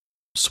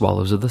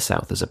Swallows of the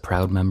South is a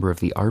proud member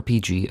of the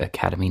RPG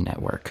Academy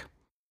Network.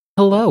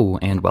 Hello,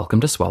 and welcome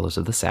to Swallows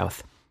of the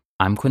South.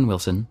 I'm Quinn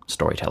Wilson,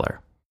 storyteller.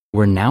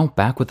 We're now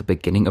back with the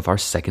beginning of our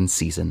second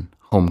season,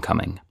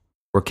 Homecoming.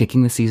 We're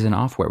kicking the season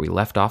off where we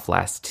left off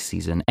last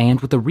season, and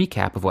with a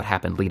recap of what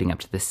happened leading up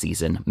to this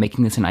season,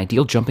 making this an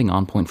ideal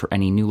jumping-on point for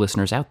any new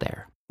listeners out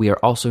there. We are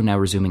also now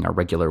resuming our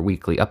regular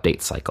weekly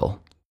update cycle.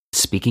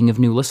 Speaking of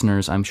new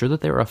listeners, I'm sure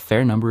that there are a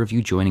fair number of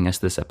you joining us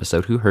this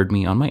episode who heard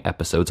me on my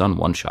episodes on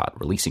One Shot,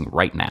 releasing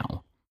right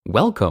now.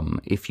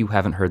 Welcome! If you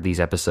haven't heard these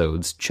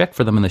episodes, check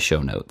for them in the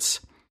show notes.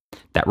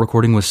 That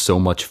recording was so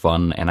much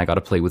fun, and I got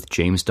to play with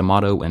James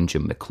D'Amato and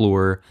Jim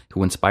McClure,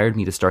 who inspired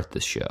me to start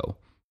this show,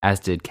 as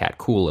did Kat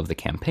Cool of the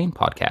Campaign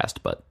podcast,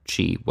 but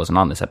she wasn't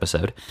on this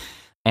episode.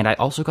 And I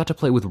also got to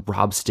play with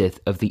Rob Stith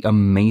of the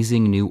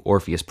amazing new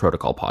Orpheus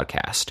Protocol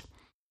podcast.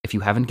 If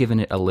you haven't given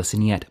it a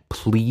listen yet,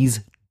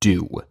 please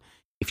do.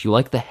 If you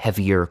like the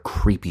heavier,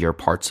 creepier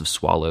parts of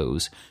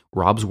Swallows,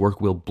 Rob's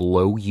work will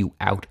blow you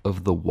out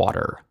of the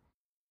water.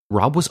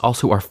 Rob was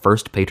also our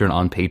first patron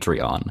on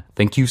Patreon.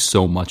 Thank you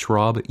so much,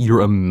 Rob. You're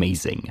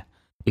amazing.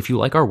 If you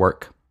like our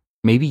work,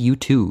 maybe you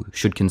too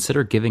should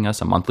consider giving us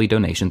a monthly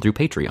donation through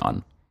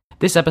Patreon.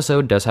 This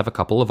episode does have a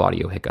couple of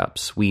audio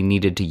hiccups. We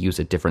needed to use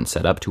a different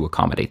setup to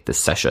accommodate this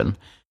session.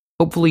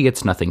 Hopefully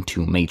it's nothing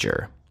too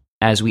major.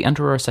 As we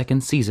enter our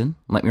second season,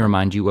 let me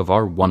remind you of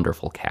our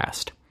wonderful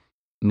cast.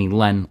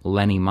 Milen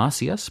Lenny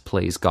Macias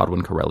plays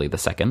Godwin Corelli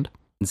II,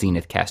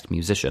 Zenith Cast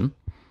musician.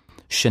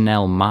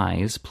 Chanel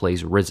Mize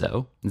plays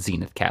Rizzo,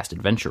 Zenith Cast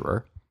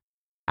adventurer.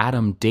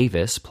 Adam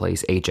Davis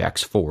plays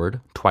Ajax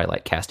Ford,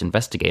 Twilight Cast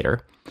investigator.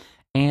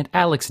 And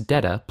Alex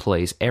Detta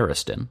plays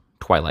Ariston,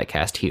 Twilight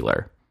Cast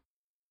healer.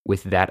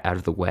 With that out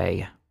of the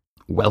way,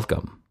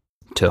 welcome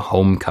to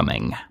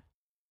Homecoming.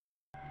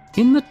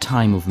 In the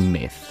time of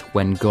myth,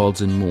 when gods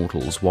and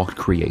mortals walked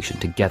creation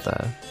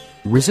together,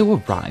 Rizzo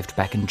arrived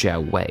back in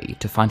Jiao Wei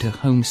to find her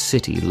home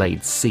city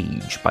laid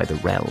siege by the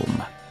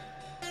realm.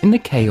 In the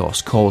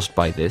chaos caused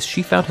by this,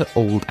 she found her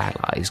old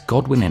allies,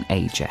 Godwin and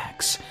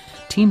Ajax,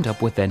 teamed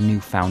up with their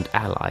newfound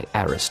ally,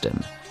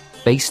 Ariston,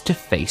 face to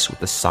face with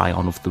the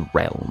scion of the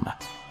realm,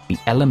 the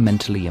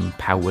elementally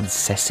empowered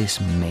Cessis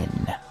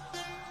Min.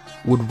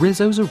 Would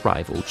Rizzo's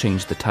arrival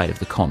change the tide of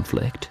the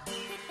conflict?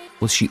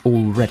 Was she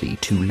already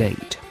too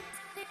late?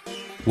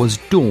 Was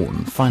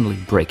dawn finally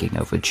breaking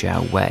over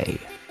Jiao Wei?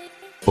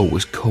 Or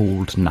was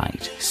cold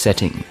night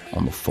setting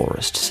on the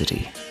forest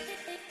city?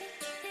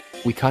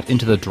 We cut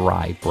into the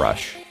dry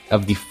brush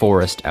of the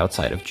forest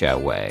outside of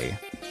Jiao Wei.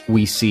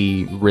 We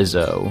see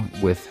Rizzo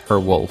with her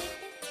wolf,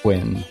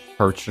 Quinn,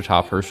 perched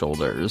atop her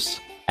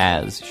shoulders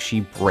as she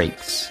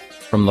breaks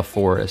from the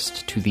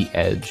forest to the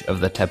edge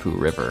of the Tepu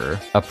River,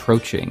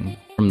 approaching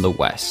from the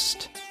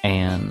west.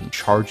 And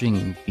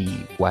charging the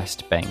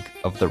west bank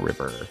of the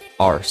river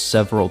are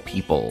several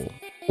people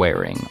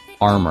wearing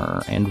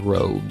armor and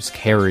robes,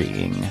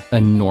 carrying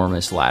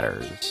enormous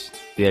ladders.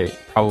 It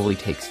probably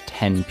takes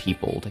 10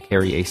 people to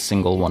carry a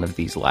single one of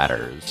these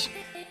ladders,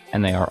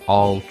 and they are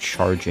all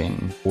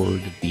charging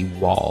toward the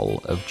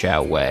wall of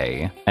Jiao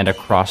Wei. And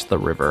across the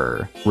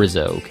river,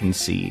 Rizzo can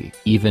see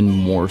even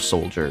more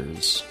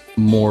soldiers,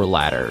 more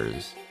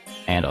ladders,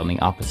 and on the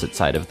opposite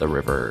side of the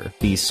river,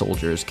 these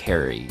soldiers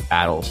carry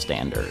battle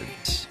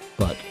standards.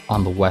 But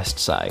on the west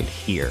side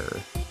here,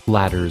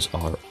 ladders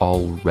are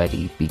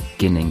already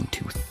beginning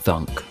to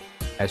thunk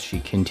as she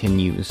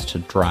continues to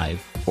drive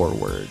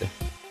forward,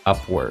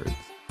 upwards,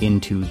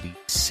 into the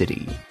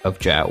city of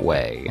Jiao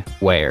Wei,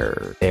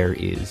 where there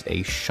is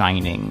a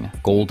shining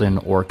golden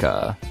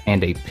orca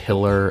and a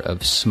pillar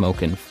of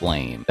smoke and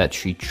flame that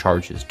she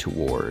charges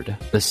toward.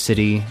 The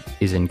city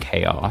is in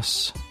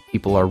chaos.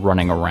 People are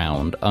running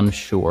around,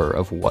 unsure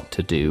of what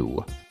to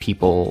do.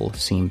 People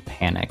seem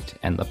panicked,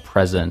 and the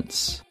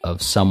presence of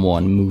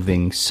someone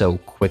moving so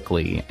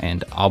quickly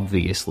and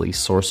obviously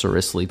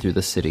sorcerously through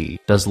the city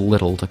does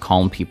little to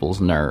calm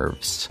people's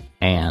nerves.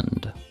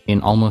 And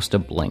in almost a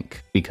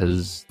blink,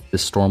 because the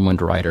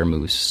Stormwind Rider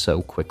moves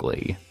so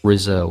quickly,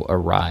 Rizzo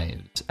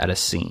arrives at a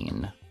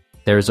scene.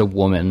 There's a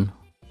woman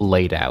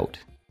laid out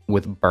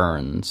with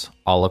burns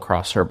all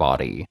across her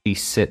body. She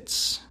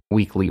sits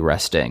weakly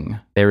resting.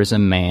 There is a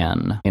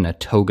man in a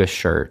toga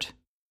shirt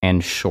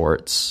and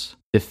shorts,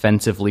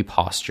 defensively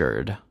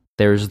postured.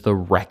 There's the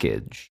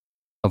wreckage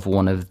of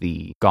one of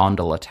the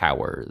gondola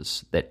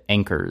towers that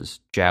anchors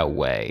Jiao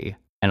Wei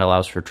and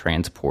allows for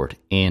transport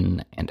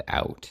in and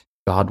out.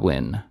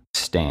 Godwin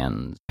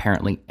stands,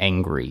 apparently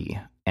angry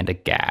and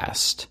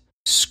aghast,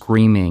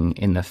 screaming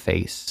in the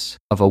face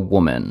of a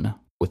woman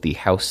with the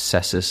House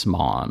Cessis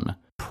Mon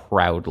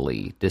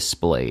proudly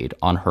displayed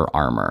on her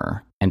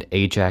armor. And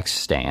Ajax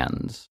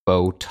stands,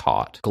 bow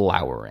taut,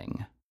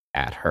 glowering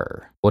at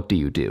her. What do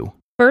you do?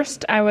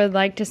 First, I would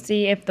like to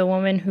see if the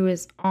woman who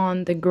is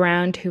on the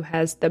ground who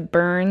has the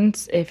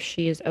burns, if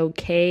she is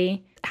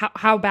okay.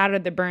 How bad are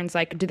the burns?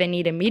 Like, do they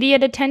need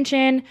immediate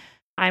attention?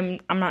 I'm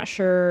not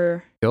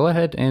sure. Go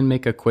ahead and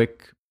make a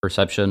quick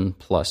perception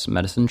plus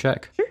medicine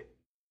check. Sure.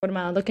 What am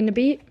I looking to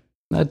beat?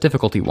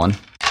 Difficulty 1.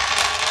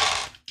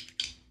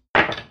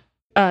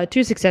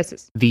 2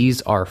 successes.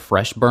 These are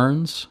fresh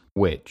burns,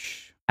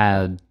 which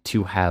had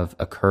to have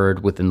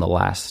occurred within the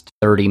last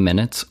 30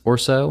 minutes or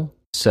so.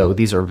 So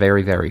these are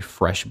very, very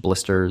fresh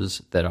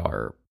blisters that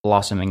are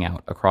blossoming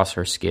out across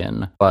her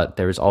skin. But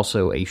there's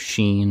also a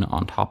sheen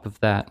on top of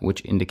that,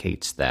 which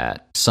indicates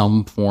that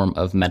some form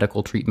of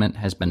medical treatment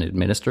has been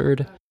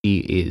administered. She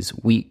is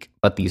weak,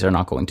 but these are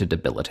not going to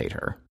debilitate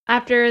her.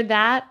 After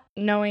that,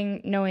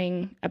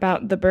 knowing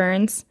about the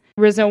burns,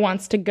 Rizzo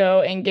wants to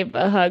go and give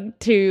a hug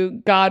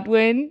to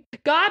Godwin.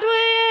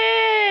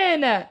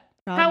 Godwin!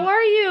 How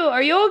are you?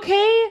 Are you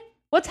okay?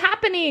 What's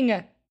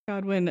happening?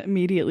 Godwin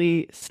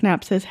immediately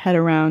snaps his head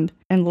around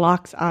and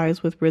locks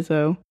eyes with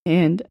Rizzo,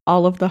 and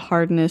all of the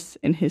hardness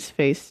in his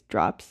face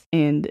drops,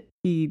 and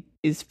he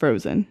is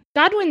frozen.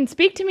 Godwin,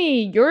 speak to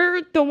me.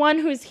 You're the one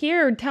who's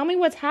here. Tell me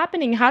what's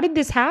happening. How did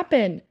this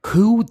happen?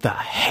 Who the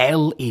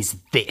hell is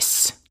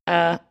this?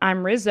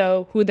 I'm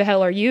Rizzo. Who the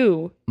hell are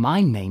you?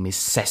 My name is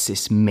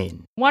Cessis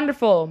Min.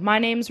 Wonderful. My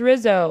name's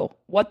Rizzo.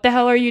 What the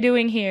hell are you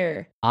doing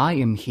here? I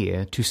am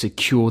here to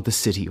secure the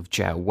city of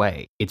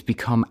Jiawei. It's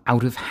become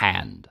out of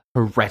hand,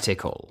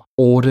 heretical.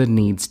 Order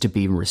needs to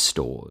be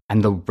restored,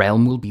 and the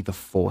realm will be the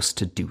force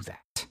to do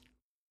that.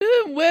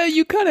 Well,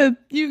 you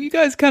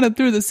guys kind of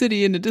threw the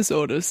city into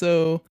disorder,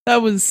 so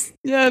that was,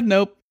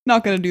 nope,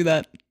 not gonna do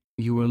that.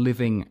 You are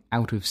living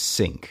out of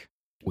sync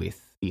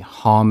with the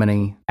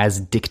harmony as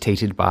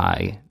dictated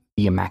by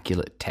the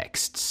Immaculate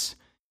Texts.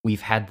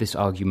 We've had this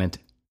argument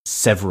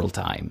several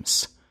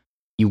times.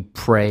 You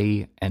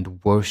pray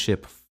and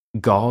worship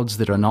gods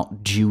that are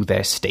not due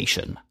their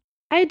station.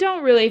 I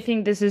don't really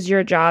think this is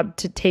your job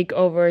to take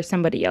over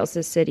somebody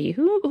else's city.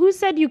 Who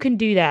said you can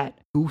do that?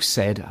 Who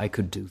said I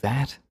could do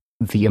that?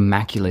 The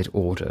Immaculate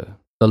Order,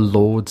 the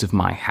lords of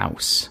my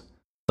house,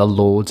 the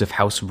lords of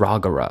House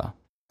Ragara,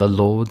 the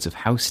lords of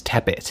House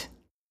Tepet.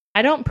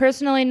 I don't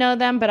personally know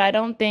them, but I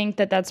don't think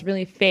that that's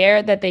really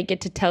fair that they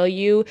get to tell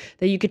you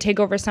that you could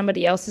take over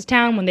somebody else's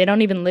town when they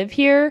don't even live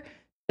here.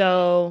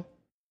 So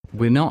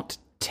we're not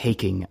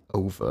taking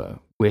over.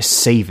 We're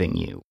saving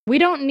you. We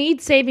don't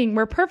need saving.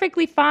 We're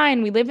perfectly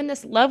fine. We live in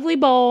this lovely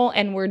bowl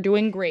and we're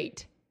doing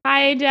great.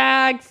 Hi,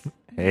 Jax.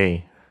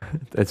 Hey,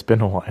 it's been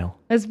a while.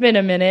 It's been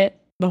a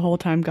minute. The whole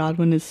time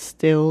Godwin is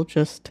still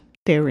just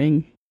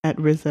staring at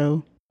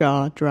Rizzo,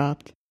 jaw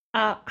dropped.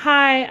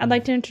 Hi, I'd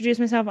like to introduce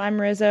myself. I'm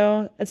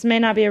Rizzo. This may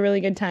not be a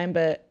really good time,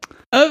 but...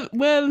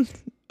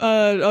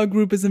 Our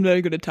group isn't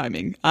very good at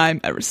timing. I'm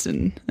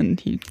Ariston, and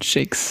he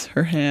shakes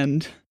her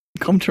hand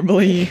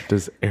comfortably.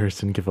 Does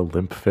Ariston give a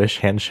limp fish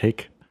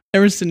handshake?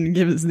 Ariston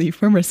gives the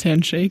firmest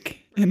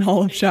handshake in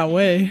all of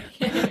Jiawei.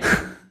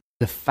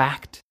 The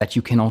fact that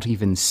you cannot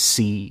even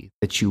see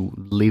that you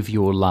live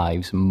your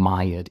lives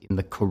mired in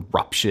the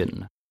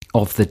corruption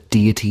of the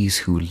deities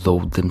who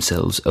lord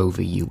themselves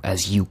over you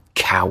as you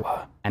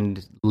cower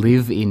and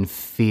live in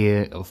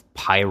fear of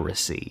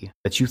piracy,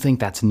 that you think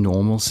that's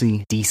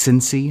normalcy,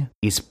 decency,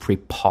 is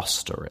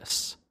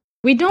preposterous.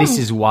 This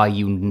is why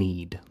you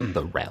need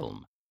the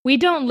realm. We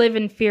don't live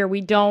in fear.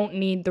 We don't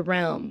need the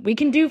realm. We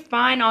can do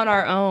fine on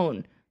our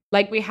own,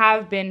 like we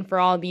have been for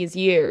all these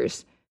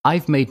years.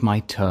 I've made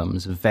my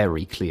terms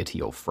very clear to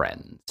your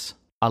friends.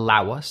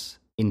 Allow us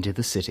into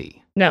the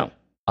city. No.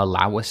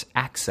 Allow us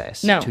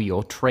access to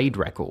your trade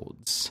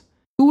records.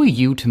 Who are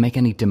you to make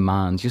any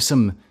demands? You're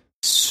some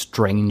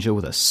stranger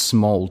with a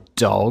small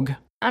dog.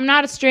 I'm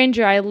not a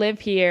stranger. I live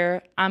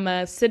here. I'm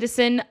a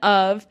citizen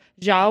of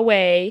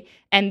Jiawei,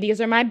 and these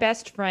are my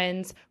best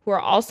friends who are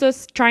also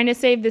trying to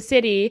save the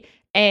city.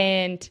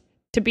 And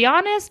to be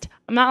honest,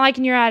 I'm not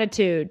liking your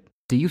attitude.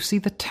 Do you see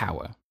the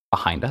tower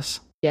behind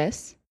us?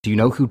 Yes. Do you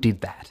know who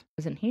did that? I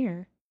wasn't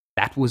here.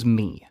 That was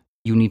me.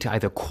 You need to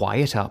either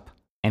quiet up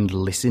and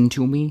listen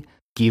to me,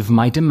 give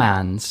my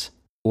demands,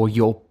 or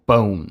your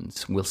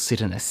bones will sit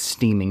in a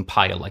steaming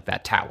pile like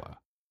that tower.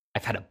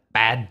 I've had a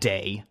bad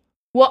day.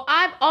 Well,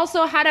 I've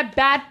also had a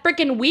bad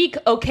freaking week,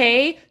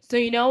 okay?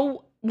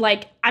 So,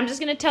 I'm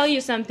just gonna tell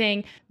you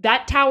something.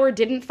 That tower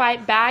didn't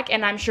fight back,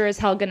 and I'm sure as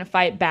hell gonna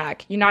fight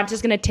back. You're not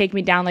just gonna take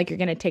me down like you're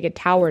gonna take a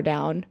tower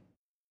down.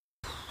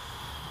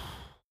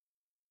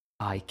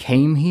 I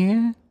came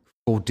here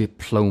for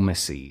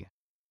diplomacy.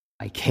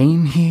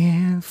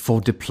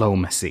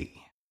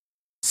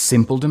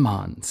 Simple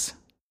demands.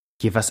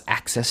 Give us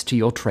access to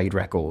your trade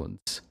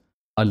records.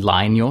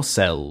 Align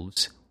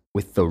yourselves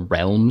with the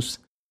realm's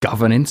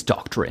governance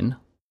doctrine.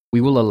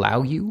 We will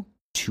allow you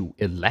to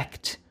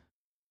elect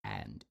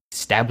and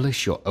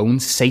establish your own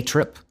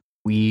satrap.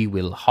 We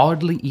will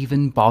hardly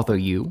even bother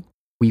you.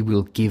 We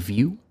will give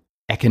you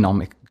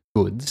economic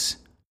goods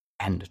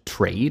and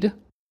trade,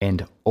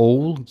 and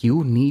all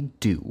you need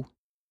do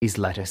is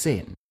let us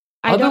in.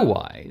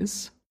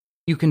 Otherwise,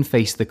 you can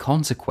face the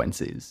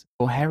consequences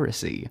for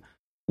heresy.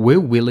 We're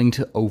willing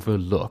to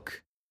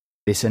overlook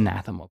this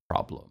anathema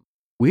problem.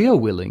 We are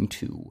willing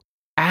to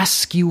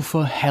ask you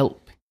for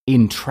help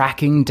in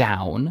tracking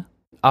down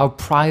our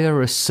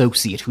prior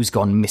associate who's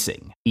gone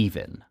missing,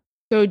 even.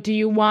 So do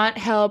you want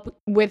help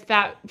with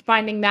that,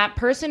 finding that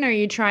person, or are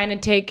you trying to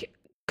take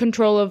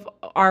control of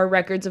our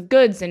records of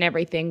goods and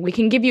everything. We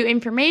can give you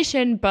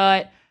information,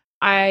 but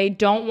I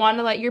don't want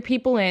to let your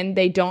people in.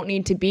 They don't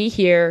need to be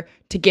here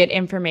to get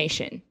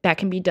information. That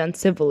can be done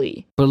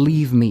civilly.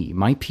 Believe me,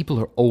 my people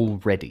are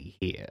already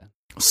here.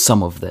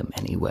 Some of them,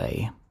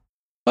 anyway.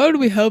 How do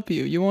we help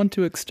you? You want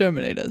to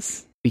exterminate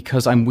us?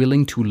 Because I'm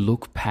willing to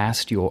look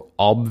past your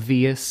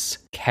obvious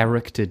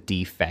character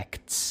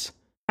defects.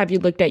 Have you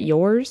looked at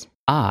yours?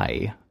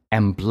 I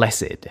am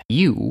blessed.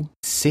 You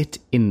sit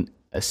in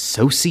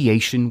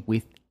association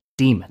with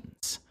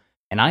demons,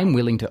 and I'm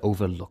willing to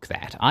overlook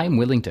that. I'm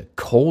willing to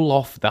call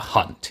off the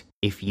hunt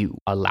if you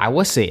allow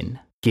us in,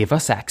 give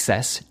us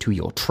access to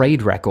your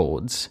trade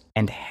records,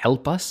 and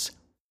help us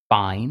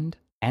find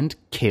and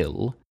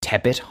kill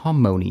Tebet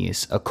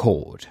Harmonious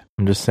Accord.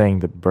 I'm just saying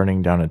that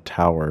burning down a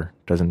tower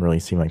doesn't really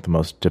seem like the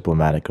most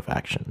diplomatic of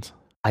actions.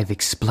 I've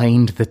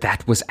explained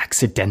that was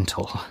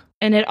accidental.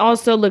 And it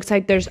also looks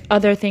like there's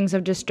other things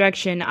of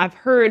destruction. I've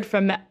heard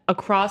from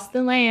across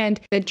the land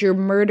that you're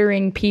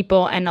murdering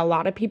people and a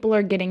lot of people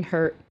are getting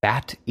hurt.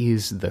 That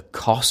is the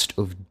cost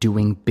of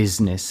doing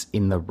business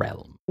in the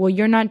realm. Well,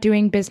 you're not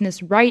doing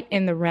business right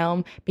in the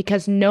realm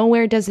because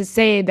nowhere does it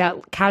say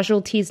that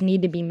casualties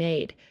need to be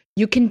made.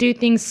 You can do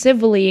things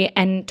civilly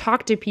and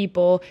talk to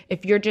people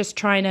if you're just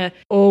trying to,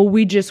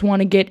 we just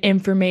want to get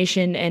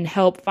information and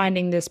help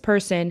finding this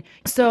person.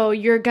 So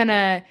you're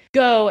gonna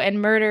go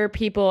and murder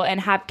people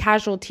and have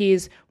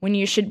casualties when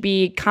you should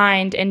be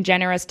kind and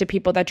generous to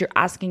people that you're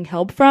asking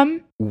help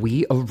from?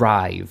 We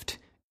arrived.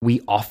 We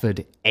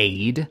offered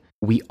aid.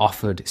 We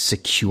offered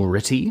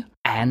security.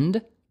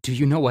 And do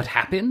you know what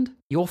happened?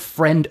 Your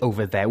friend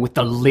over there with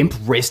the limp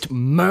wrist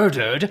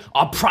murdered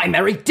our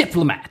primary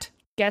diplomat.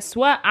 Guess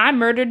what? I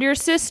murdered your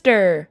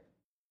sister.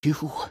 You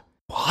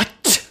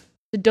what?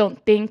 So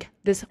don't think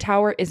this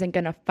tower isn't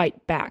gonna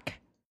fight back.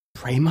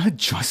 Prema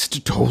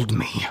just told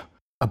me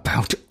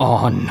about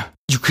On.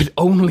 You could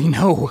only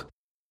know.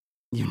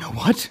 You know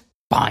what?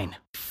 Fine.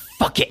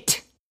 Fuck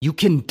it. You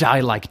can die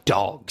like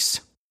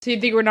dogs. So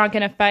you think we're not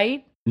gonna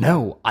fight?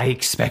 No, I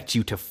expect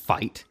you to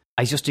fight.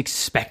 I just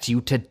expect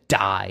you to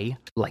die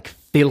like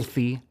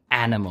filthy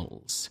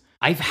animals.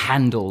 I've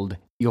handled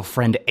your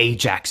friend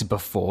Ajax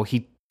before.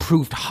 He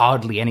proved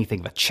hardly anything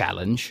of a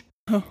challenge.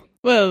 Oh,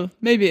 well,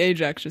 maybe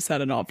Ajax just had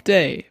an off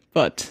day,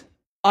 but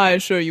I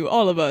assure you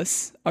all of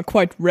us are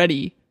quite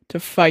ready to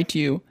fight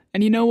you.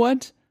 And you know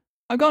what?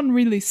 I've gotten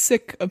really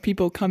sick of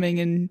people coming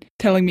and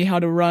telling me how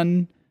to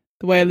run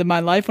the way I live my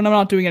life when I'm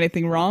not doing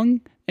anything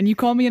wrong. And you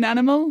call me an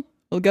animal?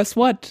 Well, guess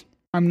what?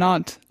 I'm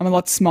not. I'm a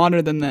lot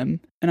smarter than them.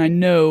 And I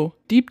know,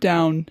 deep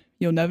down,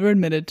 you'll never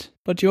admit it,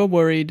 but you're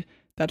worried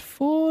that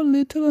 4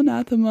 little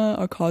anathema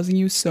are causing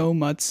you so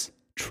much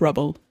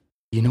trouble.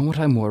 You know what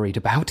I'm worried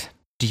about?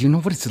 Do you know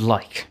what it's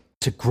like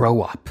to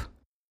grow up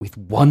with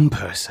one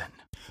person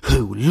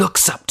who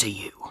looks up to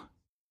you,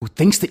 who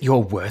thinks that you're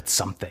worth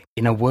something,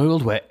 in a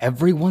world where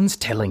everyone's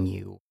telling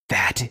you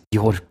that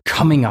you're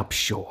coming up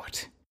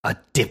short? A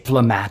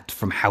diplomat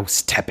from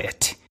House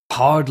Tebet,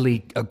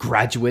 hardly a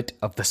graduate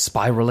of the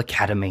Spiral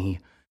Academy,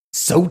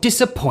 so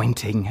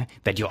disappointing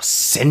that you're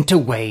sent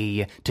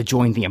away to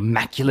join the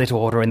Immaculate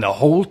Order, and the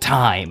whole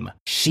time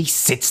she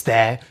sits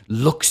there,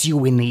 looks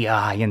you in the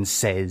eye and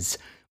says,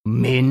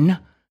 Min,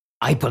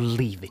 I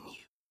believe in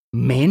you.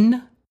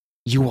 Min,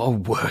 you are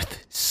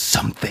worth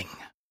something.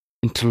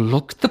 And to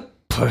look the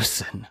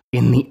person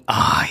in the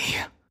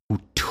eye who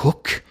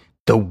took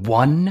the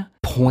one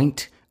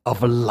point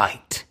of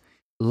light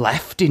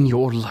left in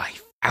your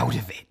life out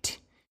of it,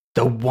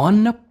 the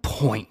one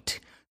point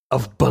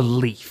of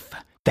belief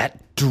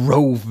that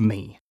drove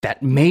me,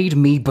 that made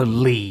me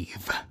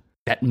believe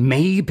that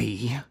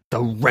maybe the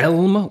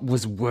realm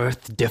was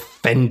worth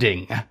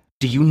defending.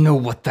 Do you know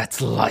what that's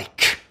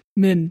like?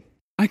 Min,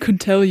 I could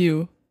tell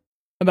you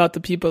about the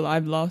people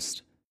I've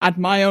lost. At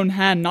my own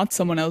hand, not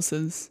someone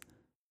else's.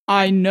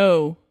 I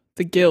know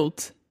the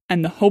guilt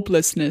and the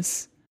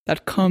hopelessness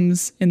that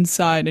comes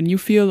inside, and you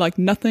feel like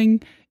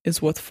nothing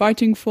is worth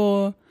fighting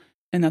for,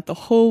 and that the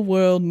whole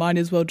world might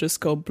as well just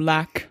go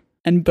black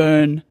and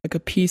burn like a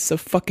piece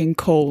of fucking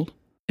coal.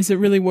 Is it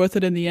really worth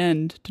it in the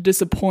end to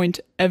disappoint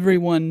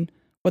everyone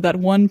or that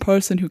one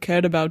person who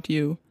cared about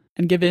you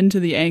and give in to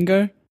the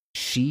anger?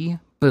 She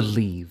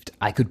believed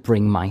I could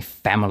bring my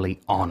family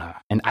honor,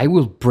 and I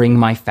will bring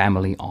my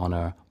family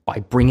honor by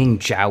bringing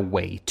Zhao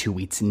Wei to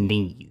its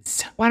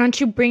knees. Why don't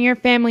you bring your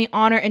family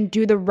honor and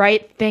do the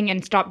right thing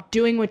and stop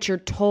doing what you're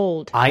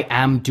told? I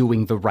am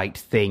doing the right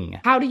thing.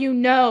 How do you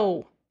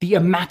know? The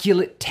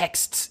Immaculate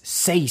Texts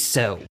say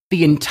so.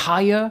 The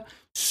entire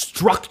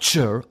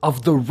structure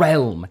of the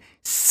realm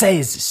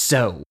says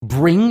so.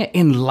 Bring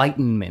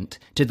enlightenment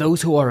to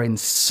those who are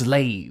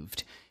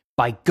enslaved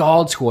by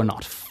gods who are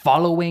not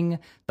following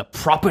the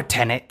proper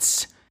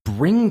tenets.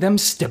 Bring them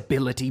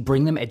stability,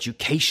 bring them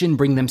education,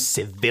 bring them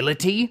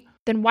civility.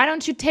 Then why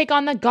don't you take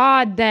on the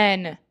god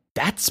then?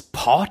 That's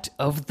part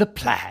of the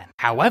plan.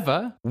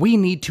 However, we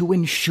need to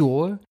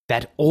ensure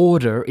that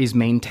order is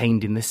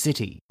maintained in the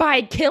city.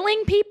 By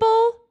killing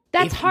people?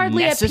 That's if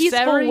hardly a peaceful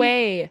necessary.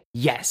 way.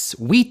 Yes,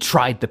 we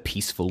tried the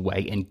peaceful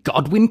way, and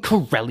Godwin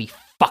Corelli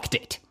fucked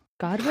it.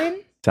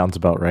 Godwin? Sounds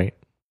about right.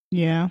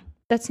 Yeah.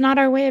 That's not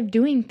our way of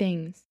doing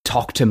things.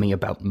 Talk to me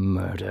about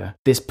murder.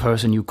 This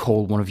person you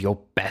call one of your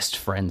best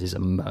friends is a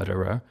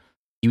murderer.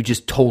 You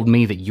just told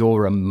me that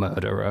you're a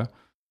murderer.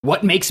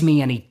 What makes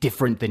me any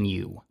different than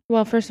you?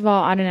 Well, first of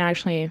all, I didn't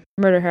actually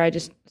murder her. I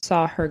just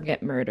saw her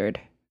get murdered.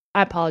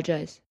 I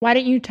apologize. Why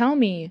didn't you tell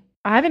me?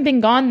 I haven't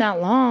been gone that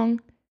long.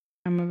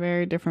 I'm a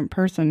very different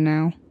person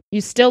now.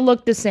 You still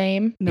look the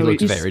same. He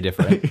looks very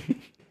different.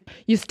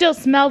 You still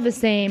smell the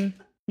same.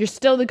 You're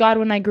still the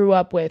Godwin I grew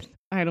up with.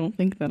 I don't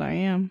think that I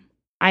am.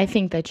 I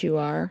think that you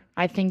are.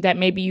 I think that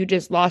maybe you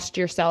just lost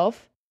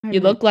yourself. I You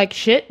look like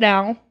shit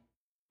now.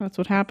 That's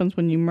what happens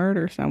when you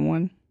murder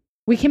someone.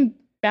 We can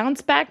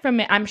bounce back from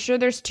it. I'm sure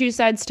there's two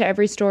sides to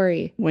every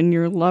story. When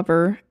your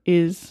lover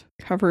is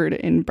covered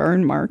in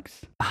burn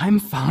marks, I'm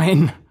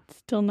fine. it's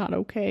still not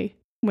okay.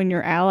 When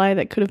your ally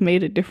that could have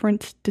made a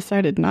difference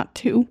decided not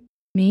to.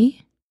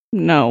 Me?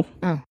 No.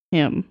 Oh.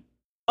 Him.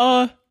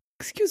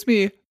 Excuse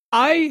me.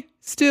 I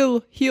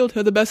still healed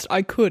her the best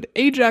I could.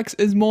 Ajax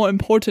is more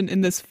important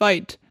in this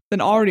fight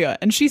than Arya,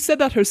 and she said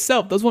that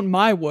herself. Those weren't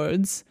my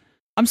words.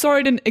 I'm sorry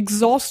I didn't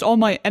exhaust all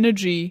my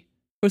energy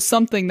for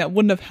something that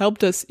wouldn't have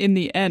helped us in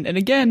the end. And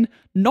again,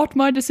 not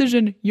my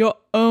decision, your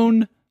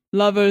own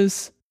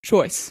lover's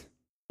choice.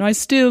 And I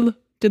still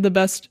did the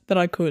best that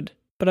I could.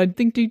 But I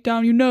think deep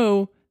down you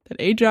know that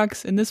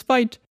Ajax in this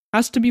fight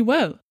has to be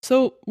well.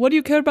 So what do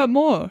you care about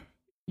more?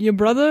 Your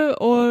brother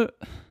or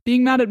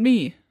being mad at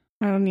me?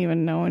 I don't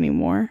even know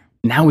anymore.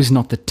 Now is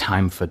not the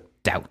time for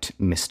doubt,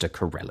 Mr.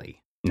 Corelli.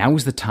 Now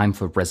is the time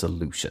for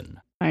resolution.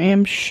 I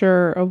am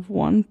sure of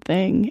one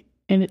thing,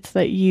 and it's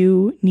that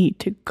you need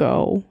to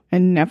go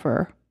and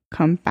never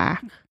come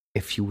back.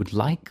 If you would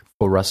like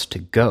for us to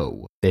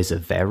go, there's a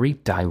very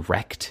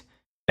direct,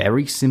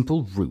 very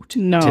simple route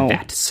to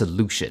that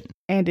solution.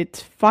 And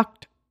it's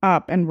fucked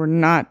up, and we're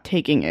not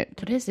taking it.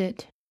 What is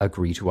it?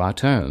 Agree to our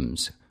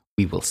terms.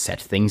 We will set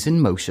things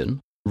in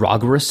motion.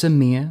 Ragara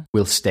Samir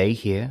will stay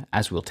here,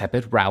 as will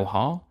Tepet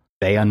Rauha.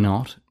 They are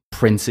not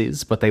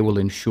princes, but they will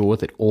ensure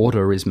that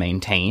order is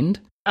maintained.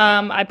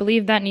 I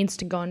believe that needs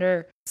to go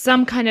under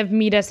some kind of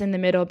meet us in the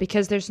middle,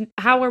 because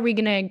how are we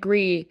going to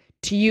agree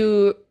to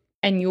you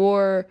and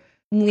your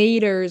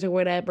leaders or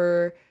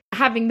whatever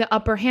having the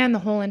upper hand the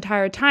whole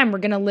entire time? We're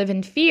going to live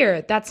in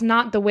fear. That's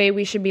not the way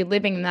we should be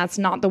living, and that's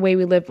not the way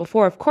we lived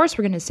before. Of course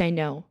we're going to say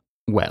no.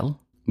 Well,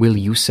 will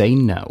you say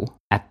no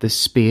at the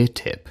spear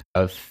tip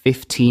of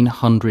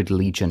 1,500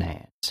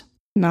 legionnaires?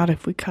 Not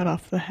if we cut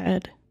off the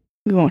head.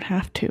 We won't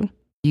have to.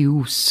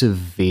 You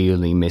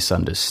severely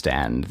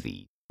misunderstand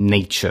the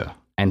nature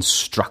and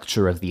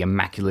structure of the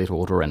Immaculate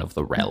Order and of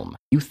the realm.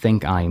 You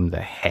think I'm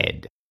the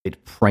head,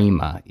 that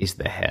Prema is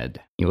the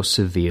head. You're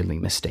severely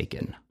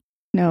mistaken.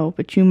 No,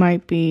 but you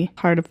might be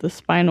part of the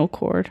spinal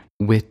cord.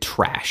 We're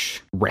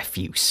trash,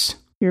 refuse.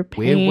 You're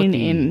We're what pain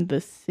the- in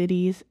the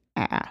city's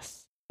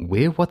ass.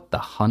 We're what the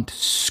hunt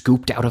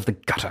scooped out of the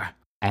gutter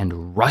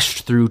and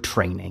rushed through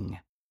training.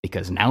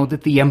 Because now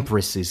that the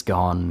Empress is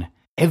gone,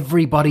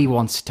 everybody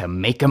wants to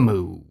make a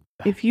move.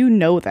 If you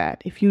know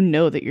that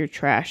you're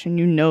trash, and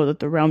you know that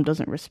the realm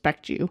doesn't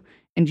respect you,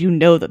 and you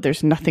know that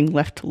there's nothing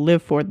left to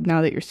live for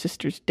now that your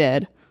sister's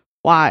dead,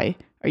 why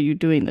are you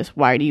doing this?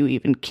 Why do you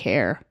even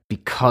care?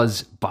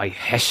 Because by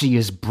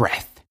Heshia's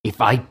breath,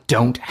 if I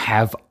don't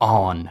have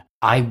on,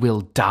 I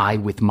will die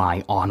with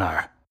my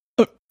honor.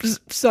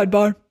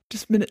 Sidebar.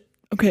 Just a minute.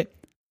 Okay.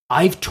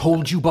 I've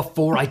told you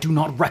before I do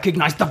not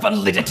recognize the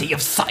validity of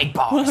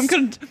sidebars. Well, I'm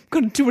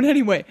gonna do it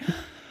anyway.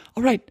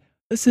 All right.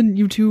 Listen,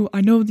 you two,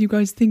 I know you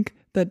guys think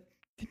that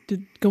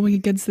going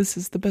against this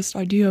is the best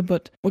idea,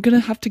 but we're gonna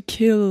have to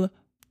kill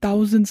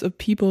thousands of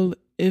people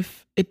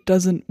if it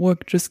doesn't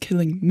work just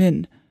killing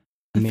Min.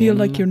 I feel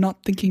like you're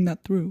not thinking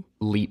that through.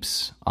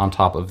 Leaps on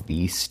top of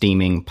the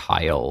steaming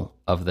pile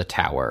of the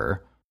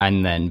tower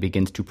and then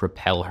begins to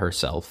propel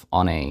herself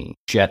on a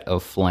jet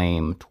of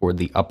flame toward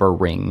the upper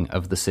ring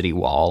of the city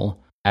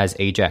wall, as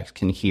Ajax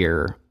can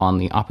hear on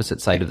the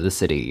opposite side of the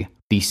city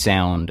the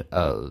sound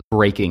of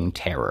breaking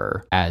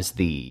terror as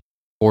the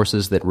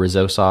forces that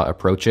Rizzo saw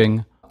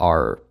approaching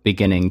are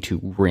beginning to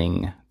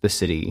ring the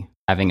city,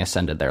 having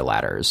ascended their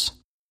ladders.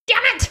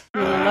 Damn it!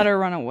 Let her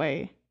run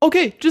away.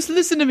 Okay, just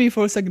listen to me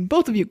for a second,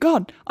 both of you.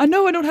 God, I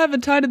know I don't have a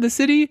tie to the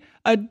city.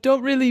 I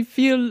don't really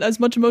feel as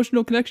much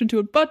emotional connection to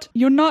it, but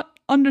you're not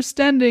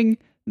understanding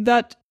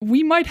that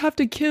we might have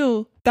to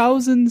kill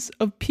thousands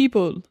of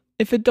people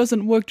if it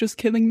doesn't work just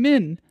killing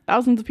Min.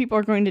 Thousands of people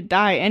are going to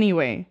die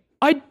anyway.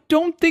 I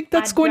don't think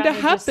that's I'd going to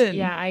rather just- happen.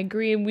 yeah, I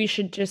agree. We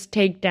should just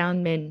take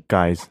down Min.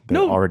 Guys, they're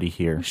No. already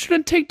here. We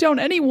shouldn't take down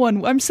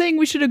anyone. I'm saying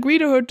we should agree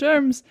to her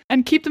terms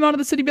and keep them out of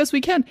the city best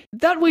we can.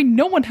 That way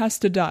no one has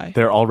to die.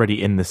 They're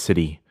already in the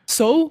city.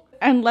 So,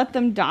 And let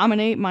them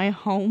dominate my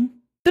home?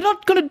 they're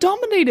not going to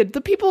dominate it. The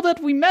people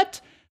that we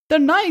met, they're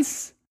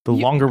nice. The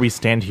longer we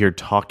stand here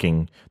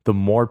talking, the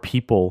more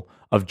people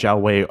of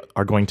Jiaowei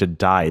are going to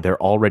die.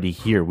 They're already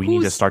here. We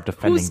need to start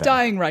defending Who's them.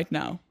 dying right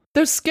now?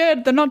 They're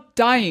scared. They're not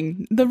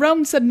dying. The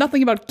realm said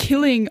nothing about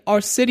killing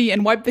our city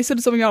and they said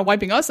something about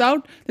wiping us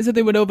out. They said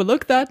they would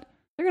overlook that.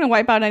 They're going to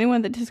wipe out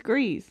anyone that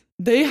disagrees.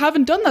 They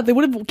haven't done that. They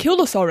would have killed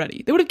us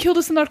already. They would have killed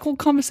us in that whole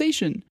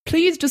conversation.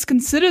 Please just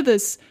consider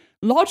this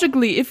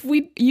logically. If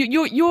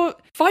you're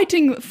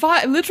fighting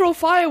literal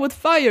fire with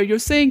fire. You're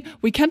saying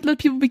we can't let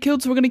people be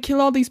killed, so we're going to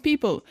kill all these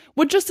people.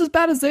 We're just as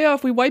bad as they are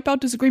if we wipe out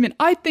disagreement.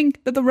 I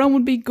think that the realm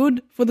would be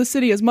good for the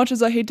city, as much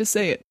as I hate to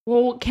say it.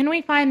 Well, can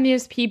we find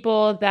these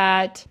people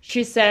that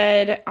she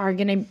said are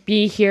going to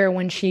be here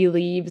when she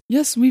leaves?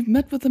 Yes, we've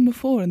met with them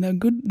before, and they're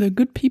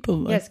good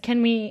people. Yes,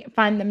 can we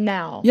find them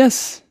now?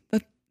 Yes,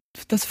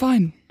 that's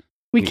fine.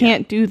 We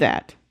can't do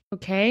that.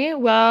 Okay,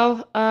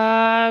 well,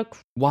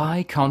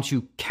 Why can't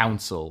you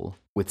counsel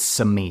with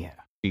Samir?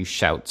 She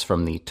shouts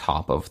from the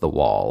top of the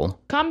wall.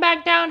 come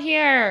back down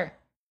here.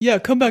 Yeah,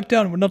 come back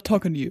down. We're not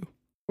talking to you.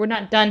 We're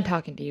not done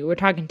talking to you. We're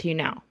talking to you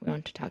now. We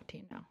want to talk to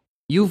you now.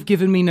 You've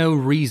given me no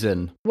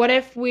reason. What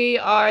if we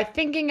are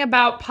thinking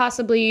about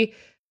possibly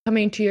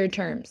coming to your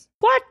terms?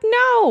 What?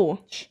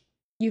 No!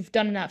 You've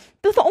done enough.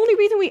 That's the only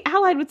reason we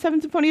allied with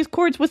Seven Symphonious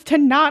Chords was to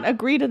not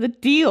agree to the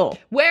deal.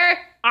 Where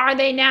are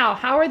they now?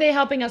 How are they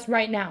helping us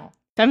right now?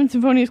 Seven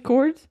Symphonious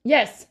Chords?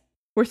 Yes.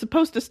 We're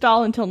supposed to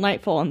stall until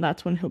nightfall, and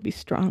that's when he'll be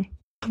strong.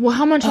 Well,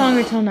 how much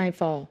longer till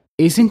nightfall?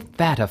 Isn't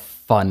that a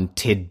fun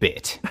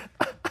tidbit?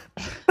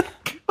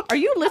 Are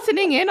you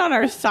listening in on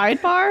our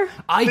sidebar?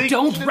 I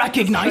don't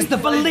recognize the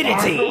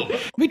validity!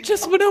 We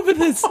just went over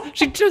this.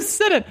 She just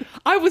said it.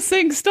 I was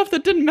saying stuff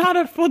that didn't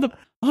matter for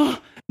the...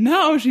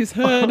 now she's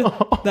heard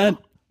that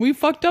we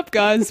fucked up,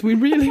 guys. We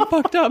really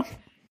fucked up.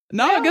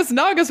 Now I guess we're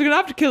gonna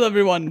have to kill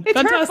everyone. It's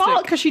Fantastic. her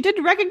fault because she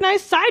didn't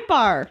recognize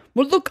sidebar.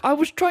 Well, look, I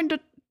was trying to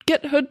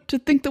get her to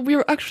think that we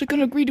were actually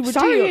gonna agree to a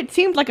Sorry, deal. it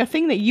seemed like a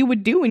thing that you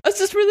would do. That's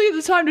just really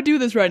the time to do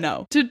this right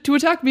now. To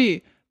attack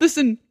me.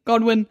 Listen,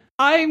 Godwin,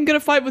 I'm gonna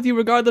fight with you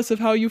regardless of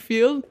how you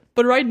feel.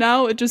 But right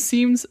now, it just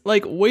seems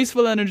like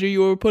wasteful energy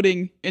you are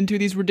putting into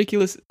these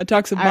ridiculous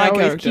attacks of I my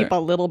always character. keep a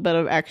little bit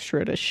of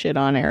extra to shit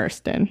on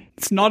Ariston.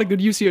 It's not a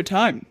good use of your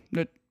time.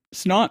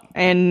 It's not.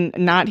 And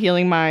not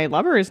healing my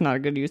lover is not a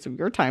good use of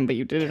your time, but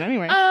you did it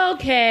anyway.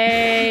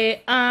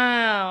 Okay.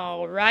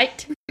 All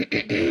right.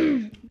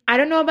 I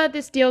don't know about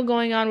this deal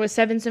going on with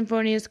Seven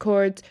Symphonious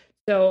Chords.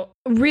 So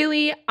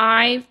really,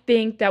 I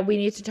think that we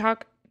need to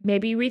talk,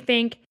 maybe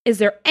rethink. Is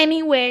there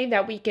any way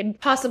that we can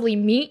possibly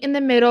meet in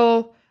the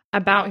middle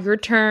about your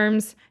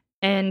terms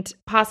and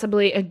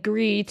possibly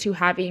agree to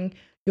having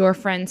your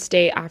friends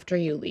stay after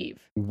you leave?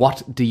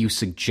 What do you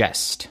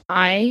suggest?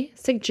 I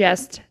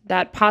suggest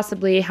that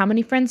possibly, how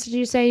many friends did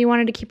you say you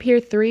wanted to keep here?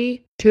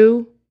 3?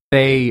 2?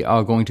 They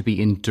are going to be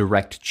in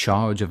direct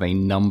charge of a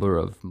number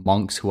of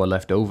monks who are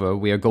left over.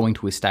 We are going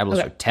to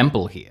establish a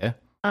temple here.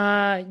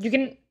 You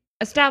can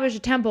establish a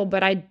temple,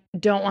 but I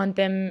don't want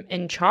them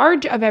in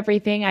charge of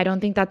everything. I don't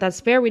think that that's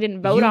fair. We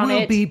didn't vote on it. You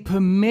will be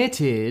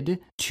permitted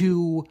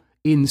to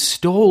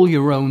install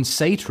your own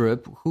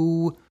satrap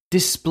who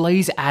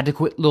displays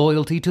adequate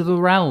loyalty to the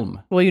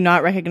realm. Will you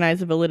not recognize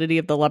the validity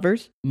of the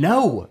lovers?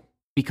 No,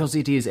 because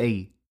it is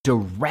a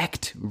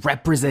direct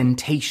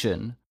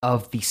representation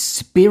of the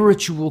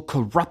spiritual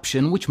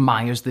corruption which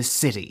mires this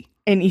city.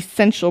 An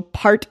essential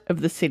part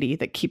of the city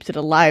that keeps it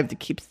alive, that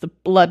keeps the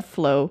blood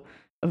flow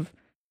of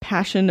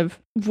passion of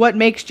what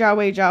makes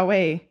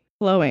Jahwe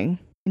flowing.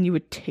 And you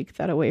would take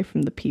that away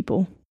from the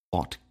people.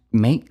 What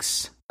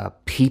makes a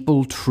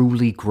people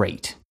truly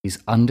great is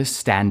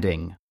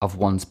understanding of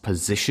one's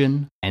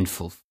position and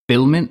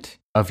fulfillment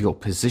of your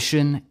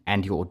position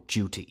and your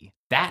duty.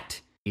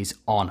 That is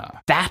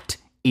honor. That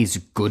is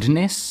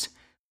goodness.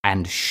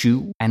 And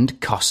Shu and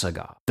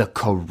Kosaga, the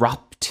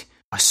corrupt,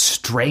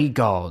 astray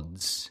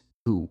gods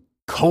who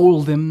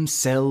call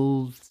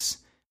themselves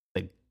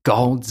the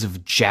gods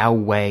of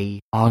Jiaowei,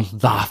 are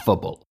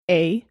laughable.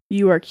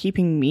 You are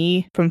keeping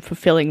me from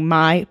fulfilling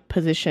my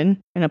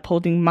position and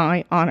upholding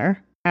my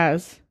honor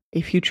as a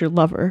future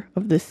lover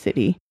of this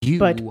city.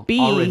 But B,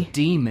 are a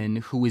demon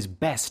who is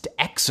best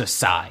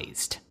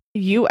exorcised.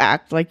 You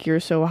act like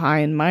you're so high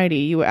and mighty.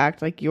 You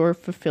act like you're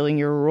fulfilling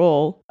your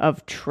role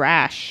of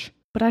trash.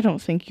 But I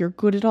don't think you're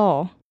good at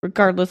all.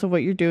 Regardless of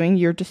what you're doing,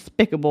 you're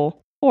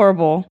despicable,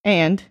 horrible,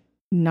 and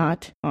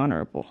not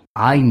honorable.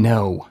 I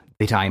know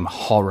that I'm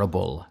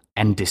horrible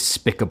and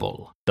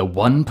despicable. The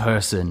one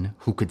person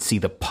who could see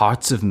the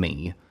parts of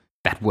me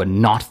that were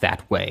not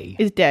that way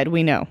is dead,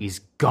 we know. Is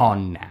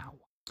gone now.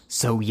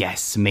 So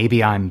yes,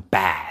 maybe I'm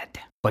bad,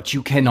 but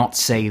you cannot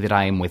say that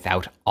I am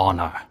without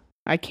honor.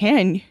 I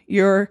can.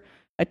 You're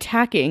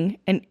attacking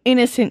an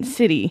innocent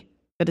city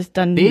that has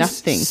done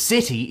nothing. This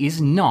city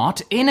is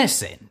not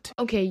innocent.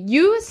 Okay,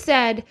 you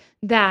said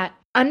that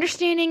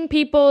understanding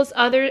people's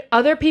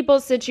other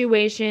people's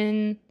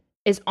situation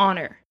is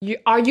honor.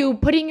 Are you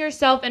putting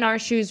yourself in our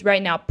shoes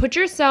right now? Put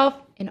yourself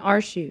in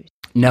our shoes.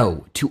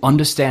 No, to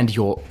understand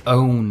your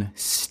own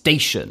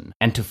station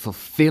and to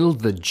fulfill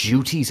the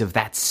duties of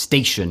that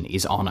station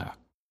is honor.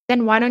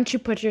 Then why don't you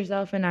put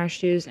yourself in our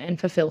shoes and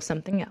fulfill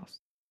something else?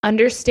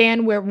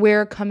 Understand where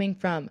we're coming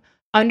from.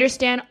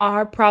 understand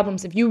our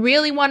problems. If you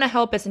really want to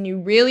help us and you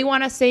really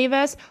want to save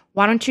us,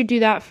 why don't you do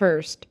that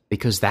first?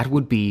 Because that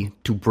would be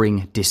to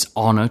bring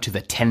dishonor to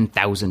the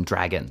 10,000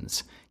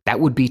 dragons. That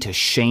would be to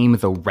shame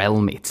the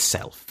realm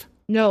itself.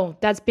 No,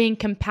 that's being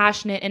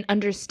compassionate and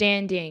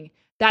understanding.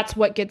 That's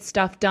what gets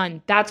stuff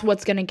done. That's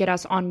what's going to get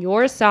us on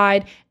your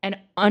side and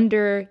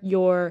under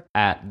your...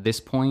 At this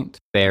point,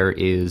 there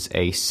is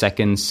a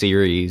second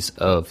series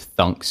of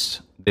thunks,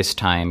 this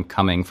time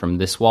coming from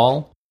this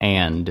wall,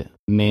 and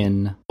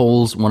Min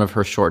pulls one of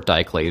her short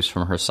diclaves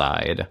from her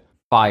side.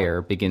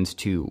 Fire begins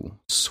to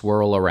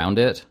swirl around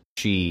it.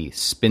 She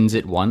spins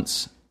it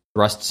once,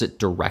 thrusts it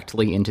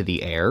directly into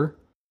the air,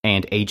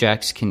 and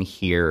Ajax can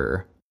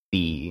hear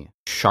the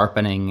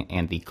sharpening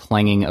and the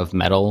clanging of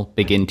metal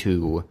begin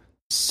to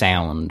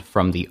sound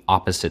from the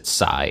opposite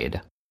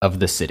side of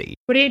the city.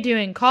 What are you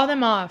doing? Call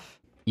them off.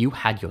 You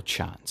had your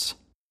chance.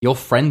 Your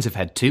friends have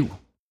had too.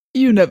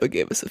 You never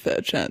gave us a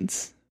fair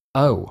chance.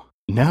 Oh,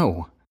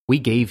 no. We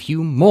gave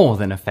you more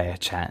than a fair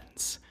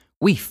chance.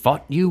 We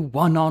fought you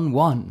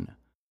one-on-one.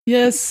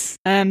 Yes,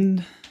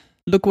 and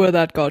look where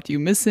that got you,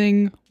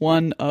 missing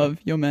one of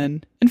your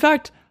men. In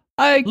fact,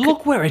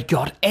 Look where it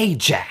got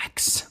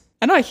Ajax!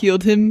 And I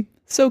healed him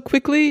so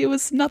quickly, it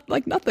was not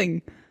like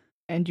nothing.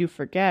 And you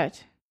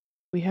forget,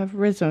 we have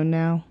Rizzo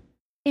now.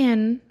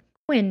 And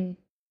Quinn.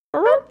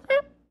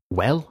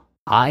 Well,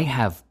 I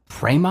have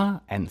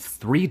Prema and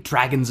 3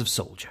 dragons of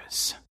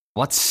soldiers.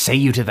 What say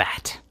you to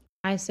that?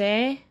 I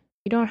say,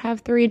 you don't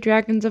have 3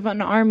 dragons of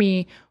an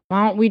army.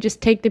 Why don't we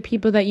just take the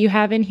people that you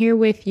have in here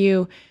with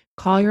you,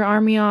 call your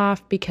army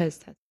off, because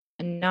that's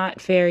not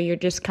fair. You're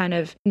just kind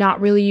of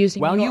not really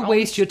using While your you own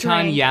waste your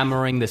time strength.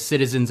 yammering, the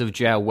citizens of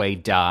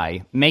Jiaowei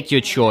die. Make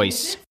your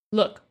choice.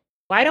 Look,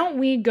 why don't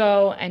we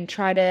go and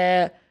try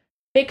to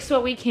fix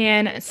what we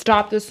can,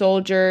 stop the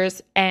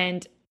soldiers,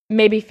 and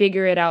maybe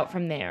figure it out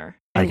from there?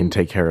 I can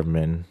take care of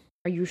Min.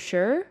 Are you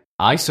sure?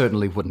 I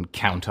certainly wouldn't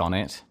count on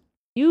it.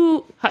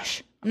 You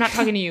hush. I'm not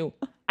talking to you.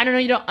 I don't know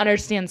you don't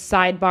understand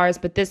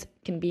sidebars, but this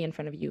can be in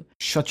front of you.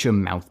 Shut your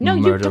mouth, No,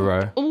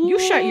 murderer. you don't. You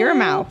shut your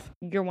mouth.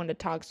 You're one to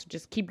talk, so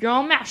just keep your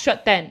own mouth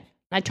shut then.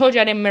 I told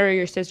you I didn't murder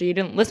your sister. You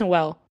didn't listen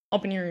well.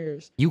 Open your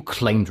ears. You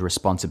claimed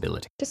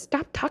responsibility. Just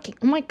stop talking.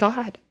 Oh my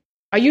god.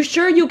 Are you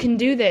sure you can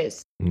do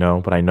this?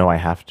 No, but I know I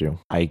have to.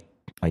 I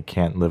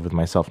can't live with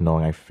myself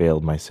knowing I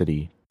failed my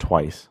city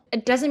twice.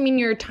 It doesn't mean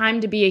you're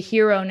time to be a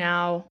hero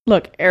now.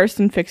 Look,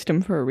 Ariston fixed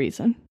him for a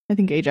reason. I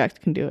think Ajax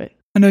can do it.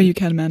 I know you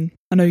can, man.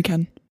 I know you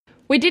can.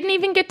 We didn't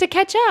even get to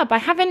catch up. I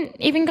haven't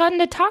even gotten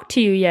to talk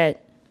to you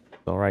yet.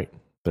 All right.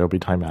 There'll be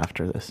time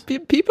after this.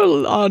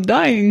 People are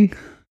dying.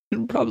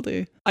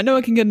 Probably. I know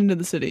I can get into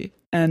the city,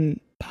 and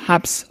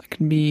perhaps I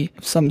can be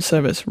of some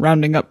service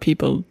rounding up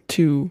people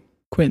to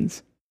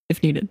Quinn's,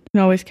 if needed. You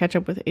can always catch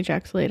up with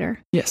Ajax later.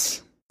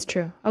 Yes. It's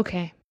true.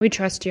 Okay. We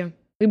trust you.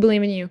 We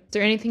believe in you. Is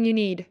there anything you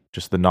need?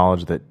 Just the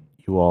knowledge that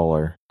you all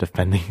are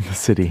defending the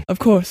city. Of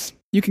course.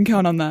 You can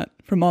count on that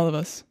from all of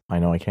us. I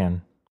know I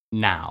can.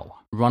 Now,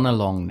 run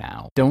along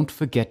now. Don't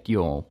forget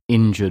your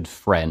injured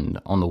friend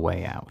on the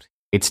way out.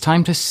 It's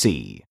time to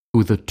see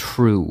who the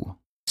true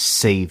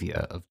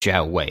savior of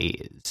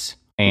Jiaowei is.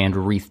 And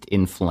wreathed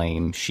in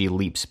flame, she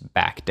leaps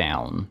back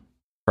down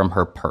from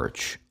her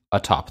perch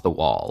atop the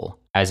wall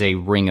as a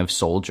ring of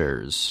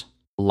soldiers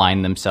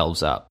line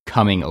themselves up,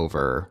 coming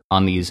over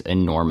on these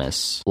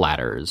enormous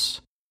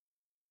ladders.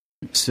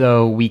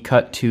 So we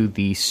cut to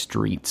the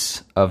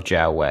streets of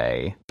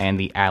Jiaowei and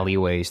the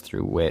alleyways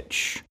through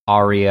which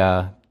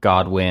Arya,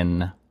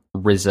 Godwin,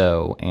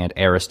 Rizzo, and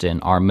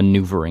Ariston are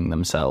maneuvering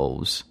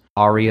themselves.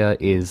 Arya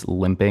is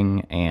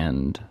limping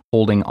and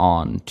holding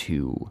on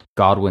to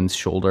Godwin's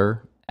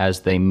shoulder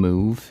as they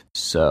move.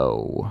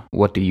 So,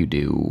 what do you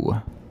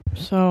do?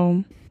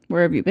 So,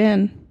 where have you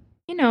been?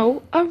 You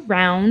know,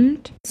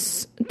 around,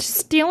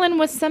 just dealing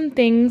with some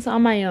things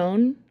on my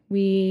own.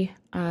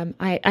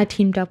 I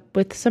teamed up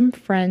with some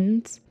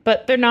friends,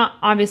 but they're not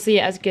obviously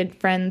as good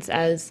friends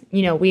as,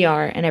 we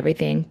are and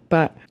everything.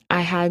 But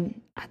I had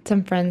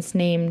some friends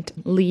named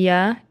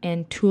Leah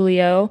and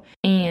Tulio,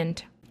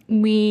 and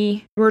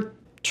we were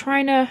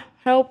trying to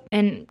help,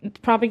 and it's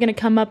probably going to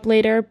come up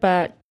later,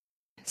 but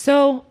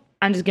so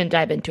I'm just going to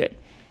dive into it.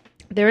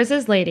 There was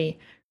this lady.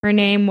 Her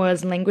name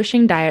was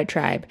Languishing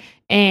Diatribe,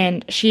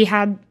 and she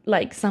had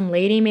some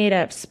lady made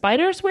of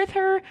spiders with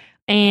her,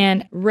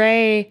 and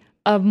Ray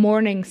of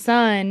Morning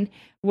Sun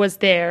was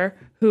there,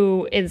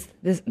 who is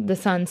the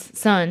sun's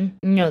son.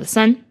 The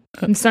sun?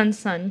 The sun's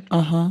son.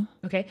 Uh-huh.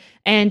 Okay.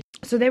 And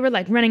so they were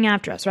running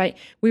after us, right?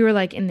 We were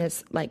in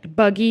this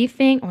buggy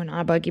thing, or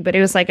not a buggy, but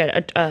it was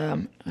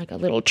a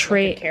little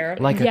tray.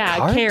 Like a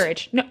cart? A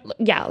carriage. No,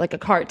 yeah, like a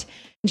cart.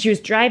 And she was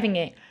driving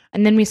it.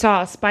 And then we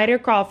saw a spider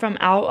crawl from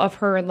out of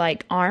her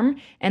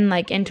arm and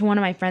into one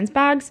of my friend's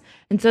bags.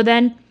 And so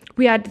then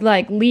we had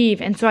to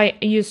leave, and so I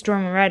used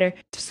Storm and Rider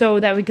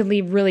so that we could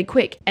leave really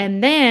quick.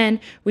 And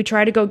then we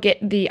tried to go get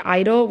the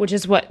idol, which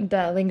is what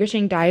the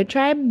Languishing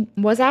Diatribe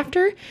was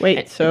after.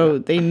 Wait, so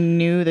they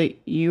knew that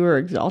you were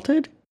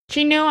exalted?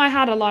 She knew I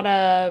had a lot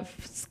of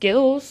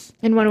skills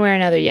in one way or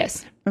another,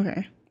 yes.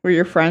 Okay. Were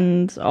your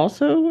friends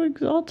also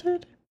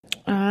exalted?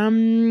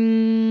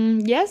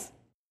 Yes.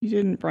 You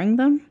didn't bring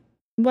them?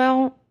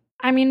 Well,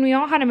 I mean, we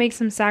all had to make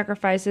some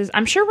sacrifices.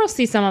 I'm sure we'll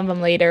see some of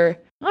them later.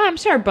 Well, I'm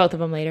sure both of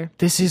them later.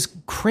 This is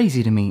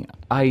crazy to me.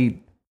 I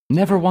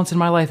never once in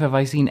my life have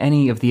I seen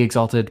any of the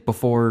Exalted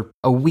before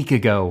a week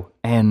ago,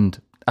 and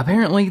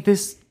apparently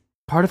this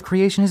part of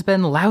creation has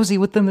been lousy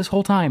with them this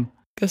whole time.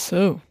 Guess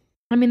so.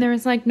 I mean, there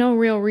was like no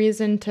real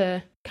reason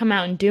to come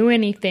out and do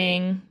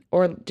anything,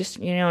 or just,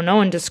 no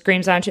one just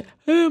screams out,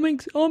 "Hey,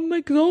 I'm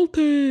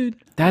exalted."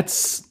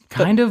 That's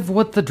kind of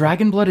what the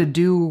Dragonblooded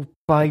do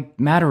by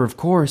matter of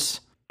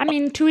course. I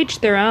mean, to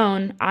each their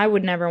own. I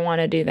would never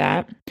want to do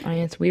that. I mean,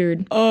 it's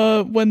weird.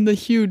 When the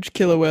huge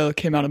killer whale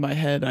came out of my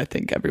head, I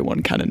think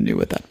everyone kind of knew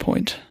at that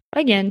point.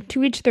 Again,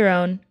 to each their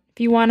own. If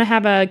you want to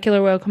have a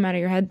killer whale come out of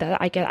your head, that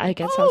I guess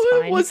that's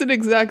fine. It wasn't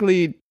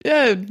exactly...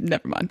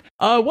 never mind.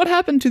 What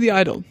happened to the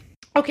idol?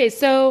 Okay,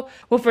 so,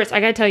 first,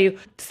 I gotta tell you.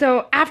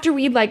 So, after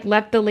we,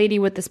 left the lady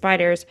with the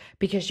spiders,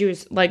 because she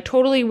was,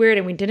 totally weird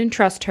and we didn't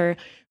trust her,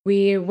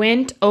 we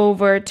went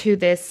over to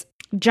this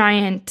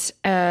giant,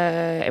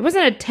 it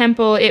wasn't a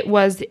temple, it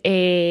was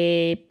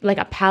a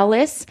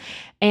palace,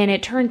 and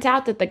it turns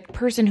out that the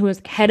person who was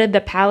head of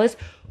the palace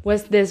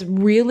was this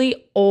really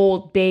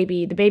old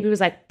baby. The baby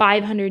was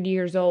 500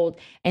 years old,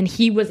 and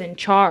he was in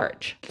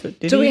charge. So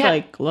did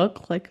he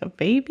look like a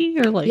baby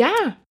or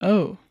Yeah.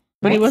 Oh.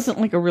 But he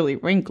wasn't a really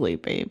wrinkly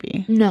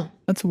baby. No.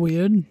 That's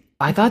weird.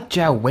 I thought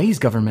Jiao Wei's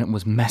government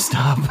was messed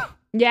up.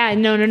 Yeah,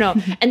 no.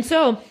 And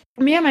so,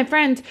 me and my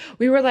friends,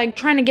 we were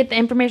trying to get the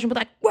information.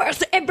 We're where's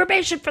the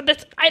information for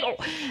this idol?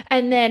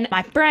 And then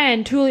my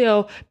friend,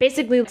 Tulio,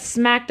 basically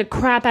smacked the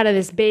crap out of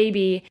this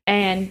baby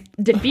and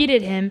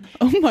defeated him.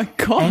 Oh my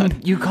god.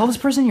 And you call this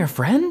person your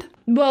friend?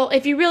 Well,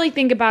 if you really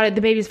think about it,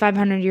 the baby's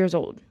 500 years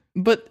old.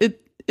 But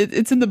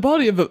it's in the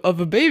body of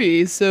a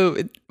baby, so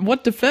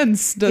what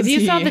defense does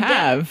he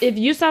have? If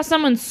you saw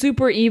someone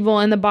super evil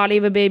in the body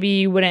of a baby,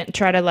 you wouldn't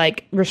try to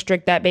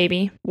restrict that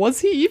baby. Was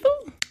he evil?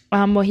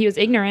 Well, he was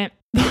ignorant.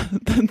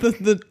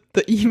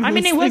 the evil. I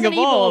mean, it wasn't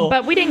evil,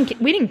 but we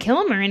didn't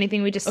kill him or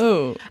anything. We just.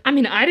 Oh. I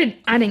mean, I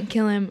didn't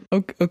kill him.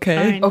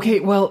 Okay. Okay,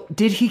 well,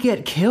 did he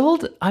get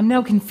killed? I'm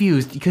now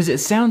confused because it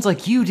sounds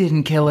like you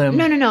didn't kill him.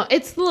 No.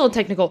 It's a little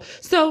technical.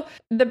 So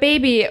the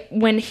baby,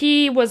 when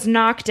he was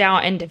knocked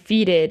out and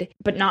defeated,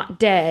 but not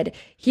dead,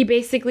 he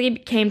basically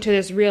came to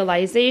this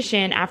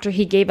realization after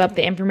he gave up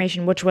the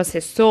information, which was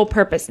his sole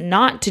purpose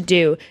not to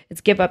do,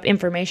 is give up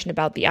information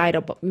about the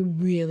idol, but we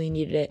really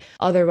needed it.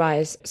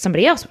 Otherwise,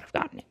 somebody else would have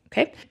gotten it.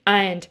 Okay.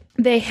 And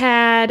they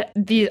had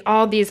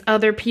all these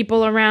other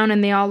people around,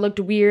 and they all looked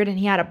weird, and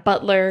he had a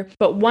butler.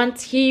 But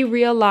once he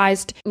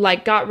realized,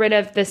 got rid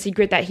of the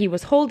secret that he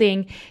was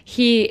holding,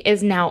 he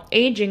is now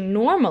aging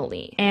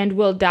normally and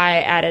will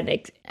die at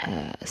a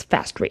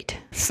fast rate.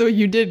 So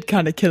you did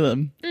kind of kill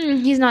him.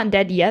 He's not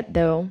dead yet,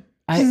 though.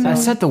 I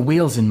set the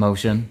wheels in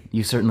motion.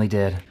 You certainly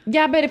did.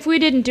 Yeah, but if we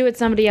didn't do it,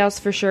 somebody else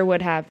for sure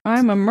would have.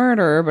 I'm a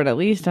murderer, but at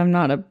least I'm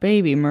not a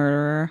baby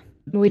murderer.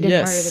 We didn't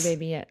Yes. murder the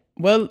baby yet.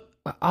 Well,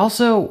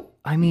 Also,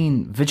 I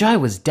mean, Vijay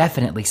was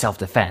definitely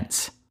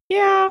self-defense.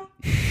 Yeah.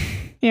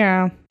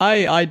 Yeah.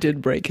 I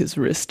did break his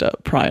wrist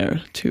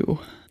prior to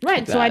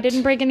Right, so I that.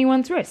 didn't break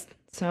anyone's wrist.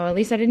 So at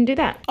least I didn't do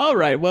that. All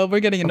right, well, we're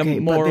getting into Okay,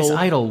 moral... but this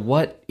idol,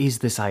 what is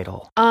this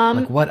idol?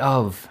 What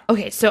of?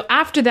 Okay, so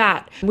after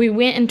that, we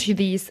went into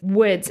these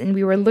woods and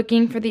we were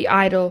looking for the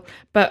idol,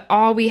 but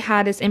all we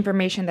had is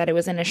information that it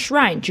was in a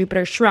shrine,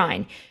 Jupiter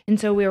Shrine. And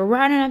so we were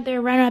running up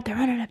there.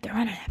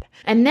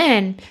 And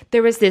then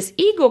there was this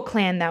eagle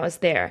clan that was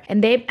there,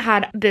 and they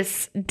had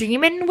this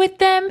demon with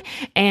them,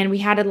 and we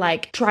had to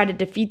try to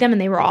defeat them,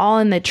 and they were all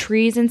in the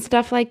trees and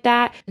stuff like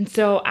that. And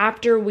so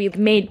after we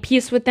made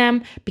peace with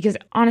them, because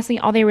honestly,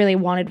 all they really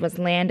wanted was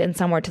land and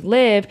somewhere to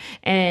live,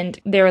 and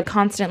they were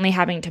constantly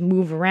having to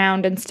move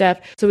around and stuff.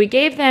 So we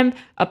gave them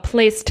a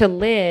place to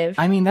live.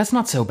 I mean, that's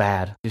not so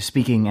bad. Just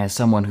speaking as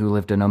someone who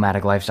lived a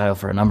nomadic lifestyle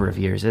for a number of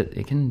years,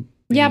 it can...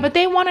 Yeah, but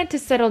they wanted to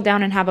settle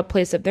down and have a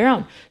place of their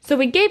own. So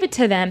we gave it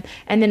to them,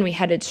 and then we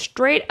headed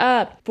straight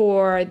up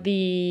for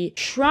the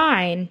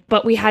shrine,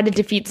 but we had to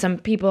defeat some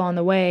people on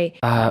the way.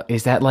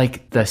 Is that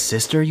the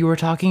sister you were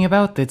talking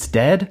about that's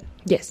dead?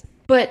 Yes.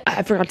 But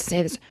I forgot to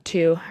say this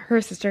to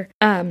her sister.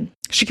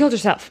 She killed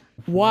herself.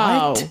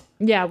 Wow. What?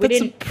 Yeah, we That's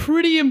didn't. a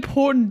pretty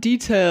important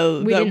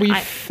detail that we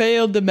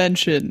failed to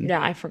mention.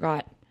 Yeah, I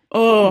forgot.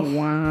 Oh,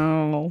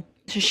 Wow.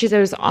 So she said it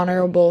was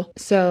honorable.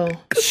 So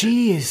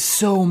She is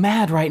so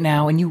mad right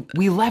now, and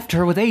we left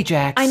her with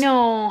Ajax. I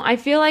know. I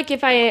feel like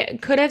if I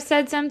could have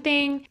said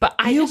something, but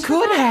You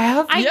could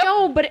have. I Yep.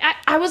 know, but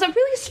I was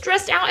really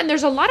stressed out, and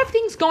there's a lot of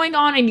things going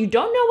on, and you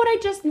don't know what I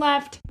just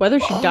left. Whether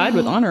she died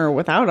with honor or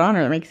without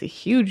honor, that makes a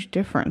huge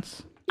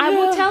difference. I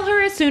will tell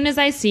her as soon as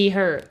I see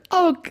her.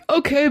 oh,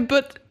 okay,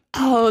 but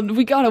Oh,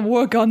 we gotta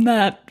work on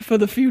that for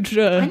the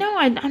future. I know,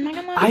 I'm not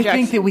gonna lie. I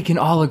think that we can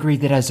all agree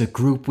that as a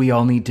group, we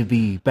all need to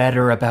be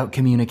better about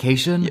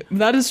communication.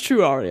 That is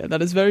true, Arya.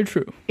 That is very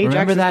true. Ajax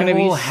Remember is that gonna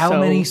be whole how so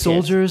many pissed.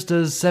 soldiers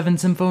does Seven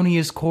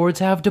Symphonious Chords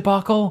have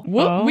debacle?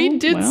 Well, we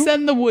did well.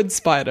 send the wood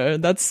spider.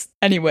 That's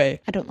anyway.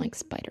 I don't like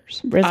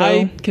spiders. Rizzo,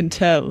 I can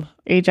tell.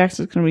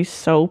 Ajax is going to be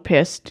so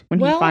pissed when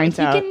Well, he finds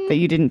he out can- that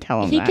you didn't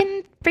tell him He that.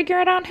 can figure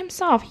it out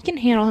himself. He can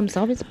handle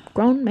himself. He's a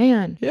grown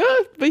man. Yeah,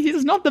 but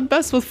he's not the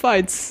best with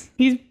fights.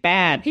 He's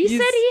bad. He said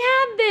he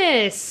had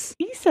this.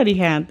 He said he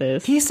had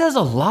this. He says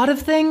a lot of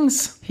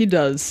things. He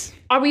does.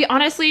 Are we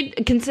honestly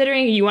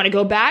considering you want to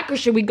go back or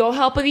should we go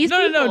help with these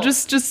people? No,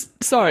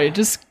 sorry,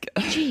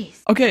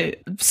 Jeez. okay,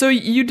 so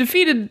you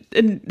defeated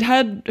and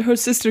had her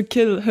sister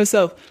kill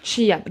herself.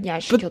 She killed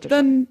But herself.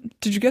 then,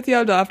 did you get the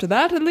idol after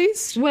that at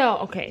least? Well,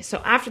 okay,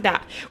 so after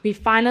that, we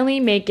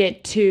finally make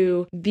it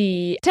to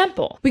the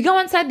temple. We go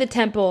inside the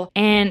temple,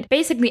 and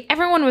basically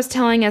everyone was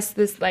telling us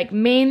this, like,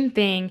 main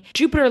thing.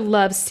 Jupiter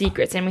loves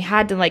secrets, and we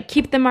had to, like,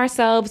 keep them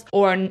ourselves,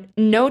 or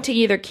know to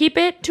either keep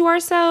it to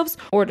ourselves,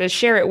 or to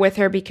share it with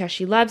her because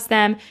she loves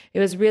them. It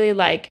was really,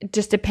 like,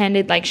 just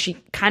depended, like, she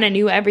kind of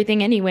knew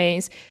everything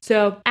anyways.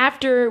 So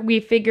after we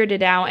figured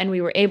it out, and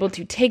we were able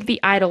to take the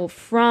idol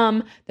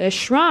from the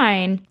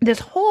shrine, this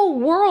whole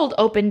world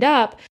opened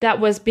up that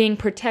was being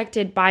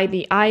protected by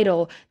the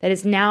idol that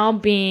is now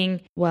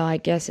being, well, I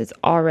guess it's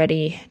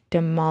already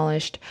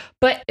demolished.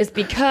 But it's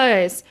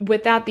because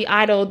without the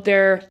idol,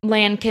 their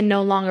land can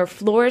no longer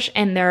flourish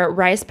and their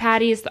rice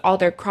paddies, all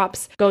their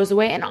crops goes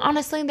away. And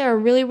honestly, they're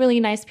really, really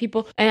nice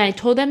people. And I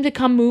told them to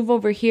come move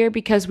over here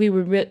because we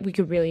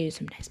could really use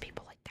some nice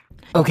people like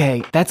that.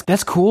 Okay,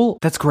 that's cool.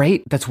 That's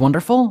great. That's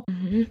wonderful.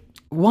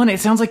 One, it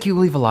sounds like you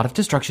leave a lot of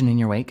destruction in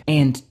your wake.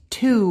 And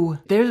two,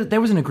 there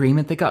was an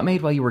agreement that got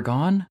made while you were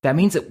gone. That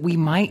means that we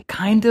might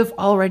kind of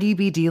already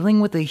be dealing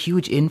with a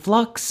huge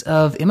influx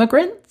of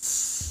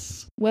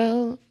immigrants.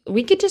 Well,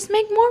 we could just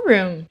make more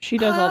room. She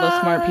does all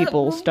the smart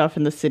people stuff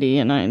in the city,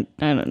 and I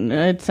don't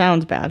know. It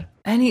sounds bad.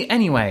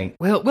 Anyway,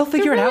 we'll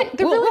figure it out.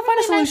 they're We'll really, find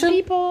a really nice solution.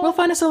 people. We'll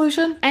find a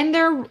solution. And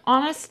they're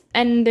honest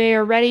and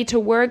they're ready to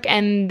work,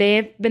 and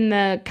they've been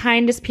the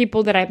kindest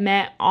people that I've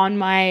met on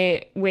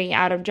my way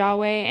out of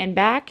Jawway and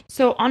back.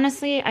 So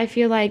honestly, I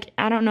feel like,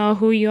 I don't know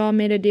who you all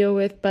made a deal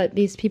with, but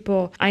these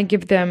people, I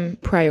give them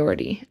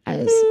priority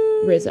as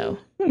Rizzo.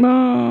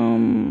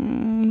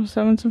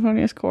 Seven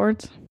Symphonious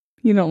Chords.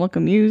 You don't look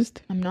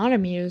amused. I'm not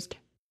amused.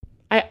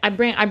 I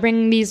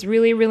bring these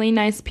really, really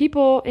nice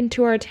people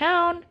into our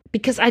town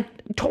because I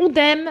told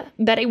them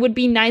that it would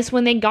be nice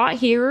when they got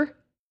here.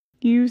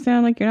 You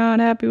sound like you're not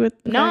happy with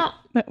the No. fact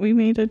that we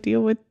made a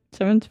deal with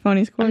Seven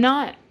Symphonious Chords. I'm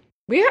not.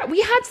 We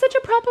had such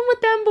a problem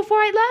with them before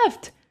I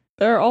left.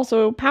 They're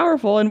also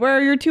powerful, and where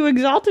are your two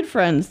exalted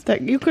friends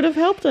that you could have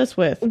helped us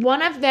with?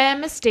 One of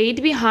them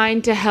stayed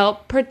behind to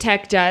help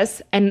protect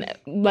us and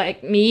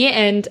like me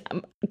and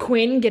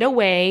Quinn get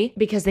away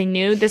because they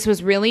knew this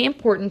was really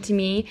important to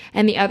me.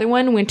 And the other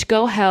one went to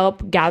go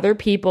help gather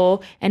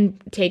people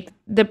and take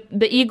the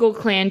Eagle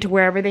clan to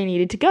wherever they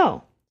needed to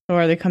go. So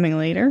are they coming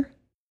later?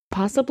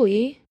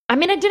 Possibly. I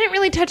mean, I didn't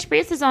really touch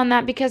bases on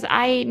that because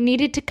I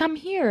needed to come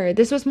here.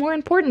 This was more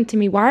important to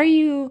me. Why are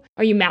you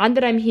mad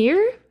that I'm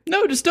here?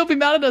 No, just don't be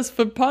mad at us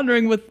for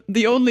partnering with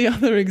the only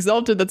other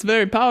exalted that's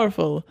very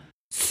powerful.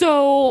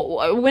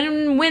 So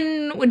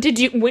when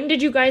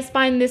did you guys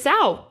find this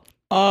out?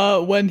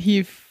 When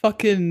he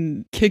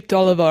fucking kicked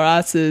all of our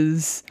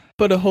asses,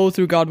 put a hole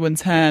through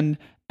Godwin's hand,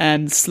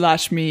 and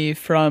slashed me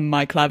from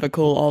my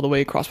clavicle all the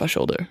way across my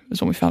shoulder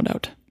is when we found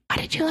out. Why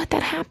did you let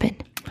that happen?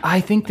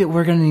 I think that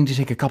we're going to need to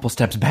take a couple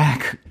steps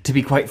back, to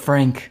be quite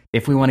frank,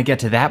 if we want to get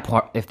to that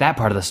part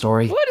of the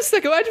story. Wait a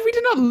second, we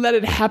did not let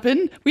it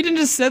happen. We didn't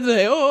just say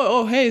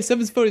that, hey,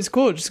 Seven Symphonious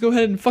Chords, just go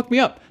ahead and fuck me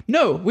up.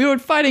 No, we were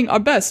fighting our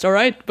best,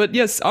 alright? But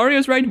yes,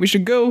 Arya's right, we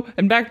should go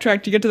and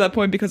backtrack to get to that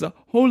point because a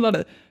whole lot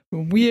of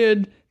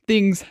weird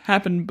things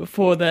happened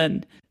before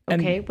then.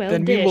 And Okay, well,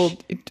 then dish.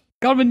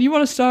 Godwin, you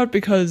want to start?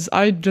 Because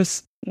I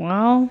just...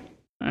 Well,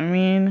 I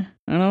mean,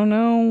 I don't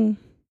know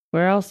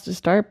where else to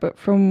start but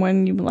from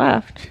when you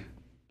left.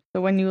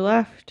 So when you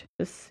left,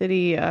 the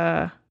city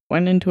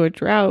went into a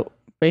drought,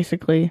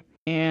 basically.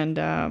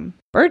 And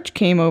Birch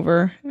came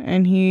over,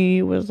 and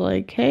he was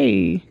like,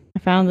 hey, I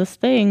found this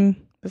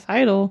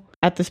idol,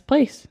 at this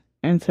place.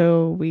 And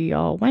so we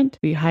all went.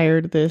 We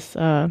hired this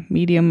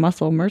medium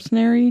muscle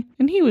mercenary,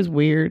 and he was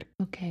weird.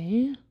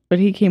 Okay. But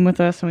he came with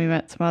us, and we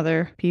met some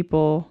other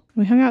people.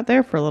 We hung out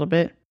there for a little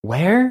bit.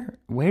 Where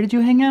did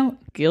you hang out?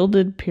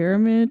 Gilded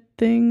pyramid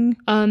thing.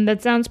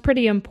 That sounds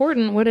pretty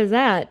important. What is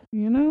that?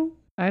 You know,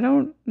 I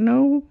don't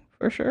know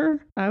for sure.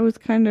 I was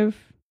kind of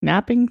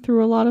napping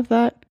through a lot of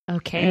that.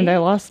 Okay. And I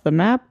lost the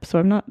map, so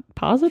I'm not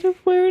positive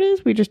where it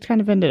is. We just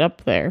kind of ended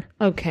up there.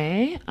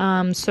 Okay.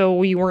 So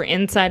we were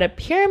inside a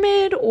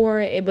pyramid, or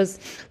it was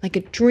like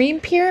a dream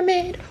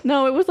pyramid?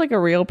 No, it was like a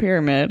real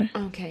pyramid.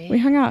 Okay. We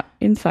hung out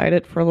inside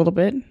it for a little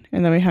bit,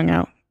 and then we hung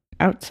out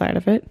outside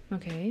of it.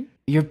 Okay.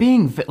 You're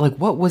being like,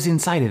 what was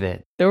inside of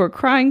it? There were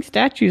crying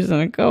statues and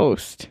a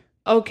ghost.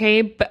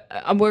 Okay, but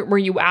were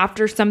you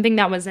after something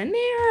that was in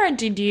there, or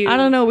did you? I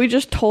don't know. We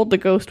just told the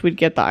ghost we'd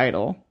get the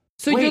idol.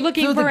 So you're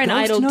looking for an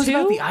idol knows too?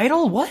 about the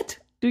idol? What?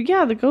 Dude,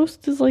 yeah, the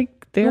ghost is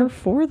like there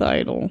for the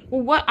idol.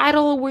 Well, what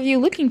idol were you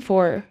looking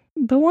for?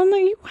 The one that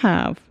you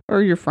have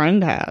or your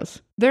friend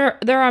has. There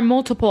are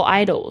multiple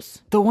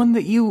idols. The one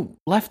that you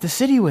left the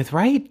city with,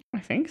 right? I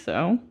think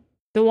so.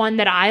 The one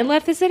that I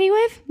left the city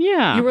with?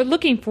 Yeah. You were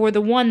looking for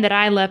the one that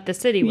I left the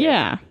city with.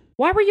 Yeah.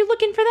 Why were you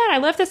looking for that? I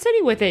left the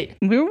city with it.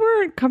 We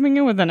weren't coming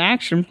in with an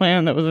action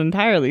plan that was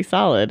entirely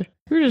solid.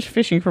 We were just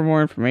fishing for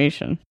more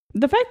information.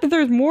 The fact that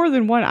there's more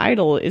than one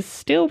idol is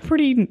still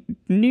pretty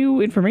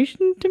new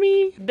information to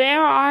me.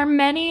 There are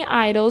many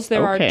idols.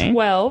 There are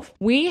 12.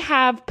 We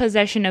have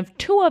possession of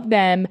 2 of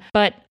them,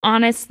 but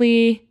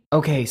honestly,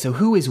 Okay, so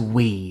who is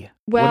we?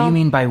 What do Well- you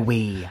mean by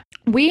we?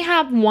 we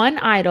have one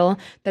idol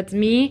that's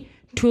me,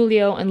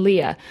 Tulio, and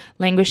Leah.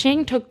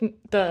 Languishing took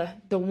the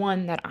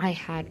one that I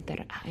had that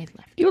I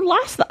left. You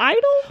lost the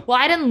idol? Well,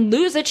 I didn't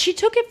lose it. She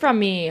took it from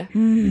me.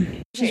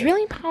 She's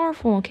really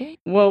powerful, okay?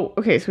 Well,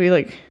 okay, so we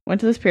went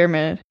to this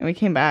pyramid and we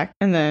came back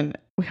and then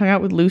we hung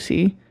out with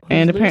Lucy.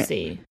 Who's apparently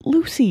Lucy?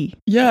 Lucy.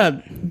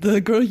 Yeah,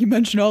 the girl you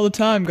mention all the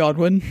time,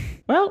 Godwin.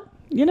 Well,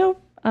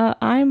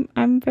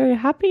 I'm very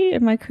happy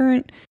in my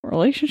current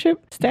relationship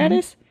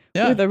status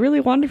Yeah. with a really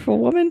wonderful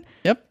woman.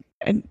 Yep.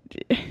 And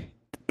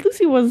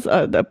Lucy was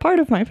a part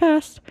of my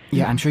past.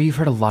 Yeah, I'm sure you've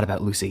heard a lot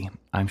about Lucy.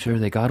 I'm sure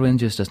that Godwin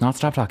just does not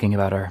stop talking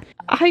about her.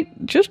 I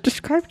just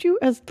described you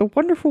as the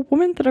wonderful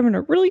woman that I'm in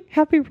a really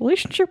happy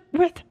relationship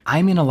with.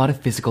 I'm in a lot of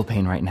physical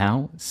pain right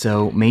now,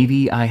 so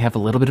maybe I have a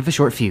little bit of a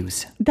short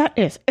fuse. That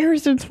is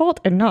Ariston's fault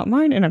and not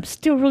mine, and I'm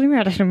still really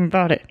mad at him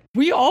about it.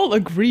 We all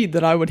agreed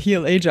that I would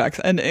heal Ajax,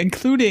 and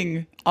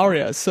including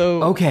Arya,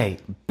 so... Okay,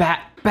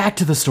 back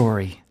to the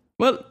story.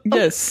 Well,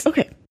 yes.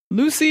 Okay.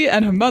 Lucy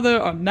and her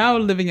mother are now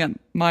living at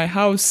my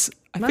house.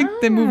 I think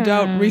they moved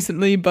out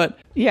recently, but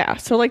Yeah,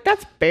 so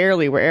that's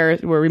barely where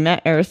we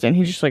met Ariston.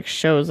 He just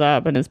shows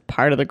up and is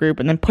part of the group,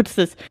 and then puts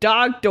this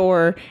dog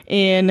door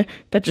in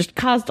that just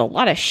caused a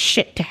lot of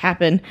shit to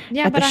happen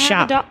Yeah, at but the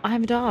shop. I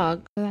have a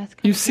dog. So that's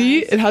you kinda see,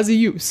 nice. it has a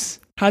use.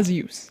 Has a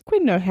use.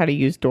 Quinn knows how to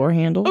use door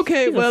handles.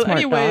 Okay, He's a well, smart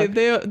anyway,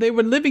 dog. they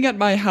were living at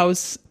my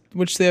house,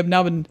 which they have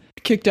now been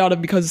kicked out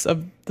of because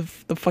of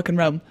the fucking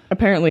realm.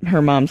 Apparently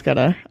her mom's got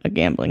a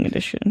gambling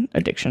addiction.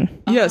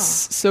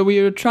 Yes, so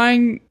we were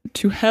trying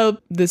to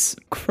help this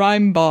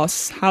crime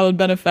boss, Harold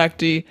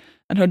Benefacti,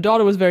 and her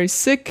daughter was very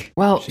sick.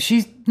 Well,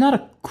 she's not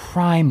a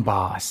crime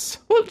boss.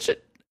 Well,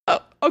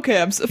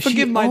 okay,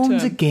 forgive my She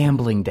owns term. a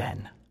gambling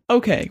den.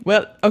 Okay,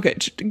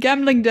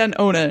 gambling den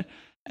owner.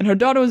 And her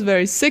daughter was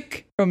very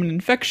sick from an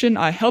infection.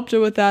 I helped her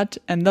with that,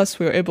 and thus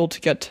we were able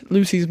to get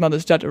Lucy's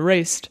mother's debt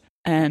erased.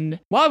 And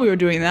while we were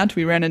doing that,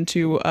 we ran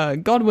into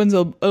Godwin's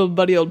old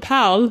buddy, old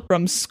pal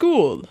from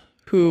school,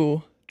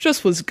 who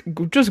was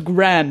just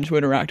grand to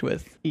interact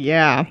with.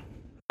 Yeah.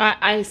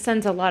 I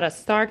sense a lot of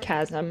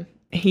sarcasm.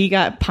 He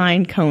got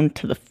pine cone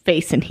to the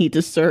face, and he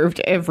deserved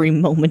every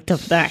moment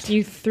of that.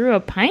 You threw a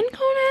pine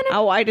cone at him?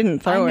 Oh, I didn't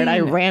throw it. I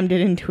rammed it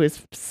into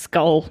his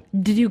skull.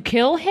 Did you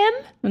kill him?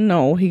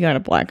 No, he got a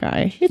black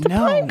eye. It's No.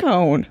 a pine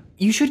cone.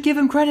 You should give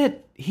him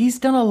credit. He's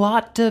done a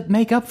lot to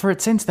make up for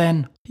it since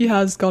then. He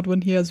has,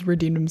 Godwin, he has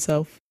redeemed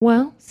himself.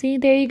 Well, see,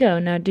 there you go.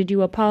 Now, did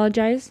you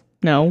apologize?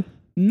 No.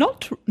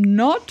 Not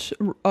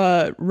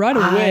right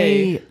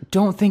away. I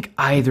don't think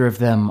either of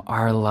them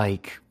are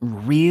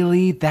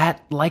really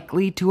that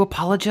likely to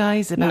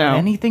apologize about No.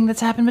 anything that's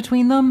happened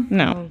between them.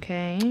 No.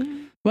 Okay.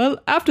 Well,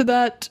 after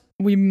that,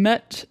 we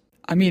met.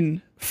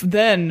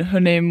 Then her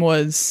name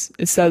was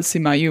Iselsi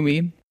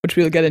Mayumi, which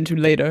we'll get into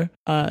later.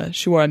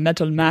 She wore a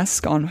metal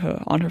mask on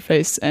her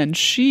face, and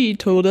she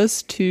told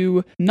us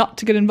not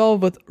to get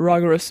involved with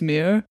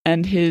Ragarosmir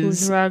and Who's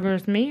his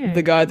Ragarosmir?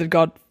 the guy that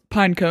got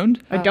pineconed.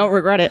 I don't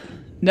regret it.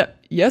 No,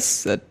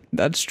 yes,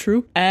 that's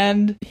true.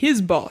 And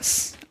his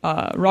boss,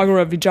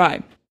 Ragara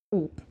Vijay.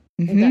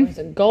 That was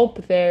a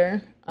gulp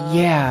there.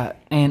 Yeah,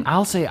 and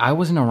I'll say I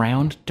wasn't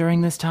around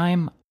during this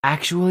time.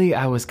 Actually,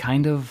 I was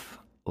kind of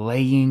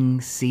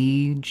laying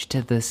siege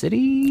to the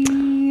city.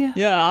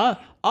 Yeah,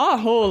 our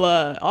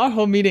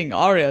whole meeting,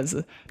 Arya's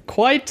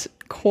quite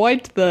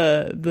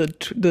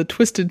the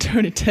twisted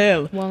turny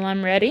tale. Well,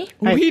 I'm ready.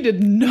 We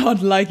did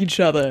not like each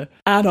other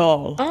at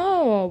all.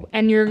 Oh,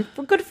 and you're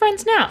good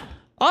friends now.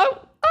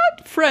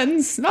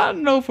 Friends, I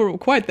don't know if we're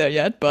quite there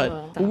yet,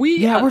 but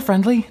Yeah, we're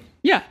friendly.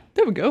 yeah,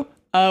 there we go.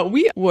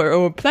 We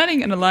were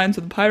planning an alliance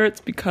with the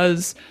pirates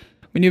because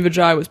we knew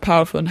Vijay was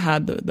powerful and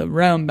had the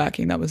realm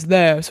backing that was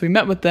there. So we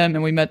met with them,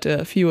 and we met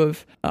a few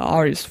of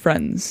Arya's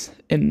friends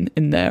in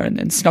there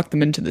and snuck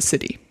them into the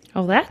city.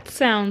 Oh, that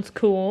sounds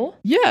cool.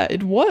 Yeah,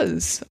 it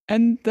was.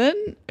 And then,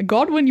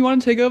 Godwin, you want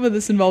to take over?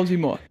 This involves you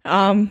more.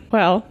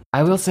 Well,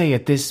 I will say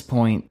at this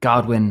point,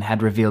 Godwin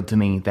had revealed to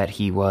me that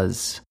he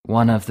was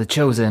one of the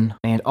chosen,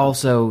 and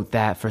also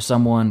that for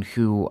someone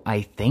who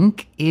I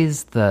think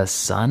is the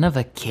son of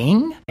a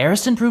king,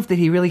 Ariston proved that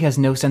he really has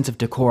no sense of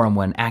decorum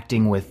when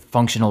acting with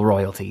functional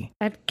royalty.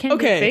 That can be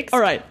Okay, fixed. all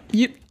right.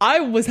 I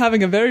was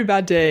having a very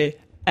bad day,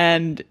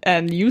 and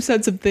you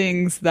said some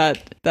things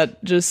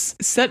that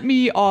just set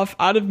me off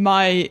out of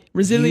my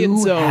resilient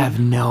You zone. have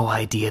no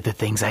idea the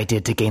things I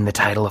did to gain the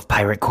title of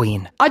Pirate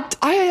Queen.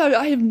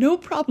 I have no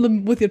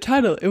problem with your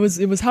title. It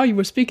was how you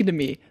were speaking to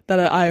me that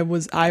I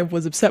was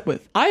upset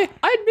with. I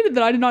admitted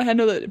that I did not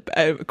handle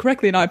it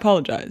correctly, and I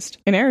apologized.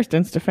 In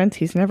Ariston's defense,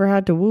 he's never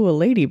had to woo a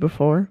lady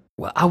before.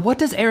 Well, what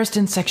does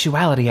Ariston's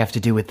sexuality have to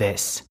do with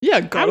this?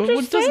 Yeah, God, I'm just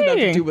what doesn't have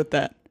to saying. do with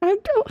that?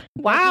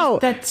 Wow.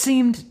 That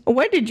seemed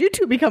When did you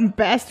two become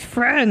best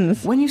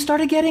friends? when you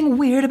started getting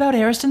weird about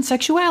Ariston's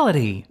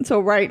sexuality. So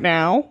right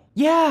now,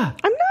 Yeah.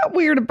 I'm not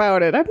weird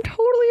about it. I'm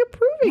totally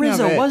approving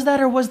Rizzo, of it. was that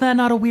or was that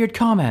not a weird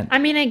comment? I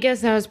mean, I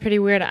guess that was pretty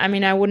weird. I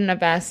mean, I wouldn't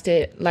have asked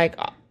it like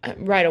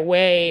right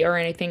away or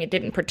anything. It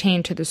didn't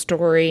pertain to the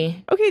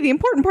story. Okay, the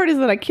important part is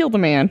that I killed a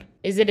man.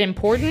 Is it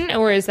important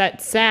or is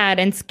that sad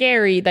and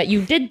scary that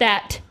you did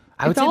that?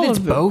 I would it's say all it's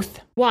of them. both.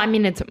 Well, I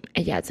mean, it's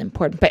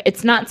important, but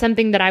it's not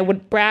something that I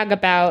would brag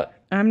about.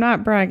 I'm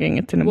not bragging.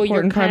 It's an Well, you're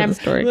important part kind of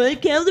the story. Well, I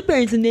killed the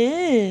person.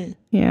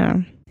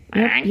 Yeah.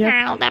 I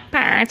killed the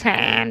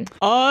person.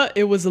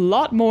 It was a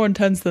lot more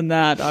intense than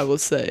that, I will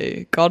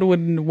say.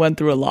 Godwin went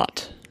through a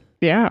lot.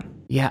 Yeah.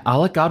 Yeah, I'll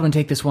let Godwin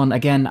take this one.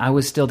 Again, I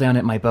was still down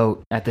at my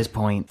boat at this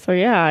point. So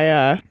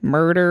yeah, I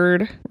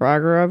murdered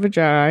Ragara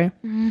Vijay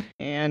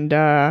and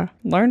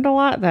learned a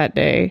lot that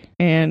day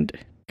and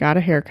got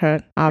a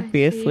haircut,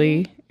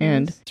 obviously,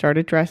 and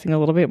started dressing a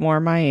little bit more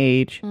my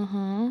age.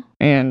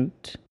 And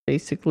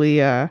basically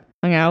hung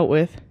out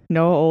with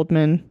Noah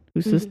Oldman,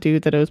 who's this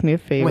dude that owes me a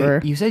favor.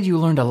 Wait, you said you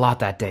learned a lot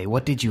that day.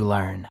 What did you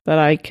learn? That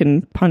I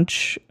can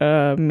punch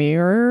a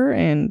mirror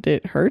and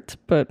it hurts,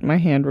 but my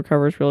hand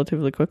recovers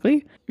relatively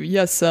quickly.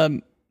 Yes, that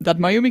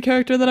Mayumi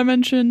character that I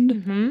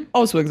mentioned,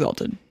 also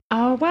exalted.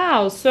 Oh,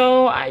 wow.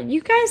 So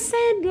you guys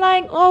said,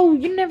 like, oh,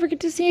 you never get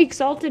to see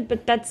Exalted,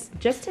 but that's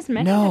just as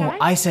many. No, that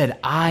I said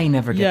I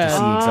never get Yeah. to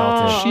see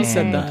Exalted. She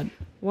said and that.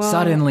 Well,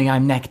 Suddenly,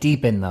 I'm neck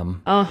deep in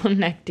them. Oh,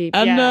 neck deep.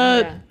 And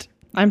yeah.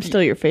 I'm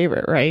still your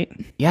favorite, right?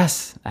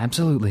 Yes,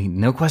 absolutely.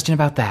 No question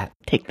about that.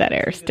 Take that,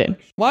 Ariston.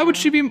 Why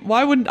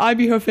wouldn't I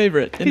be her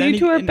favorite? Because you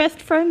two are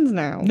best friends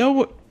now.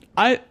 No,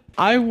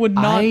 I would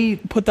not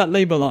put that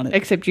label on it.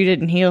 Except you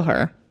didn't heal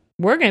her.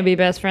 We're going to be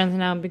best friends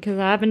now because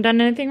I haven't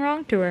done anything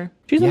wrong to her.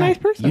 She's a Yeah, nice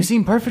person. You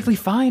seem perfectly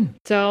fine.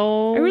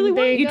 So I really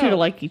there want you two go. to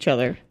like each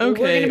other. Well,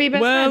 Okay, we're gonna be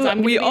best friends. I'm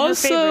gonna we be her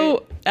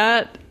also,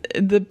 at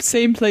the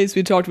same place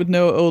we talked with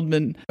Noah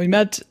Oldman, we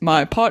met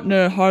my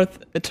partner, Hearth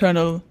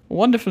Eternal,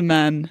 wonderful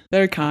man,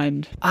 very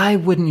kind. I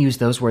wouldn't use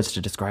those words to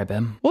describe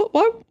him. What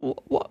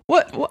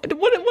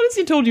has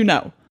he told you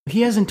now?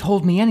 He hasn't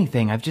told me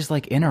anything. I've just,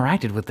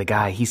 interacted with the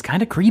guy. He's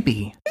kind of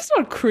creepy. He's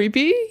not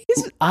creepy.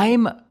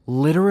 I'm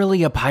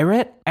literally a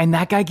pirate, and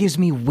that guy gives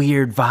me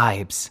weird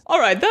vibes.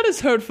 Alright, that is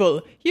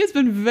hurtful. He has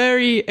been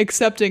very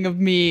accepting of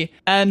me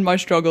and my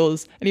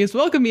struggles, and he has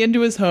welcomed me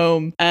into his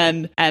home,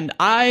 and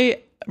I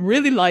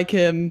really like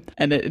him,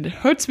 and it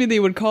hurts me that he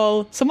would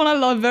call someone I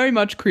love very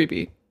much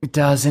creepy. It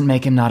doesn't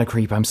make him not a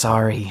creep, I'm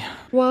sorry.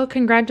 Well,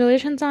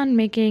 congratulations on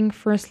making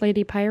First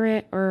Lady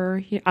Pirate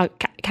or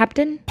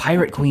Captain?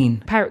 Pirate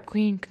Queen. Pirate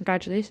Queen,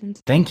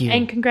 congratulations. Thank you.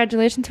 And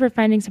congratulations for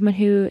finding someone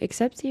who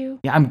accepts you.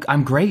 Yeah,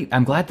 I'm great.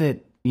 I'm glad that,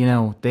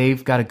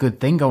 they've got a good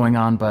thing going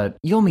on, but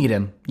you'll meet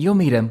him.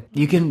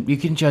 You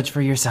can judge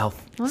for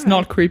yourself. It's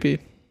not creepy.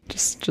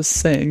 Just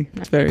saying.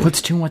 It's very...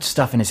 Puts too much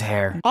stuff in his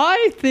hair.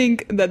 I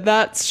think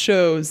that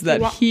shows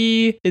that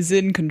he is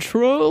in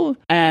control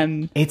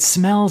and... It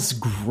smells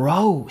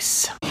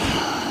gross.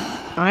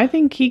 I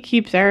think he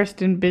keeps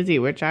Ariston busy,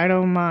 which I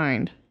don't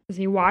mind. Does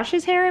he wash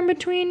his hair in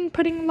between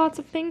putting lots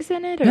of things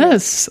in it? Or?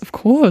 Yes, of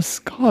course.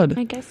 God.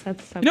 I guess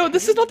that's okay. No,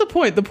 this is not the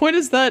point. The point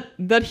is that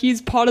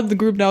he's part of the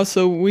group now,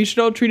 so we should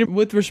all treat him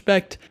with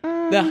respect.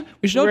 Yeah,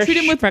 we should all treat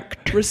him with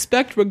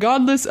respect,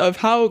 regardless of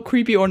how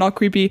creepy or not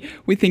creepy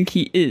we think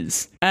he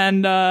is.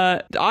 And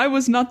I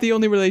was not the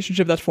only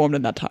relationship that formed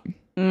in that time.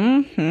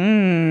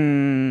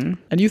 Mm-hmm.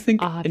 And you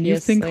think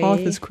Hoth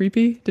is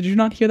creepy? Did you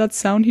not hear that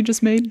sound he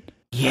just made?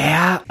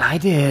 Yeah, I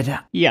did.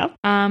 Yep.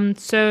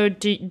 So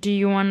do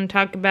you want to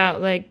talk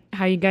about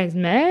how you guys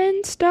met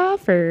and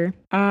stuff, or?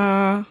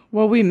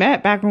 Well, we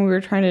met back when we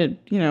were trying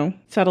to,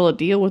 settle a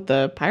deal with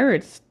the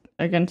pirates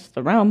against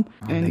the realm,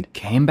 And they and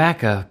came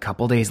back a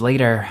couple days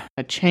later.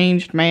 a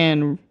changed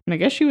man, and I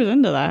guess she was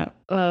into that.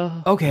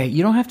 Okay,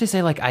 you don't have to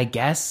say I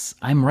guess.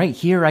 I'm right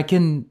here. I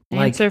can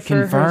Answer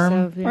for confirm.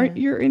 herself, yeah. Aren't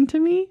you into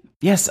me?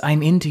 Yes,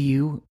 I'm into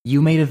you.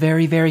 You made a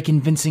very, very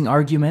convincing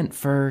argument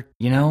for,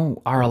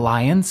 our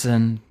alliance,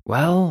 and,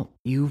 well,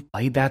 you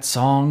played that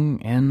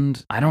song,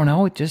 and I don't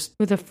know, it just,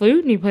 With a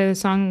flute? And you play the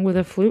song with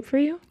a flute for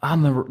you?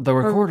 on the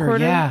recorder, recorder?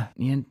 yeah.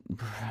 You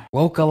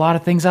woke a lot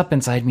of things up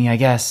inside me, I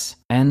guess.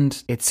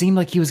 And it seemed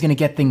like he was going to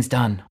get things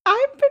done.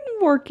 I've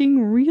been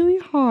working really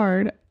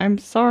hard. I'm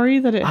sorry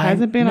that it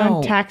hasn't been no.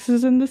 on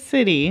taxes in the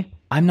city.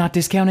 I'm not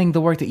discounting the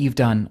work that you've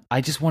done.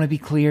 I just want to be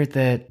clear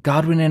that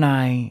Godwin and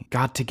I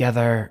got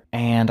together,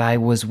 and I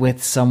was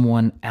with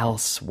someone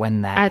else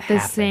when that At the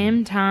happened.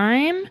 same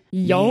time?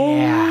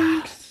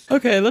 Yeah.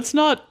 Okay, let's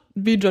not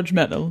be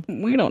judgmental.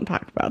 We don't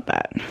talk about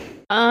that.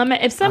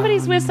 If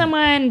somebody's with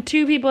someone,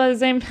 two people at the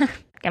same time,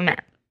 come on.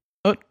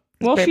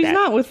 Well, very she's bad.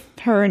 not with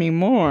her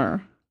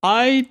anymore.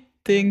 I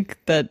think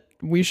that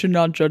we should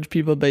not judge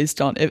people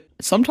based on it.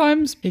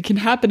 Sometimes it can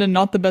happen in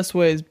not the best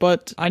ways,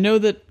 but I know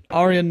that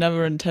Arya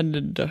never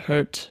intended to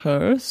hurt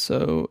her,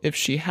 so if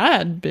she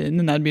had been,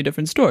 then that'd be a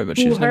different story. But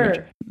she Who, was never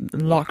her?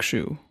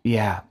 Lakshu.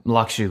 Yeah,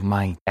 Lakshu,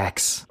 my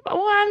ex.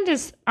 Well, I'm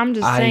just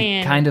I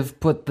saying. kind of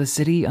put the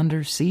city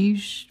under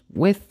siege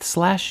with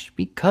 /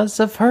 because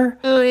of her.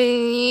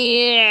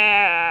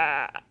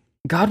 Yeah.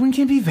 Godwin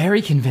can be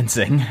very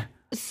convincing.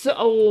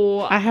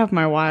 So I have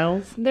my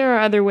wiles. there are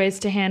other ways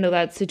to handle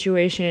that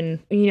situation.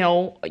 You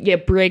know, you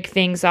break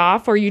things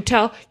off, or you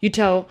tell,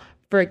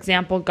 for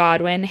example,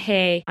 Godwin,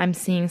 hey, I'm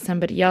seeing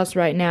somebody else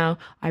right now.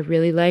 I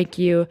really like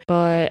you,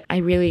 but I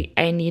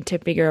need to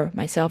figure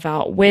myself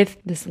out with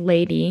this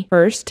lady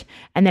first,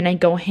 and then I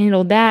go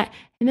handle that,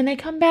 and then I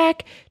come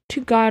back to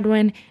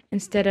Godwin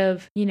instead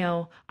of,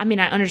 I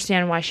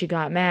understand why she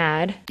got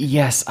mad.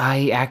 Yes,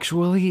 I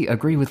actually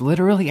agree with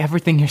literally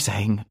everything you're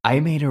saying. I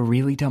made a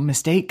really dumb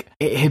mistake.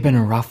 It had been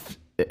a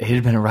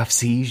rough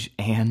siege,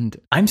 and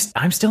I'm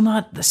still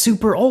not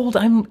super old.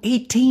 I'm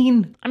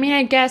 18.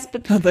 I guess,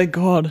 but Oh, thank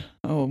God.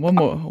 Oh,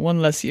 one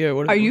less year.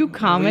 What Are you weird.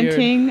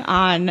 commenting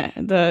on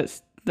the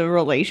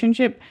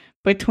relationship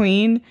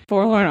between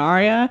Forlorn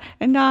Arya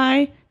and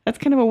I? That's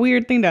kind of a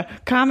weird thing to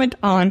comment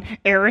on,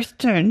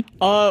 Ariston.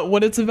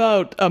 When it's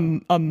about a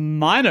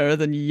minor,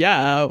 then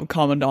yeah, I'll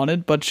comment on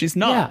it, but she's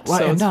not, well,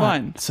 so I'm it's not.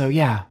 fine. So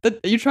yeah. Are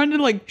you trying to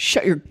like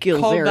Shut your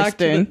gills, call back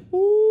to Ariston.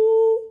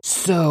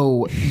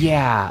 So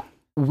yeah,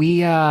 we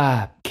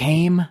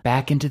came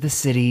back into the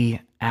city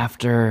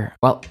after,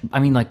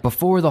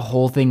 before the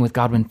whole thing with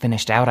Godwin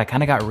finished out. I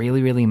kind of got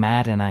really, really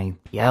mad, and I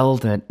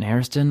yelled at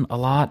Ariston a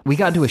lot. We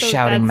got into a So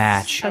shouting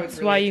that's- match.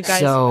 That's why you guys.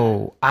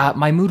 So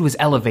my mood was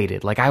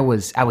elevated. Like I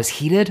was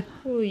heated.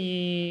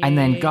 And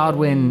then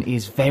Godwin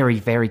is very,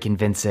 very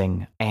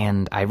convincing,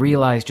 and I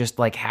realized just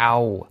like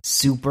how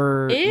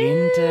super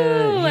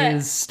into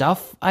his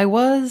stuff I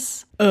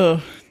was.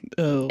 Oh.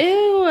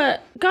 Ew,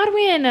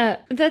 Godwin,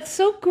 that's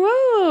so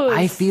gross.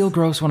 I feel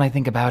gross when I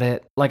think about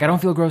it. Like I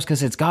don't feel gross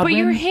because it's Godwin. But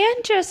your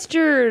hand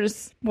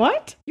gestures.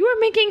 What? You were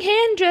making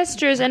hand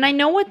gestures, and I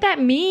know what that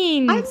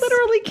means. I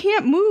literally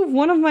can't move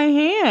one of my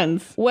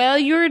hands. Well,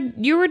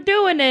 you were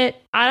doing it.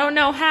 I don't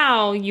know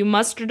how. You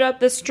mustered up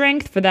the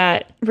strength for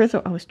that.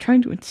 Rizzo, I was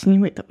trying to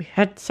insinuate that we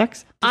had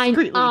sex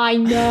discreetly. I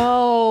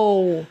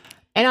know.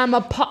 And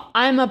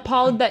I'm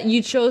appalled that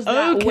you chose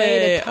that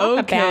way to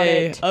talk about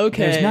it.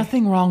 Okay. There's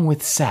nothing wrong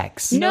with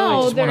sex. No,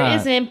 I just there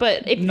wanna- not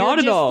But if Not you're at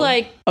just all.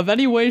 like, Of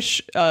any way,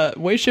 shape,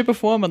 or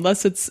form,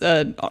 unless it's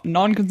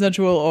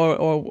non-consensual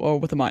or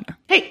with a minor.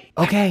 Hey,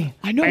 Okay.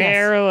 I know.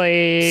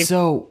 barely.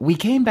 So we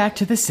came back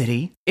to the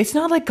city. It's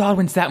not like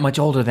Godwin's that much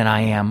older than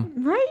I am.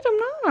 right? I'm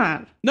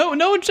not.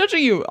 No one's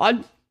judging you.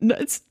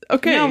 It's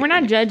okay. No, we're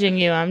not judging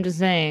you. I'm just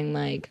saying,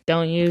 like,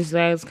 don't use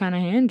those kind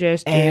of hand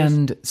gestures.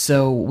 And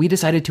so we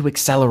decided to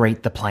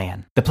accelerate the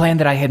plan. The plan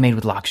that I had made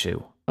with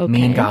Lakshu.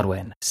 Me and Okay.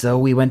 Godwin. So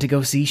we went to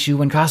go see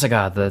Shu and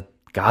Kasaga, the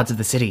gods of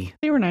the city.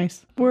 They were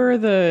nice. We're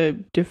the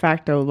de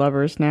facto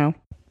lovers now.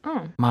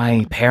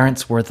 My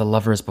parents were the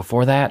lovers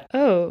before that.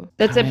 Oh,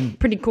 that's I'm- a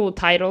pretty cool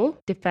title.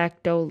 De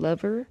facto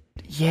lover.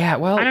 Yeah,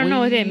 well, I don't know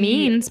what it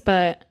means,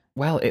 but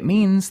Well, it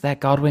means that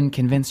Godwin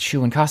convinced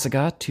Shu and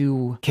Kasaga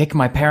to kick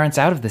my parents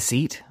out of the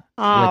seat.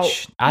 Oh.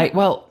 Which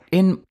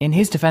in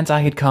his defense,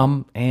 I had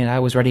come and I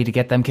was ready to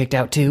get them kicked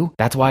out too.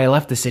 That's why I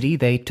left the city.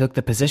 They took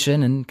the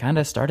position and kind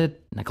of started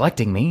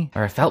neglecting me,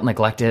 or I felt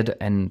neglected.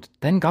 And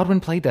then Godwin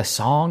played the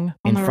song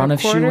in the front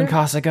of Shu recorder? and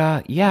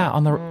Kasaga. Yeah,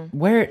 on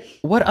the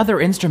what other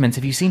instruments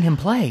have you seen him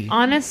play?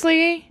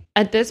 honestly,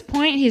 at this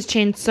point, he's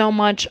changed so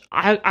much.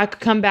 I could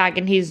come back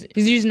and he's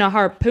using a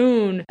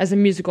harpoon as a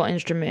musical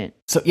instrument.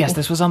 So yes,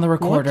 this was on the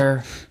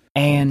recorder,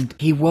 and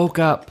he woke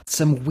up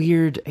some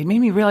weird. It made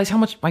me realize how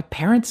much my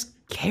parents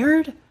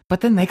cared. But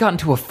then they got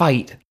into a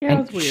fight, Yeah, and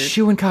it was weird.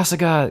 Shu and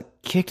Kasaga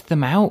kicked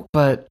them out.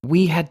 But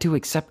we had to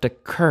accept a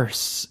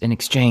curse in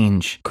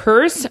exchange.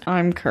 Curse?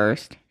 I'm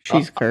cursed.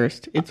 She's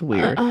cursed. It's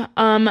weird.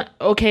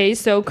 Okay,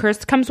 so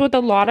curse comes with a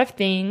lot of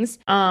things.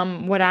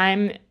 What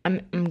I'm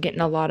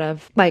getting a lot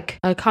of like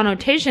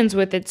connotations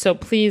with it, so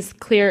please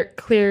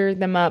clear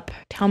them up.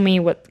 Tell me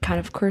what kind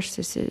of curse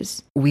this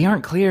is. We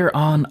aren't clear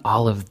on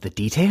all of the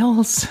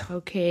details.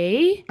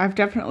 Okay. I've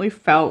definitely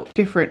felt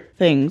different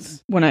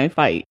things when I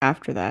fight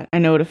after that. I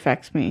know it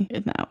affects me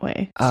in that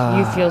way. Do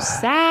you feel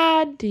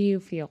sad? Do you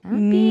feel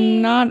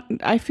happy?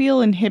 I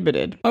feel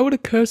inhibited. Why would a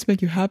curse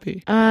make you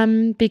happy?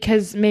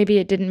 Because maybe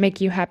it didn't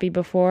make you happy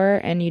before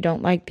and you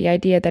don't like the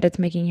idea that it's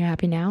making you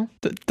happy now.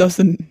 That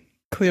doesn't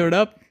clear it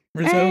up,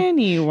 Rizzo.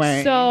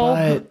 Anyway.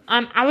 So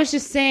But- I was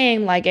just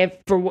saying, like, if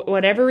for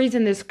whatever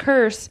reason this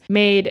curse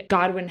made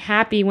Godwin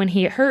happy when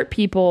he hurt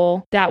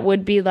people, that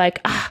would be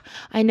like,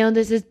 I know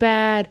this is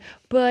bad,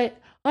 but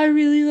I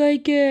really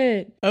like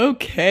it.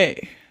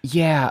 Okay.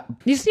 Yeah,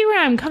 You see where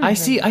I'm coming I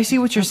from? see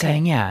what you're Okay.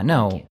 saying. Yeah,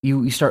 no,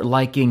 you start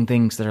liking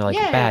things that are like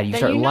Yeah, bad. You that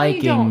start you know you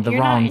liking don't. the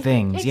You're wrong not-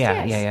 things.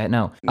 Yes, yes. Yeah.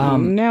 No,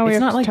 now we it's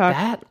have not to like talk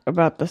that.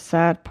 about the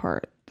sad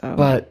part, though.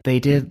 But they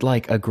did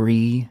like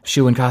agree.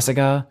 Shu and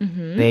Kasuga,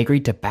 Mm-hmm. they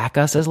agreed to back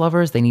us as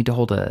lovers. They need to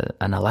hold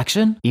an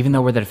election, even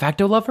though we're the de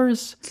facto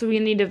lovers. So we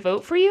need to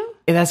vote for you?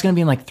 That's gonna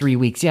be in like 3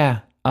 weeks. Yeah.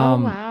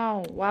 Oh,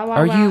 wow. Wow.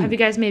 are you- Have you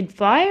guys made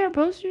flyer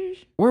posters?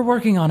 We're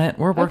working on it.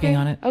 We're working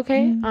on it.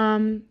 Okay.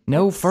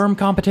 No firm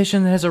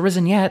competition has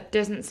arisen yet.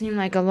 Doesn't seem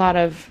like a lot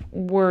of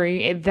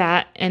worry in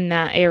that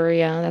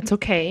area. That's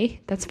okay.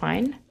 That's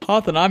fine.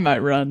 Thought that I might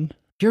run.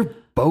 You're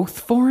both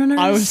foreigners.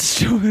 I was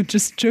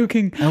just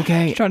joking.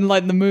 Okay. Trying to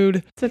lighten the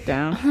mood. Sit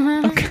down.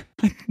 Okay.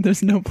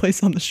 There's no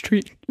place on the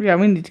street. Yeah,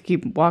 we need to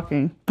keep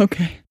walking.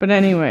 Okay. But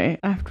anyway,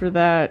 after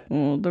that,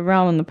 well, the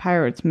realm and the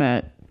pirates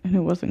met, and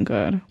it wasn't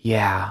good.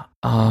 Yeah.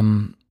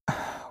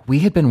 We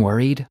had been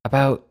worried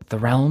about the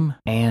realm,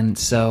 and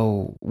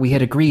so we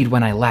had agreed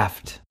when I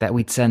left that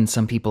we'd send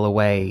some people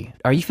away.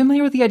 Are you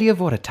familiar with the idea of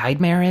what a tide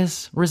mare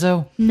is,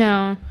 Rizzo?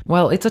 No.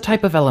 Well, it's a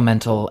type of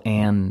elemental,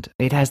 and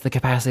it has the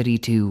capacity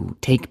to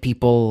take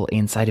people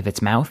inside of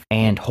its mouth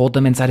and hold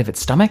them inside of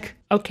its stomach.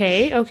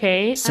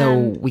 Okay. So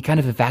we kind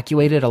of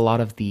evacuated a lot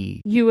of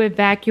the You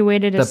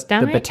evacuated a the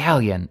stomach?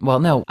 battalion.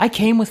 Well, no, I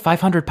came with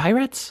 500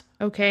 pirates,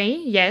 Okay,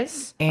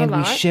 yes. and a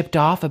we lot. shipped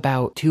off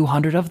about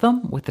 200 of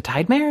them with the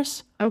tide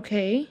mares.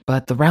 Okay.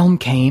 But the realm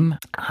came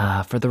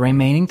for the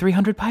remaining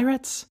 300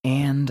 pirates,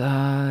 and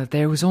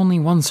there was only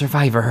one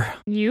survivor.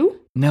 You?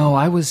 No,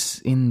 I was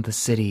in the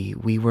city.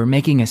 We were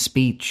making a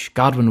speech.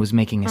 Godwin was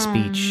making a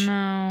speech.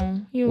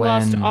 No. You When-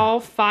 lost all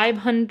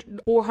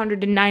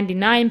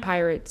 499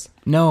 pirates.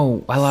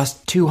 No, I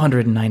lost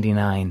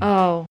 299.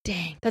 Oh,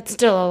 dang. That's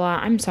still a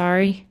lot. I'm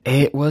sorry.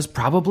 It was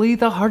probably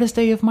the hardest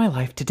day of my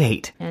life to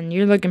date. And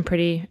you're looking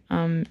pretty,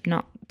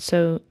 not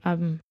so,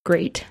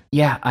 great.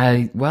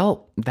 Yeah,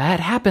 well, that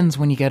happens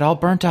when you get all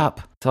burnt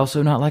up. It's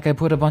also not like I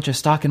put a bunch of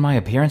stock in my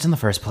appearance in the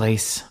first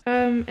place.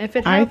 If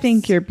it helps. I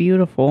think you're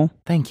beautiful.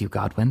 Thank you,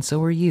 Godwin.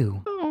 So are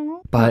you.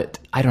 But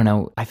I don't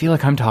know. I feel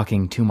like I'm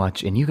talking too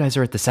much, and you guys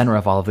are at the center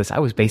of all of this. I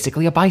was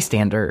basically a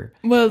bystander.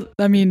 Well,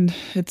 I mean,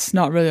 it's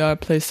not really our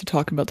place to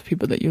talk about the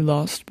people that you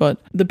lost, but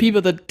the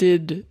people that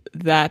did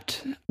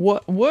that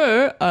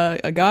were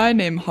a guy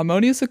named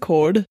Harmonious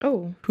Accord,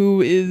 Oh. who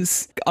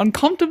is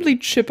uncomfortably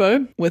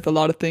chipper with a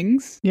lot of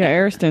things. Yeah,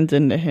 Ariston's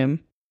into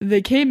him.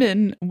 They came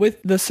in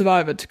with the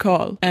survivor to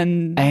call,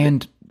 and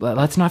And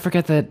let's not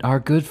forget that our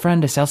good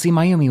friend Aselsi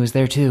Mayumi was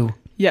there too.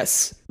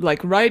 yes,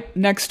 like right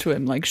next to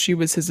him, like she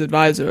was his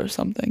advisor or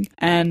something.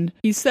 And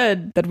he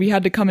said that we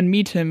had to come and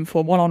meet him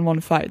for one-on-one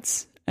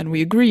fights. And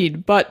we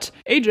agreed, but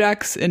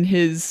Ajax, in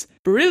his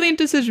brilliant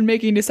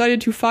decision-making,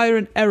 decided to fire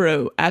an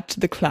arrow at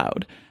the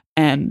cloud.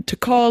 And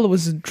Tikal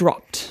was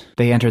dropped.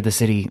 They entered the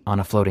city on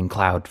a floating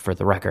cloud, for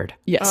the record.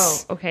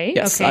 Yes. Oh, okay.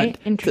 Yes, okay.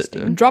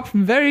 Interesting. Dropped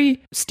from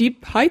very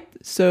steep height,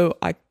 so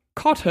I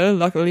caught her,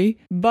 luckily.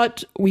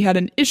 But we had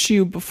an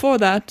issue before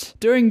that.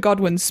 During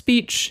Godwin's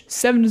speech,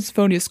 Seven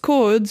Symphonious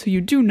Chords, who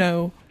you do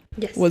know,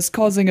 Yes. was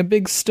causing a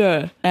big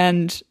stir.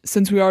 And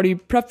since we already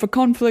prepped for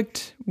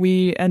conflict,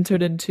 we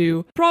entered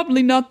into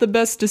probably not the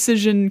best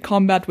decision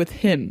combat with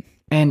him.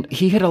 And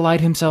he had allied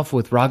himself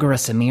with Ragara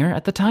Samir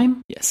at the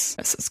time. Yes,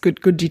 it's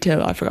good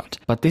detail, I forgot.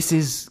 But this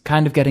is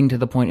kind of getting to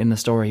the point in the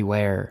story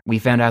where we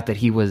found out that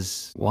he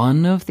was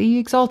one of the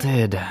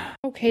Exalted.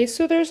 Okay,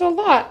 so there's a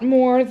lot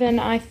more than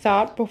I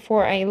thought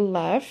before I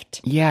left.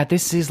 Yeah,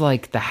 this is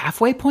like the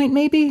halfway point,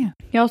 maybe?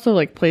 He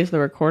also plays the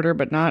recorder,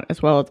 but not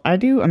as well as I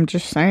do. I'm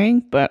just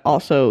saying. But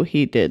also,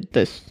 he did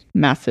this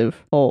massive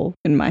hole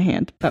in my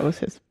hand. That was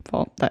his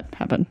fault. That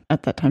happened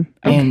at that time.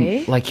 Okay. And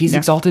he's Yeah.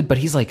 exalted, but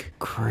he's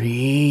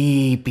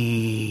creepy.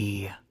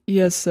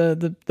 Yes,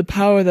 the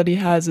power that he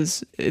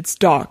has it's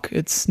dark.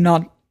 It's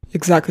not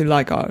exactly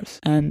like ours.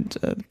 And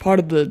part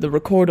of the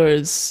recorder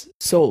is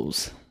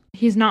souls.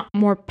 He's not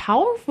more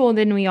powerful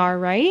than we are,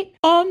 right?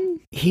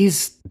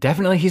 He's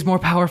more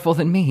powerful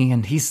than me,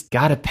 and he's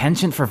got a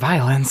penchant for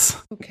violence.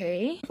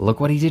 Okay. Look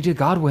what he did to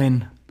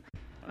Godwin.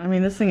 I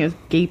mean, this thing is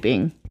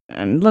gaping.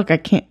 And look, I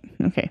can't.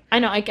 Okay. I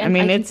know. I can. I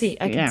mean, I can it's- see.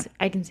 I can. yeah.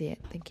 I can see it.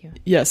 Thank you.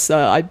 Yes,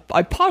 I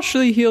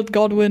partially healed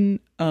Godwin.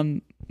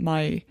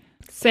 My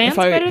Sounds if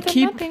I better than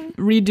keep nothing.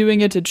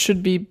 redoing it, it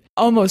should be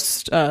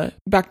almost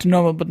back to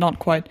normal, but not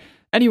quite.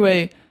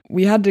 Anyway,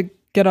 we had to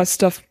get our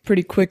stuff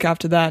pretty quick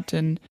after that,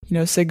 and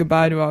say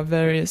goodbye to our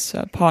various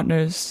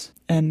partners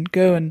and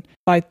go and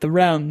fight the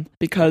realm,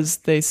 because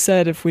they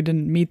said if we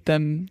didn't meet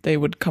them, they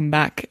would come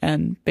back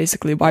and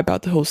basically wipe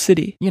out the whole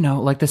city.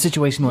 Like the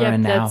situation we're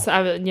in now.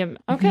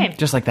 Okay.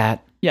 Just like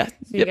that. Yeah,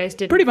 So you guys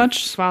did pretty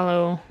much.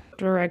 follow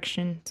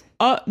directions.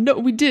 No,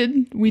 we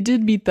did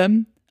meet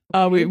them.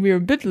 We were a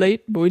bit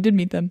late, but we did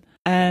meet them.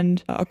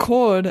 And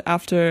Accord,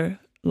 after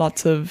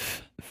lots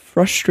of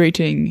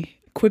frustrating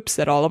quips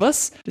at all of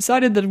us,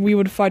 decided that we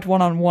would fight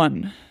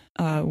one-on-one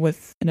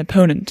with an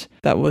opponent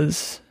that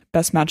was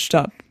best matched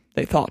up,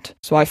 they thought.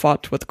 So I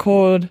fought with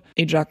Accord,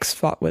 Ajax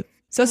fought with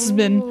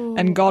Sessisbin,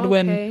 and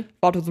Godwin okay.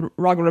 fought with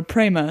Ragara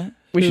Prema,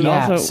 We should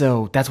Yeah, also...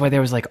 so that's why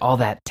there was like all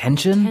that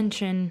tension.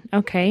 Tension.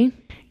 Okay.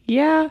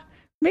 Yeah,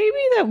 maybe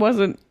that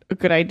wasn't a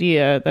good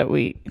idea that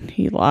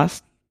he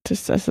lost to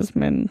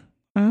Sessisman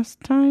last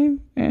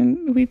time,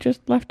 and we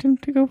just left him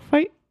to go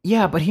fight.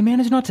 Yeah, but he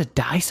managed not to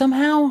die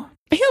somehow.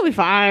 He'll be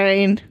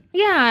fine.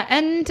 Yeah,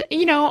 and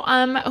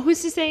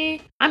who's to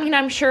say? I mean,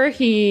 I'm sure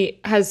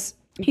he's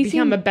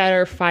become a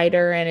better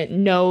fighter and it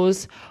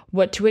knows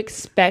what to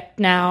expect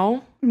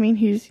now. I mean,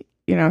 he's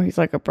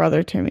like a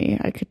brother to me.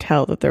 I could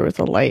tell that there was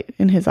a light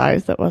in his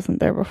eyes that wasn't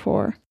there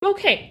before.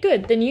 Okay,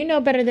 good. Then you know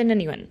better than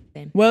anyone.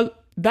 Then. Well,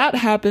 that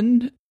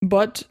happened,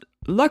 but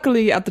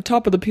luckily at the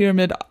top of the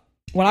pyramid,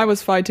 when I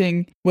was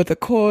fighting with a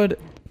cord,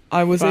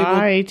 I was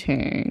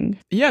fighting.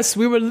 Yes,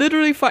 we were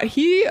literally fighting.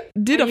 He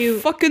did a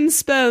fucking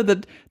spell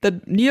that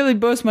nearly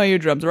burst my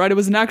eardrums, right? It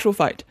was an actual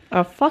fight.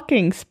 A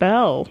fucking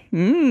spell.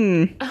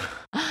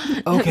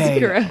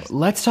 Okay,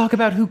 let's talk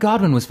about who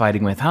Godwin was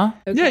fighting with, huh?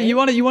 Okay. Yeah, you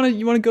want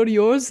to go to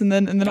yours and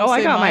then I'll say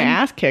I got my mine?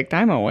 ass kicked.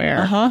 I'm aware.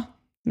 Uh-huh.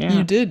 Yeah.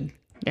 You did.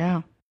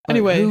 Yeah.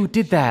 Anyway, Who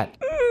did that?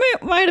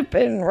 It might have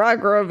been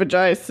Ragra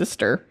Vijay's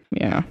sister.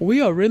 Yeah.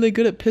 we are really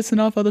good at pissing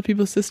off other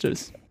people's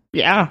sisters.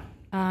 Yeah.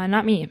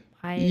 Not me.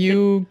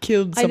 You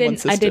killed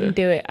someone's sister. I didn't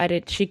do it.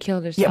 She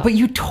killed herself. Yeah, but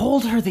you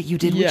told her that you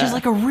did, which is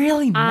like a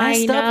really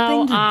messed up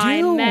thing to do.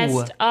 I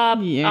messed up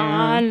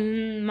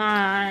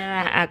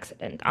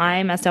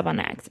on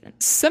my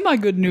accident.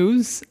 Semi-good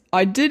news.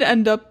 I did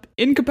end up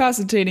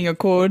incapacitating a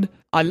cord.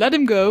 I let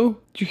him go.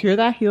 Did you hear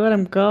that? He let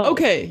him go.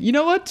 Okay, you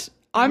know what?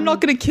 I'm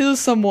not going to kill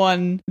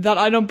someone that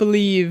I don't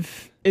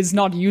believe is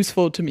not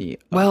useful to me.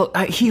 Well,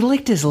 he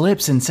licked his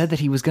lips and said that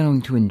he was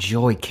going to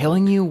enjoy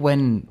killing you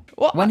when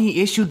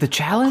he issued the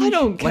challenge. I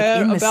don't care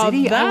like in the about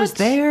city. that. I was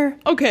there.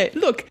 Okay,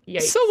 look.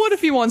 Yikes. So what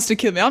if he wants to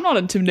kill me? I'm not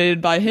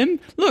intimidated by him.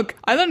 Look,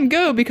 I let him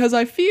go because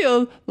I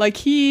feel like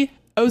he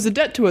owes a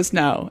debt to us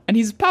now, and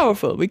he's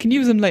powerful. We can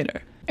use him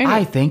later.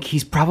 I think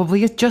he's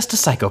probably just a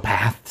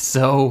psychopath,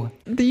 so...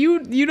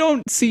 You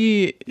don't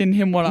see in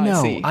him what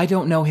I see. No, I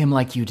don't know him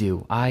like you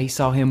do. I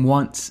saw him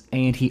once,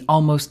 and he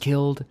almost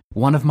killed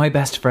one of my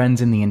best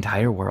friends in the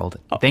entire world.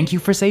 Thank you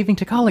for saving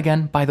Tikal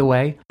again, by the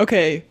way.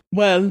 Okay,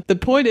 well, the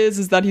point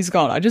is that he's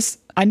gone.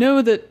 I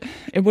know that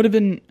it would have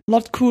been a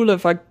lot cooler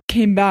if I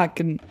came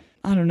back and,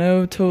 I don't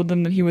know, told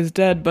them that he was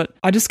dead, but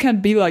I just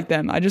can't be like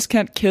them. I just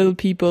can't kill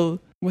people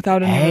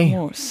without any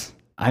remorse.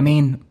 I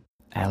mean,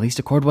 at least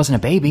Accord wasn't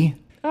a baby.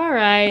 All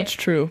right. That's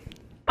true.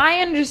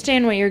 I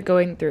understand what you're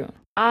going through.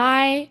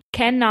 I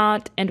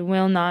cannot and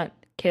will not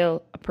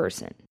kill a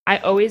person. I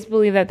always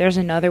believe that there's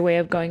another way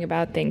of going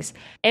about things.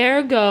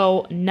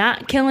 Ergo,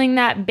 not killing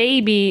that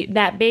baby.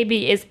 That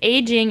baby is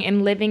aging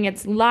and living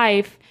its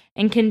life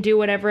and can do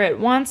whatever it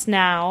wants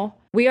now.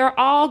 We are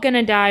all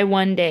gonna die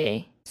one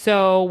day.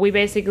 So we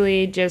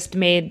basically just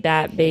made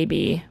that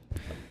baby.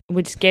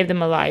 We just gave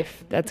them a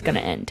life that's gonna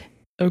end.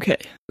 Okay.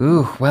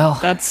 Ooh, well,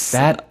 That's-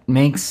 that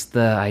makes the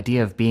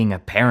idea of being a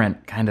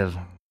parent kind of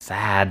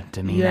sad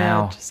to me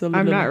now. Just a little...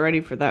 I'm not ready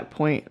for that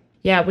point.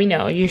 Yeah, we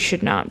know. You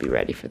should not be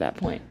ready for that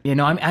point. You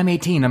know, I'm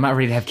 18. I'm not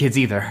ready to have kids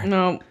either.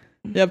 No.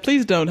 Yeah,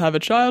 please don't have a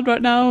child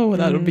right now.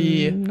 That would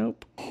be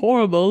Nope.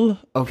 horrible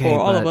Okay, for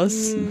all but of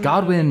us.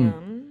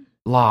 Godwin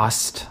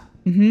lost.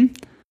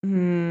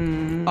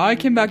 I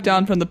came back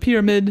down from the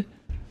pyramid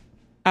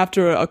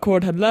after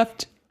Accord had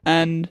left,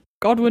 and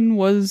Godwin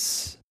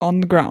was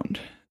on the ground.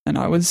 And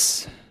I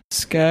was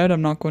scared,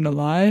 I'm not going to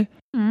lie.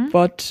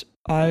 But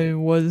I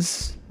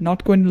was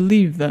not going to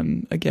leave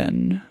them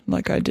again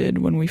like I did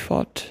when we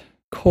fought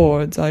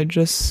Cords. I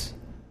just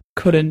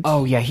couldn't.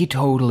 Oh, yeah, he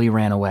totally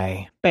ran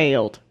away.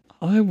 Failed.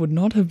 I would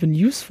not have been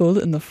useful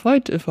in the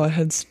fight if I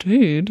had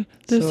stayed.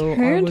 This so I was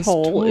handhold is a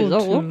told to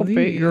little bit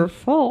leave. your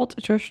fault.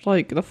 Just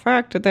like the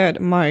fact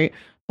that my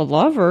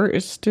lover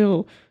is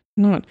still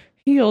not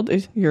healed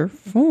is your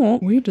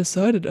fault. We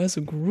decided as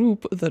a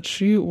group that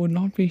she would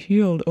not be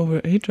healed over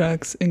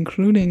Atrax,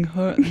 including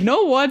her. You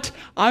know what?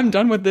 I'm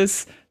done with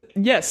this.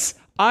 Yes,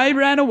 I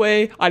ran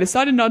away. I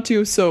decided not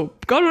to, so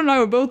Godwin and I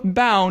were both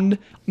bound.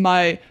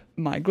 My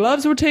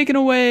gloves were taken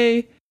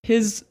away.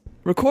 His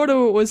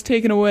recorder was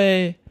taken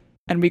away.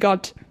 And we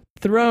got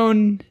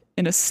thrown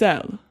in a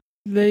cell.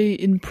 They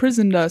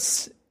imprisoned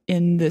us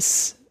in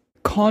this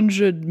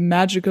conjured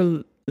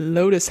magical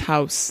lotus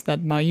house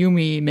that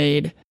Mayumi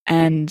made.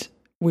 And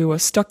we were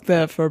stuck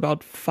there for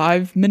about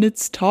 5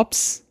 minutes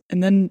tops.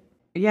 And then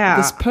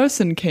this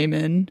person came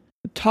in,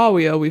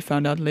 Tawia, we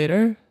found out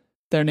later,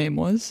 their name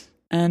was.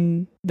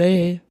 And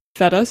they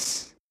fed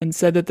us and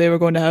said that they were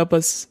going to help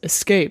us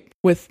escape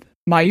with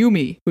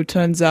Mayumi, who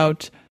turns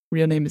out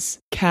real name is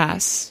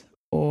Cass,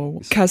 or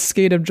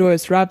Cascade of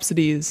Joyous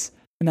Rhapsodies,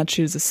 and that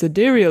she's a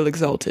sidereal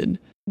exalted.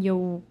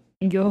 Yo.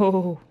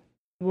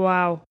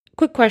 Wow.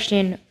 Quick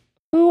question.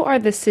 Who are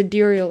the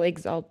sidereal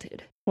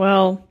exalted?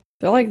 Well,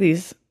 they're like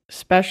these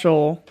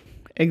special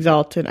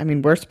exalted. I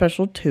mean, we're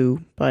special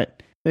too,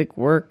 but like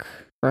work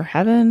for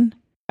heaven,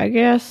 I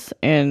guess.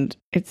 And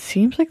it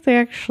seems like they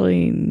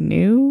actually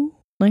knew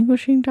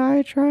Languishing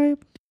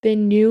Diatribe. The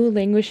new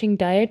Languishing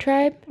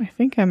Diatribe? I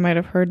think I might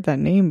have heard that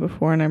name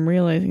before, and I'm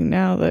realizing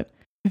now that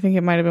I think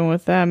it might have been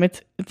with them.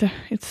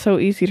 It's so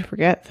easy to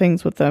forget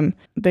things with them.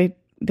 They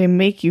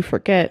make you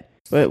forget,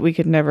 but we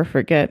could never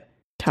forget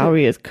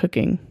Tauria's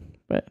cooking.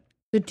 But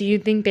So do you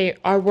think they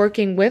are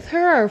working with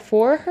her or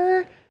for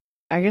her?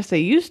 I guess they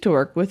used to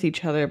work with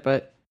each other,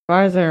 but as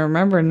far as I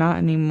remember, not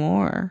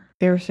anymore.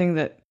 They were saying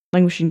that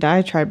Languishing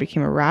Diatribe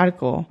became a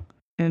radical,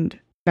 and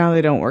now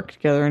they don't work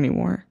together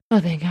anymore. Oh,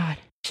 thank God.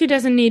 She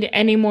doesn't need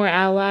any more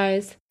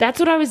allies. That's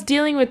what I was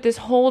dealing with this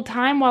whole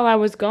time while I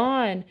was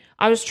gone.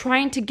 I was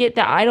trying to get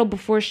the idol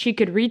before she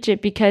could reach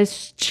it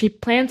because she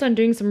plans on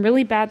doing some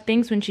really bad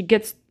things when she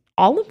gets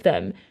all of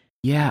them.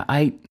 Yeah,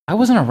 I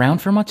wasn't around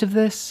for much of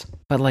this,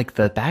 but like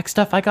the back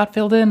stuff I got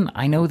filled in,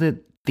 I know that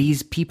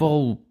these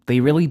people, they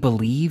really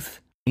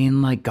believe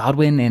in like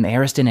Godwin and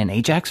Ariston and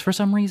Ajax for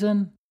some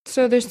reason.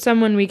 So there's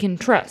someone we can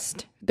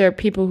trust. There are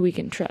people who we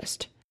can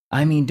trust.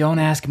 I mean, don't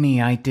ask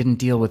me, I didn't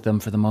deal with them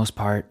for the most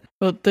part.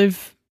 But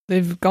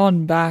they've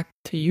gone back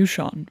to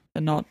Yushan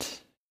and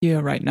not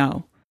here right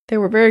now. They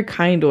were very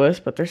kind to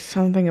us, but there's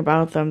something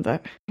about them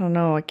that, I don't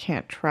know, I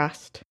can't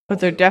trust. But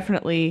they're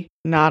definitely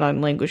not on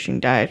Languishing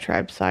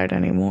Diatribe side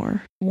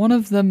anymore. One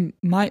of them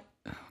might,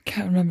 I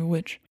can't remember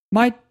which,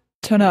 might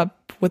turn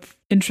up with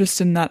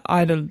interest in that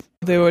idol.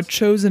 They were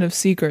chosen of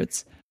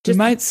secrets. You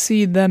might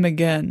see them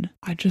again.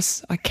 I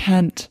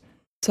can't.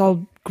 It's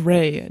all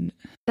gray. And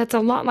That's a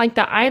lot like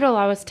the idol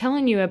I was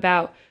telling you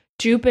about.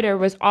 Jupiter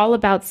was all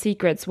about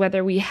secrets,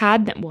 whether we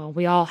had them. Well,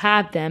 we all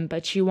have them,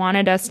 but she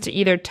wanted us to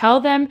either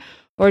tell them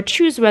or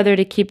choose whether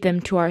to keep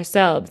them to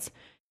ourselves.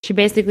 She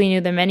basically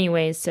knew them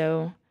anyway,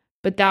 so...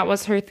 But that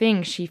was her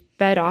thing. She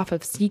fed off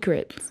of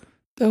secrets.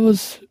 there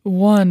was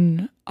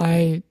one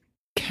I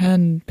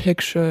can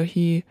picture.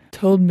 He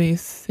told me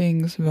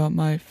things about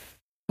my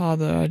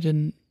father I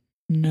didn't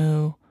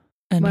know.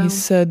 And Well- he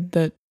said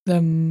that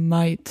there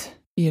might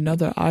be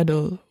another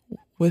idol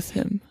with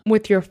him.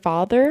 With your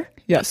father?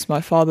 Yes, my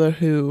father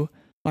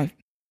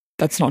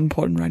that's not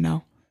important right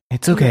now.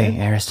 It's okay,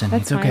 Okay. Ariston,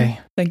 That's it's okay.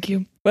 Thank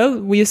you. Well,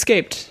 we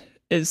escaped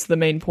is the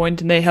main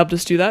point, and they helped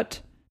us do that.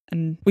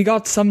 And we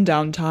got some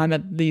downtime,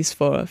 at least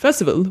for a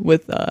festival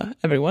with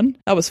everyone.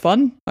 That was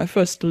fun. My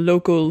first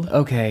local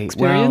Okay,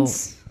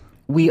 experience.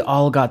 well, we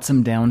all got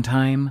some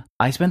downtime.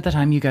 I spent the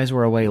time you guys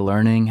were away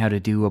learning how to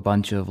do a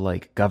bunch of,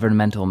 like,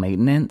 governmental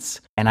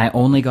maintenance, and I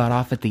only got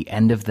off at the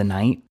end of the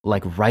night,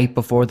 like, right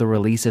before the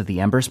release of the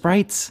Ember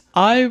Sprites.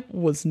 I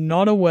was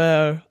not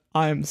aware.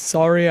 I'm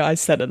sorry I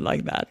said it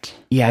like that.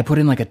 Yeah, I put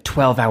in, like, a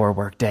 12-hour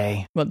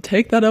workday. But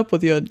take that up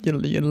with your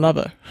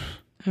lover.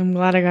 I'm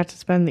glad I got to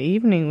spend the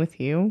evening with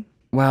you.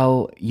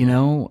 Well, you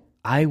know,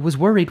 I was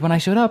worried when I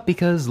showed up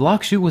because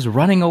Lockshoe was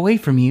running away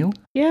from you.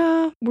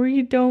 Yeah,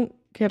 we don't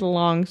get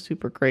along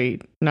super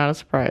great. Not a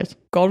surprise.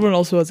 Godwin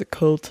also has a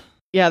cult.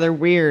 Yeah, they're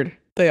weird.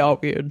 They are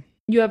weird.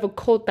 You have a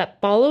cult that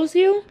follows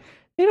you?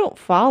 They don't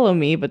follow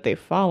me, but they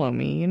follow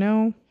me, you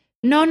know?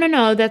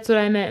 No. That's what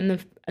I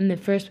meant in the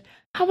first.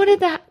 How did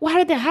that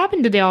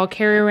happen? Did they all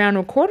carry around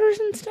recorders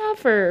and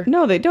stuff, or?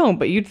 No, they don't,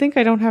 but you'd think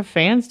I don't have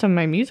fans to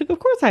my music. Of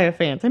course I have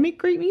fans. I make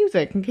great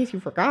music, in case you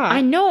forgot. I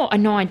know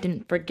I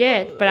didn't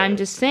forget, but I'm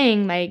just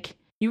saying, like,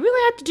 you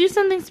really have to do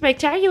something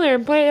spectacular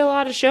and play a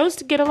lot of shows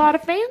to get a lot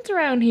of fans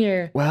around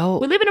here. Well,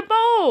 We live in a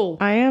bowl.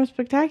 I am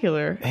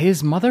spectacular.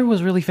 his mother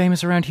was really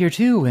famous around here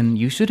too, and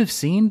you should have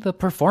seen the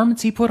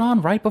performance he put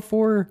on right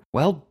before,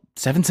 well,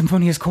 Seven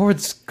Symphonious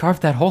Chords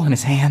carved that hole in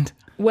his hand.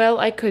 Well,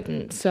 I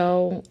couldn't,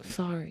 so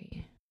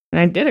sorry. And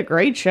I did a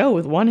great show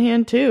with one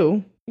hand,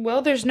 too.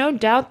 Well, there's no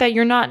doubt that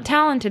you're not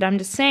talented. I'm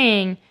just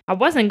saying, I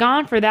wasn't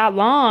gone for that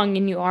long,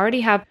 and you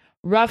already have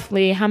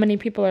roughly how many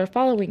people are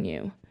following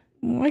you.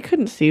 Well, I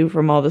couldn't see you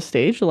from all the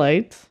stage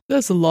lights.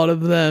 There's a lot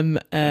of them,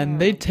 and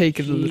they take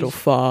it a little jeez.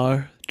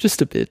 far.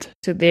 Just a bit.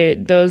 So they're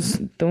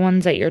the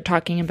ones that you're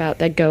talking about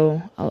that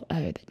go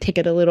take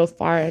it a little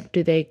far.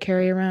 Do they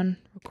carry around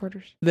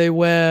recorders? They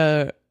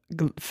wear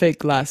fake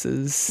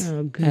glasses.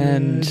 Oh, good.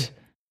 And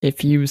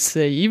if you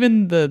say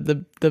even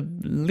the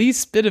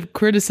least bit of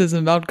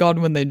criticism about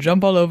Godwin, they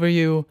jump all over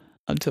you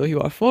until you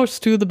are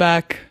forced to the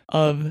back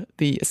of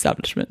the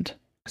establishment.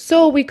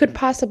 So we could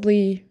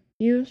possibly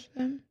use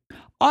them.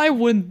 I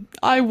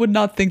would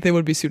not think they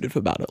would be suited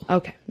for battle.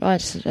 Okay, well,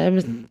 that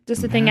was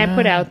just a thing I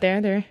put out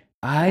there. There.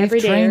 I've Every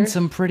day. trained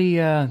some pretty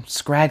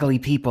scraggly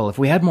people. If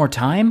we had more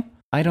time,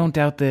 I don't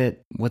doubt that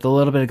with a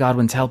little bit of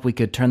Godwin's help, we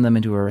could turn them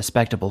into a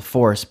respectable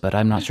force, but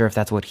I'm not sure if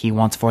that's what he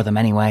wants for them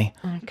anyway.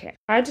 Okay,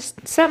 I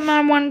just something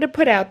I wanted to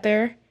put out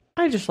there.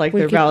 I just like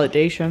We their could-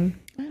 validation,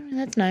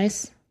 That's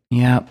nice.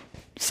 Yeah.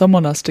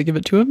 Someone has to give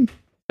it to him.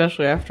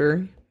 especially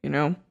after,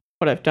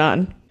 what I've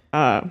done.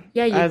 Yeah,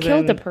 you As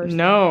killed in- the person.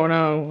 No,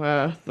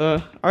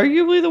 the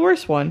arguably the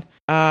worst one.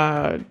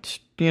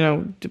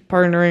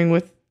 Partnering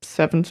with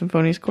Seven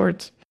Symphonious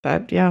Chords.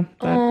 That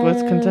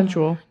was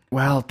consensual.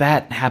 Well,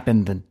 that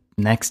happened the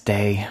next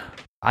day.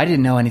 I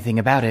didn't know anything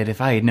about it. If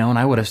I had known,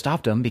 I would have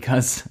stopped him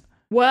because,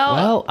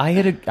 well, I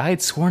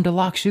had sworn to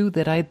Lockshoe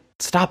that I'd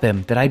stop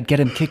him, that I'd get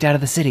him kicked out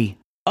of the city.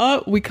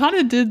 We kind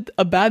of did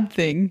a bad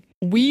thing.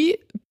 We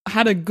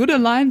had a good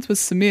alliance with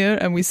Samir,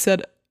 and we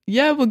said,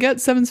 yeah, we'll get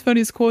Seven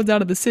Sphonius cords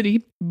out of the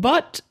city.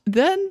 But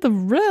then the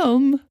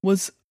realm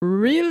was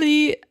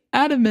really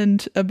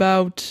adamant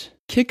about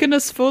kicking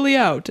us fully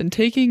out and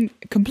taking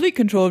complete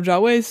control of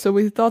Jiawei, so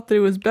we thought that it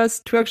was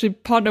best to actually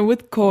partner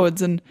with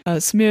cords, and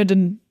Samir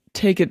didn't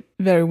take it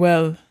very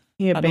well.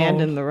 He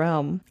abandoned the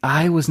realm.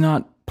 I was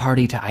not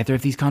party to either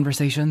of these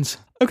conversations.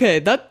 Okay,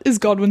 that is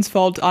Godwin's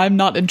fault. I'm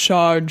not in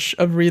charge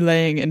of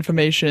relaying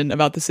information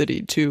about the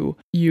city to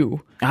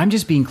you. I'm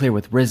just being clear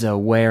with Rizzo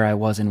where I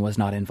was and was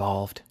not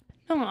involved.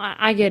 No,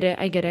 I get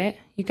it.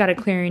 You gotta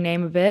clear your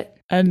name a bit.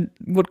 And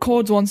what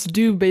Cords wants to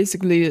do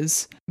basically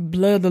is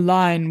blur the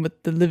line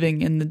with the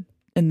living and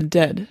the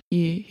dead.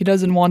 He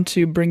doesn't want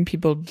to bring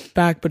people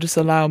back, but just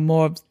allow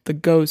more of the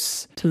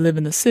ghosts to live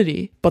in the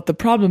city. But the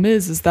problem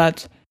is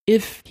that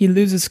if he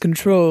loses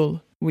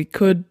control, we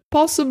could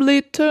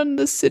possibly turn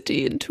the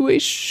city into a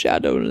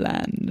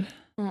Shadowland,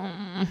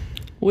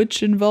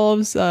 which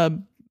involves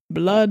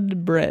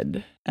blood,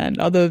 bread, and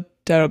other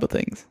terrible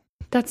things.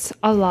 That's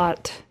a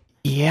lot.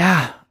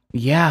 Yeah.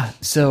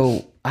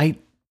 So I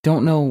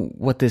don't know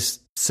what this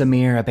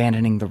Samir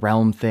abandoning the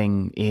realm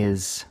thing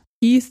is.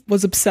 He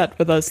was upset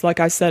with us,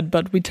 like I said,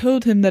 but we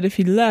told him that if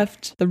he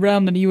left the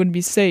realm, that he would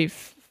be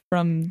safe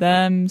from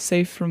them,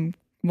 safe from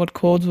what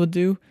Cords would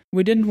do.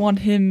 We didn't want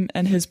him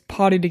and his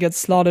party to get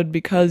slaughtered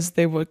because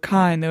they were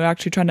kind. They were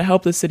actually trying to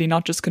help the city,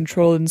 not just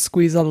control and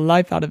squeeze all the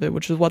life out of it,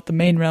 which is what the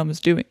main realm is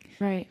doing.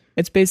 Right.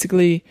 It's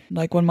basically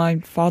like when my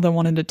father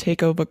wanted to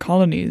take over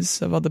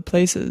colonies of other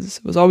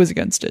places. I was always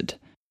against it.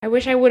 I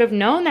wish I would have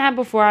known that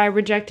before I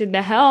rejected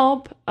the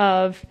help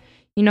of,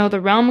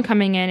 the realm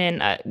coming in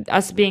and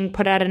us being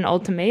put at an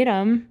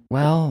ultimatum.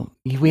 Well,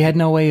 we had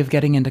no way of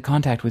getting into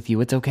contact with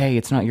you. It's okay.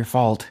 It's not your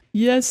fault.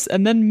 Yes,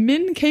 and then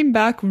Min came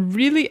back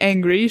really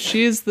angry.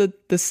 She is the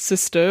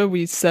sister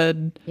we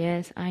said.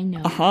 Yes, I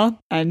know. Uh-huh.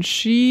 And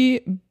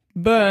she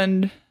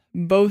burned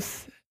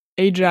both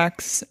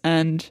Ajax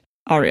and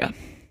Arya.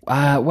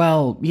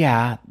 Well,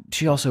 yeah.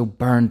 She also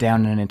burned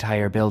down an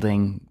entire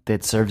building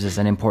that serves as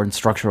an important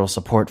structural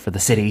support for the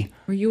city.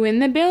 Were you in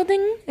the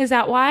building? Is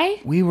that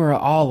why? We were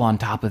all on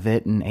top of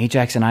it, and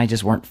Ajax and I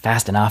just weren't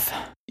fast enough.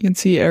 You can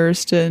see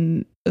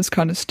Ariston is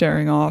kind of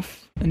staring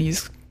off, and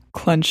he's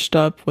clenched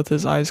up with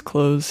his eyes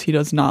closed. He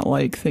does not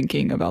like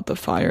thinking about the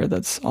fire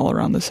that's all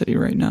around the city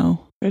right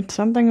now. It's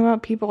something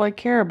about people I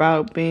care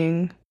about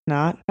being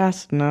not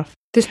fast enough.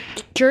 This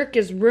jerk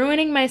is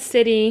ruining my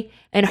city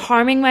and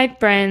harming my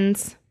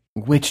friends.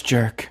 Which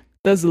jerk?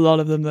 There's a lot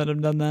of them that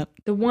have done that.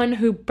 The one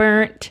who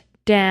burnt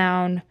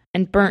down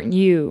and burnt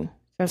you.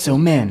 So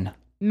Min.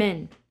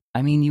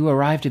 I mean, you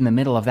arrived in the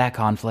middle of that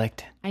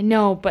conflict. I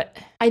know, but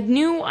I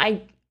knew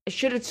I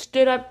should have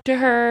stood up to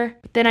her.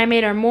 Then I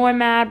made her more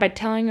mad by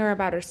telling her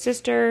about her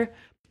sister,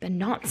 then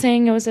not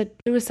saying it was a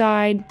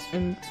suicide.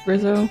 And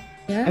Rizzo?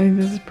 Yeah? I think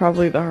this is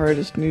probably the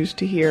hardest news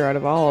to hear out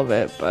of all of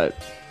it, but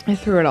I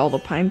threw out all the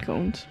pine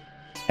cones.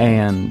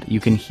 And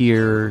you can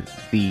hear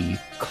the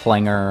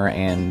clangor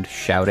and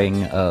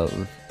shouting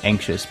of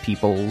anxious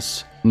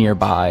peoples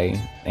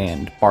nearby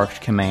and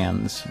barked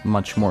commands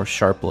much more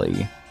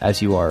sharply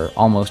as you are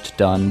almost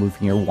done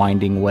moving your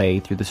winding way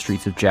through the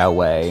streets of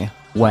Jiawei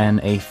when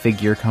a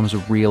figure comes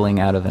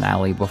reeling out of an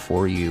alley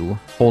before you,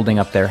 holding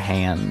up their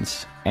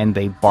hands, and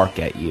they bark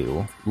at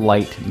you.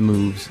 Light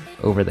moves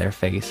over their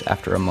face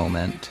after a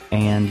moment,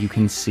 and you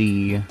can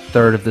see a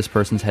third of this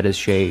person's head is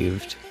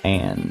shaved,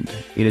 and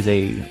it is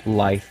a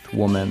lithe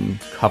woman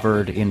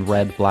covered in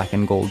red, black,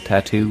 and gold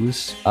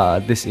tattoos.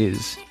 This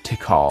is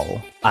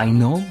Tikal. I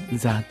know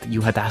that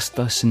you had asked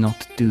us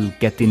not to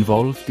get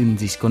involved in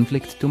this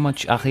conflict too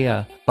much,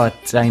 Arya,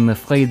 but I'm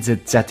afraid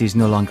that is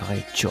no longer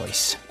a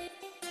choice.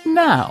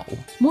 Now,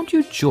 won't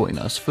you join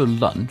us for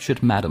lunch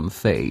at Madame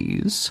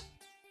Faye's?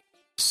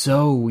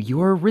 So,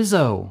 you're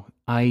Rizzo.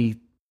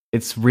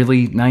 It's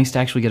really nice to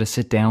actually get to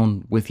sit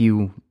down with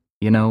you,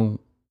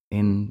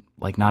 in,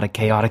 not a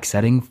chaotic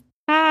setting.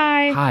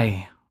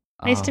 Hi.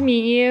 Nice to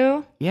meet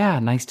you. Yeah,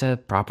 nice to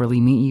properly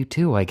meet you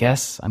too, I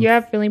guess. You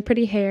have really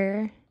pretty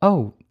hair.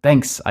 Oh,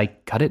 thanks. I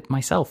cut it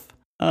myself.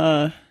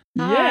 Yeah.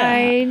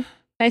 Hi.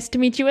 Nice to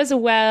meet you as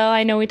well.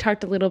 I know we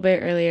talked a little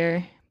bit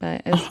earlier,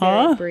 but it was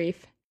very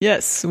brief.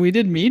 Yes, we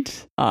did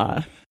meet.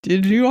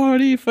 Did you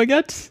already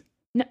forget?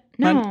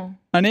 No.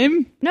 My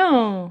name?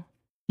 No.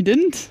 You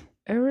didn't?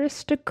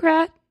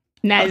 Aristocrat?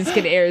 Nah, just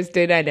kidding.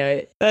 Ariston, I know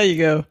it. There you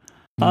go.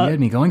 You had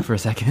me going for a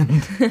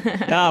second.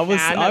 Yeah,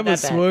 I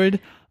was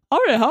worried.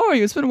 Alright, how are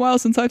you? It's been a while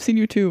since I've seen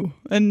you too.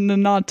 In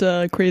not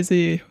a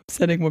crazy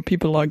setting where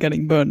people are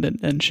getting burned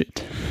and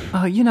shit.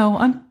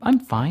 I'm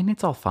fine.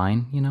 It's all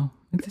fine,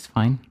 It's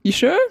fine. You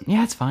sure?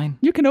 Yeah, it's fine.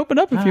 You can open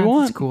up if you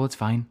want. It's cool, it's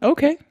fine.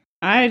 Okay.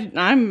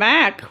 I'm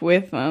back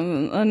with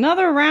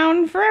another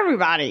round for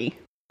everybody.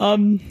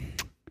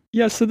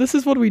 Yeah, so this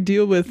is what we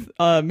deal with.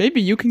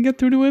 Maybe you can get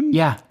through to him?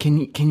 Yeah, can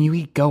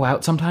you go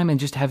out sometime and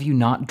just have you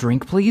not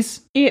drink,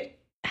 please? It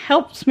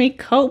helps me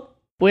cope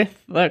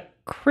with the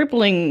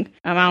crippling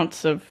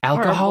amounts of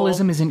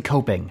alcoholism isn't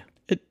coping.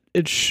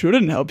 It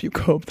shouldn't help you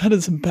cope. That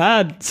is a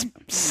bad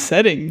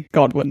setting,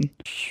 Godwin.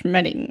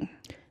 Schmedding.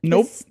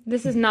 Nope.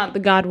 This is not the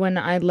Godwin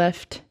I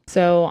left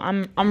So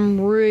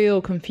I'm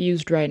real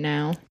confused right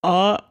now.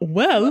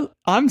 Well,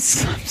 I'm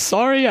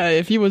sorry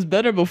if he was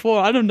better before.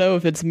 I don't know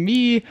if it's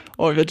me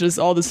or if it's just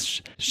all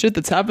this shit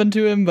that's happened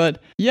to him, but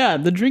yeah,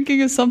 the drinking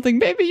is something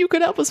maybe you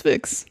could help us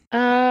fix.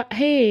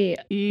 Hey,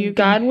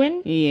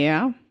 Godwin?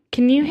 Yeah.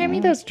 Can you hand me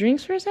those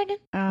drinks for a second?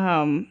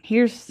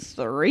 Here's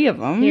 3 of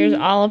them. Here's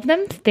all of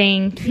them.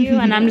 Thank you.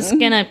 And I'm just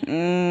gonna...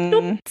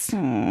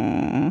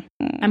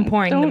 I'm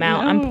pouring them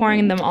out. I'm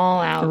pouring them all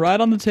out.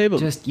 Right on the table.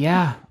 Just,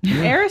 yeah.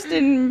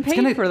 Ariston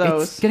paid for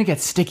those. It's gonna get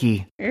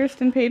sticky.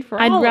 Ariston paid for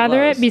all I'd of rather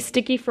those. it be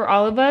sticky for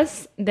all of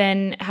us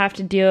than have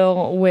to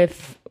deal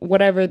with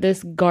whatever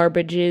this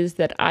garbage is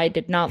that I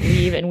did not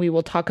leave and we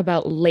will talk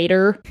about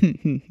later.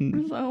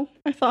 So,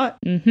 I thought,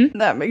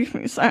 that makes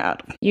me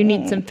sad. You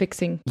need some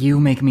fixing. You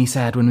make me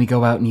sad when we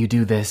go out and you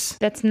do this.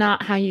 That's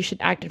not how you should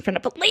act in front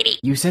of a lady.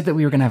 You said that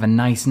we were gonna have a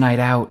nice night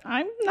out.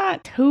 I'm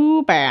not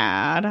too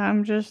bad.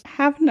 I'm just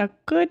having a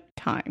good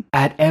time.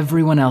 At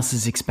everyone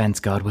else's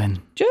expense,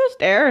 Godwin.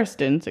 Just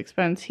Ariston's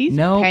expense. He's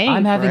No, paying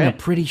I'm for having a it.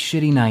 pretty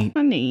shitty night.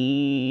 Honey.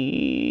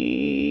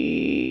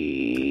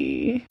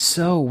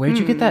 So, where'd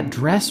you get that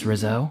dress,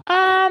 Rizzo?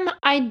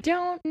 I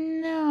don't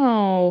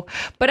know.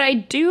 But I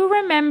do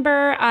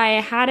remember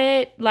I had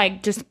it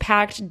like just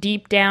packed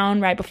deep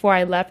down right before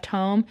I left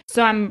home.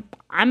 So I'm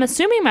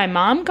assuming my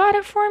mom got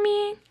it for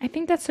me. I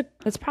think that's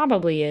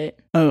probably it.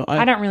 Oh,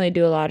 I don't really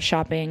do a lot of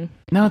shopping.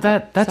 No,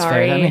 that's fair.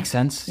 Sorry. That makes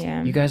sense.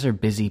 Yeah. You guys are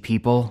busy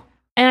people.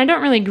 And I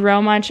don't really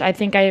grow much. I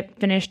think I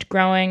finished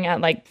growing at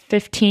like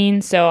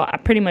 15, so I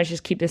pretty much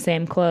just keep the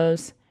same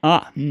clothes.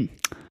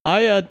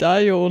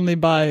 I only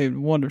buy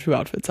 1 or 2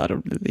 outfits. I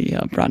don't really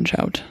branch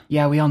out.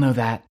 Yeah, we all know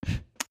that.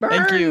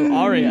 Thank you,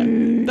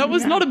 Arya. That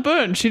was not a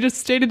burn. She just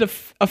stated a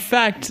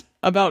fact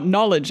about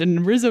knowledge,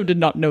 and Rizzo did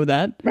not know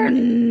that.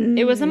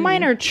 It was a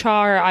minor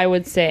char, I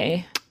would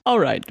say. All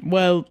right,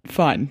 well,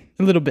 fine.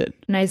 A little bit.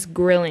 Nice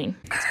grilling.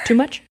 Too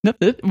much? No,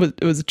 it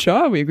was a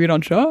char. We agreed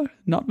on char,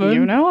 not burn.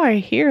 You know, I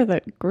hear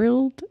that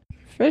grilled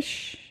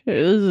fish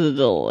is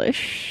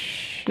delicious.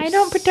 I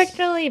don't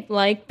particularly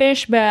like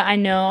fish, but I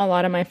know a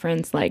lot of my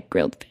friends like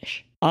grilled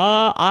fish.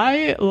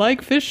 I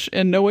like fish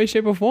in no way,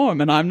 shape, or form,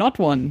 and I'm not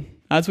one,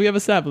 as we have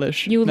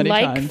established You many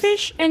like times.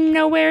 fish in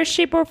no way,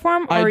 shape, or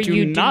form, or I do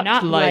you not do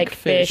not like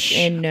fish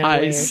in no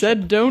way? I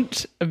said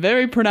don't,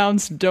 very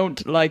pronounced,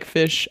 don't like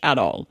fish at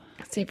all.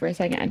 See, for a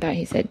second, I thought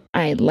he said,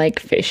 I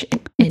like fish.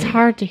 It's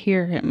hard to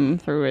hear him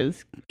through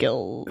his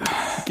gills.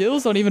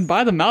 Gills don't even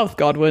buy the mouth,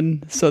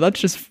 Godwin, so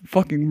that's just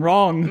fucking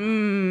wrong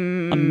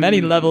on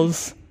many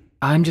levels.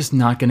 I'm just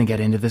not gonna get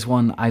into this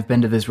one. I've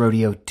been to this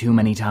rodeo too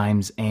many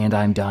times, and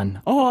I'm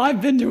done. Oh, I've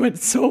been to it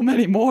so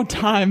many more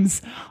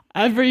times.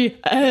 Every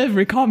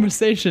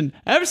conversation.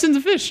 Ever since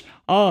a fish.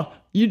 Oh,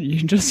 you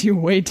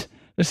wait.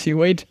 Just you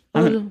wait.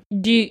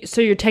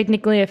 So you're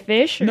technically a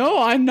fish? Or?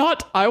 No, I'm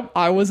not.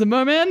 I was a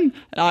merman.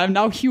 I'm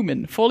now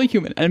human, fully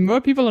human. And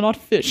mer people are not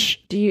fish.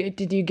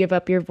 Did you give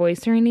up your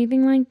voice or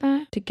anything like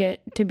that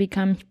to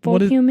become full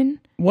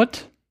human?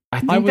 What? I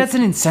think that's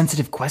an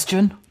insensitive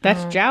question.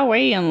 That's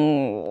Jiawei and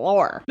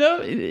lore.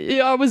 No,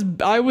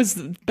 I was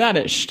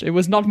banished. It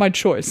was not my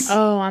choice.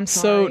 Oh, I'm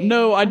sorry. So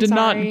no, I did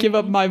sorry. not give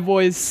up my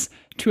voice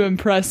to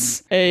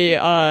impress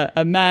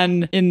a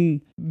man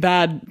in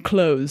bad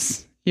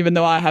clothes, even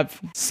though I have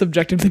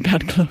subjectively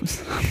bad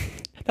clothes.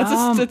 That's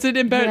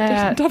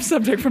a tough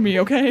subject for me,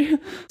 okay?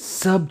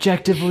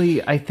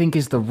 Subjectively, I think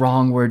is the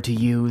wrong word to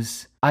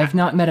use. I've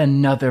not met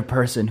another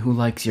person who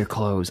likes your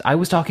clothes. I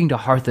was talking to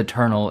Hearth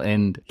Eternal,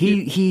 and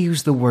he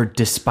used the word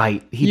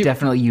despite. He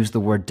definitely used the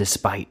word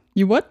despite.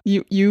 You what?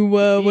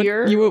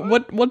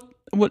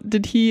 What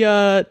did he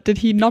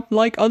not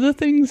like other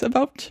things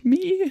about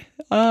me?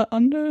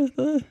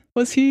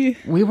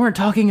 We weren't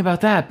talking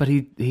about that, but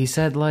he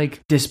said,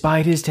 like,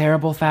 despite his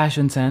terrible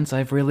fashion sense,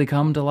 I've really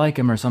come to like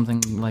him or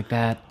something like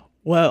that.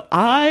 Well,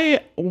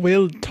 I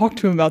will talk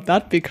to him about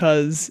that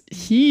because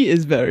he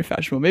is very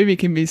fashionable. Maybe he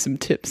can give me some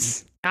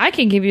tips. I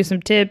can give you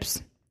some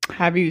tips.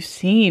 Have you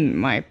seen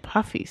my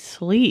puffy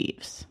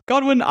sleeves?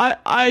 Godwin, I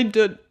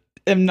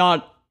am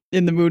not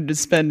in the mood to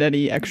spend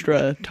any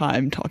extra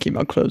time talking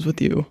about clothes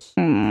with you.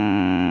 I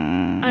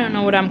don't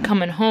know what I'm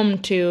coming home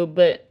to,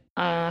 but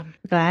Glad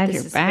this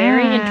you're is back.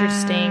 very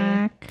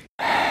interesting.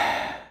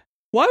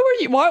 Why were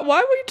you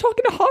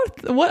talking to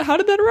Hearth? How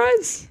did that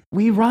arise?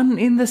 We run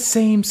in the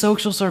same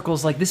social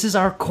circles. Like, this is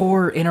our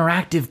core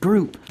interactive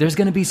group. There's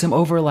gonna be some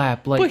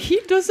overlap. Like, But he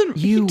just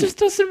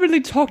doesn't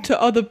really talk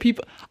to other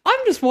people. I'm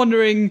just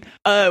wondering,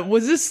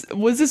 was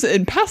this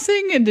in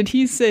passing, and did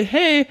he say,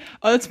 hey,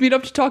 let's meet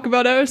up to talk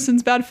about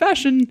Ariston's bad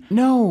fashion?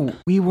 no,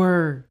 we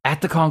were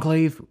at the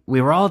conclave. We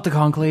were all at the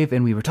conclave,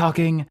 and we were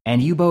talking,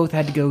 and you both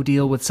had to go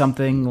deal with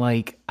something,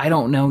 like, I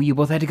don't know, you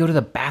both had to go to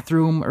the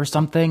bathroom or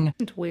something.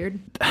 It's weird.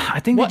 I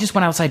think they just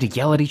went outside to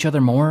yell at each other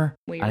more.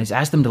 Weird. I just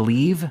asked them to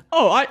leave.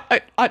 Oh,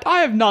 I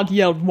have not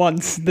yelled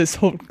once this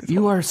whole...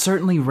 You are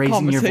certainly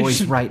raising your voice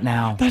Conversation. right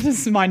now. That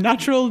is my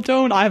natural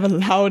tone. I have a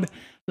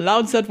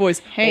loud set voice.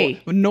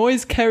 Hey. Oh,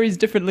 noise carries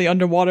differently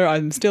underwater.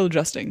 I'm still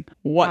adjusting.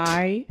 What?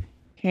 I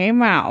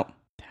came out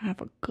to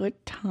have a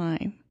good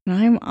time, and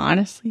I'm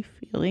honestly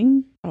feeling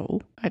feeling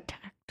so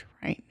attacked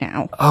right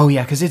now. Oh,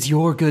 yeah, because it's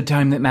your good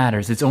time that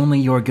matters. It's only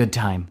your good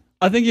time.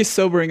 I think he's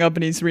sobering up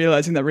and he's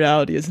realizing that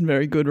reality isn't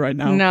very good right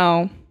now.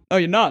 No. Oh,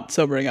 you're not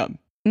sobering up.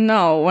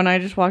 No, when I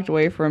just walked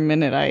away for a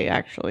minute, I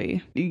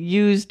actually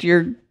used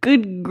your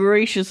good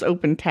gracious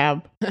open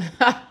tab.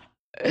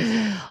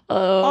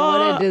 Oh,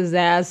 what a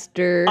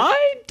disaster.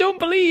 I don't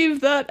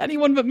believe that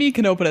anyone but me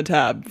can open a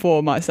tab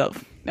for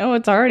myself. No,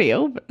 it's already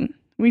open.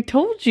 We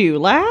told you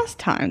last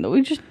time that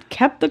we just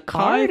kept the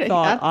card.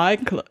 I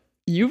thought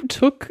you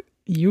took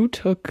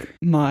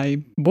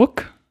my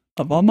book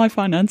of all my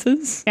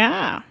finances.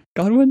 Yeah.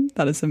 Godwin,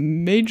 that is a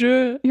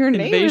major Your name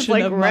is invasion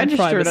like of my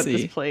registered at privacy.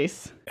 this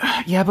place.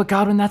 Yeah, but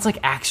Godwin, that's like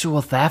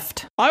actual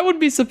theft. I would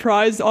be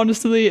surprised,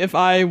 honestly, if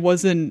I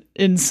wasn't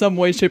in some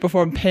way, shape, or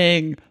form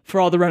paying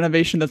for all the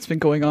renovation that's been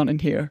going on in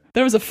here.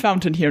 There is a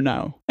fountain here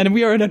now, and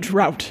we are in a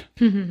drought.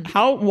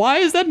 Why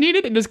is that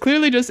needed? It is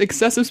clearly just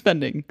excessive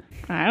spending.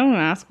 I don't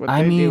ask what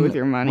they do with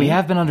your money. We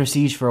have been under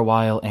siege for a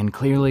while, and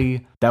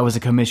clearly that was a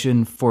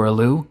commission for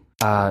Alu.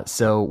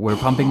 So we're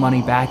pumping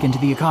money back into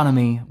the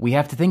economy. We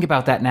have to think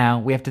about that now.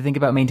 We have to think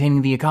about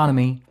maintaining the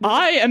economy.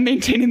 I am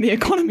maintaining the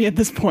economy at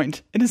this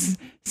point. It is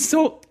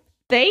so...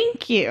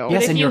 Thank you.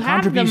 Yes, if and you your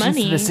have the contributions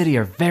to money- the city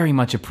are very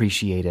much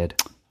appreciated.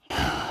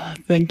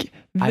 Thank you.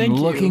 I'm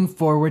looking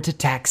forward to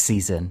tax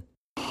season.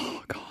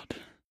 Oh, God.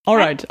 All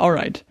right.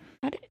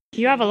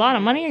 Do you have a lot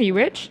of money? Are you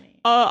rich?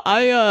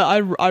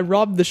 I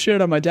robbed the shit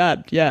out of my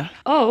dad. Yeah.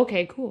 Oh,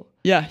 okay, cool.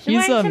 Yeah, So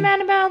why are you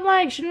mad about,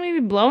 like, shouldn't we be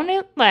blowing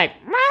it? Like,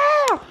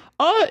 ah!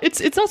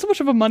 It's not so much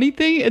of a money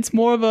thing. It's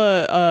more of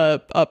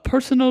a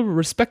personal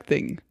respect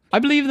thing. I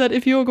believe that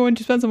if you're going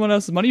to spend someone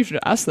else's money, you should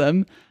ask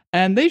them,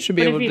 and they should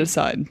be able to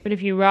decide. But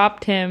if you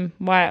robbed him,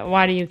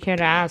 why do you care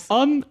to ask?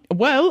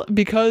 Well,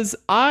 because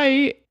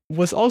I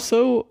was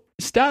also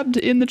stabbed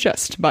in the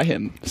chest by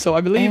him, so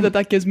I believe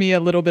that gives me a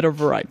little bit of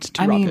a right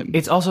to rob him.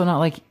 It's also not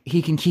like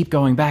he can keep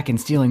going back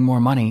and stealing more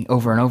money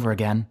over and over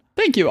again.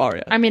 Thank you,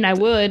 Arya. I mean, I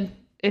would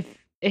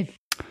if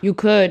you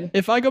could.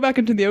 If I go back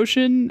into the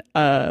ocean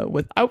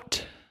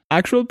without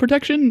actual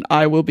protection,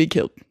 I will be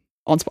killed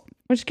on spot.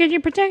 Just get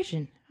your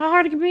protection. How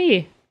hard it could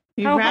be?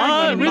 How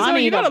hard? Rizzo,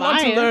 you got a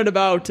lot to learn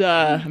about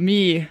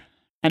me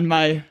and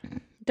my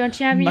Don't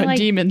you have any, my like,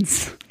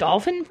 demons.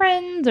 dolphin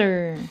friends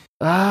or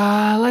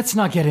Let's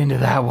not get into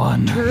that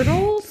one.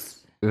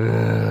 turtles?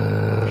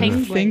 I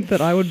Penguins? think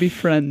that I would be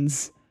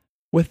friends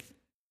with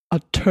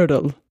a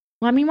turtle.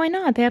 Well, I mean, why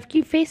not? They have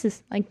cute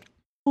faces. Like,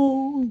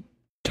 oh.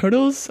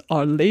 Turtles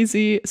are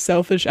lazy,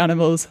 selfish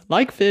animals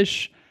like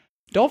fish.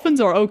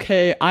 Dolphins are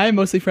okay. I am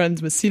mostly friends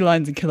with sea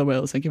lions and killer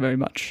whales. Thank you very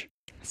much.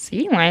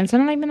 Sea lions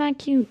aren't even that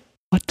cute.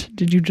 What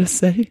did you just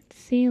say?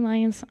 Sea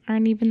lions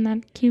aren't even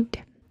that cute.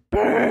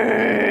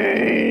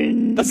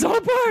 Burn. That's not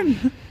a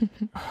burn!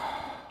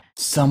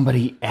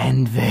 Somebody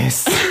end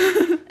this.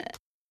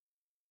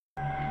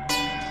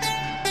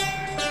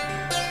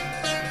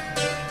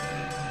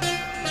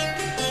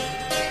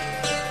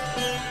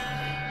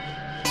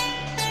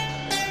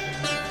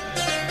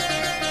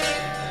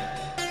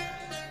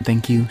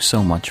 Thank you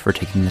so much for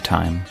taking the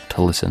time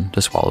to listen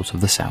to Swallows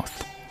of the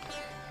South.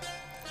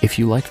 If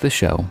you liked the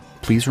show,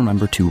 please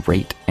remember to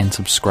rate and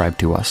subscribe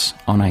to us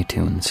on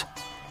iTunes.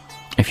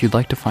 If you'd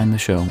like to find the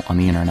show on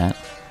the internet,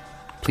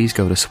 please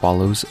go to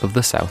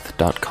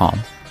swallowsofthesouth.com.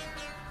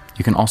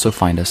 You can also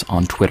find us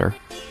on Twitter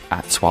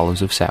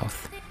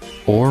 @SwallowsOfSouth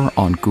or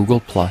on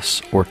Google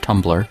Plus or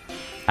Tumblr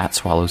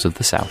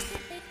 @SwallowsOfTheSouth.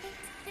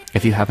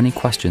 If you have any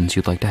questions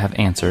you'd like to have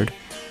answered,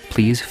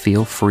 please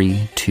feel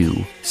free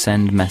to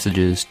send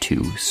messages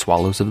to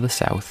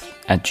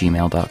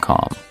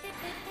swallowsofthesouth@gmail.com.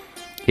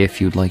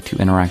 If you'd like to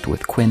interact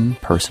with Quinn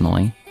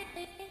personally,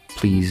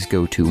 please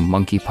go to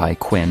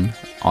MonkeyPieQuinn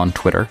on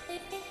Twitter.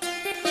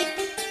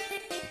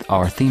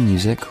 Our theme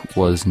music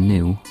was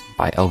New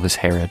by Elvis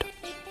Herod,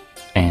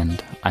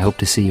 and I hope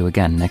to see you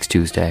again next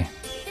Tuesday.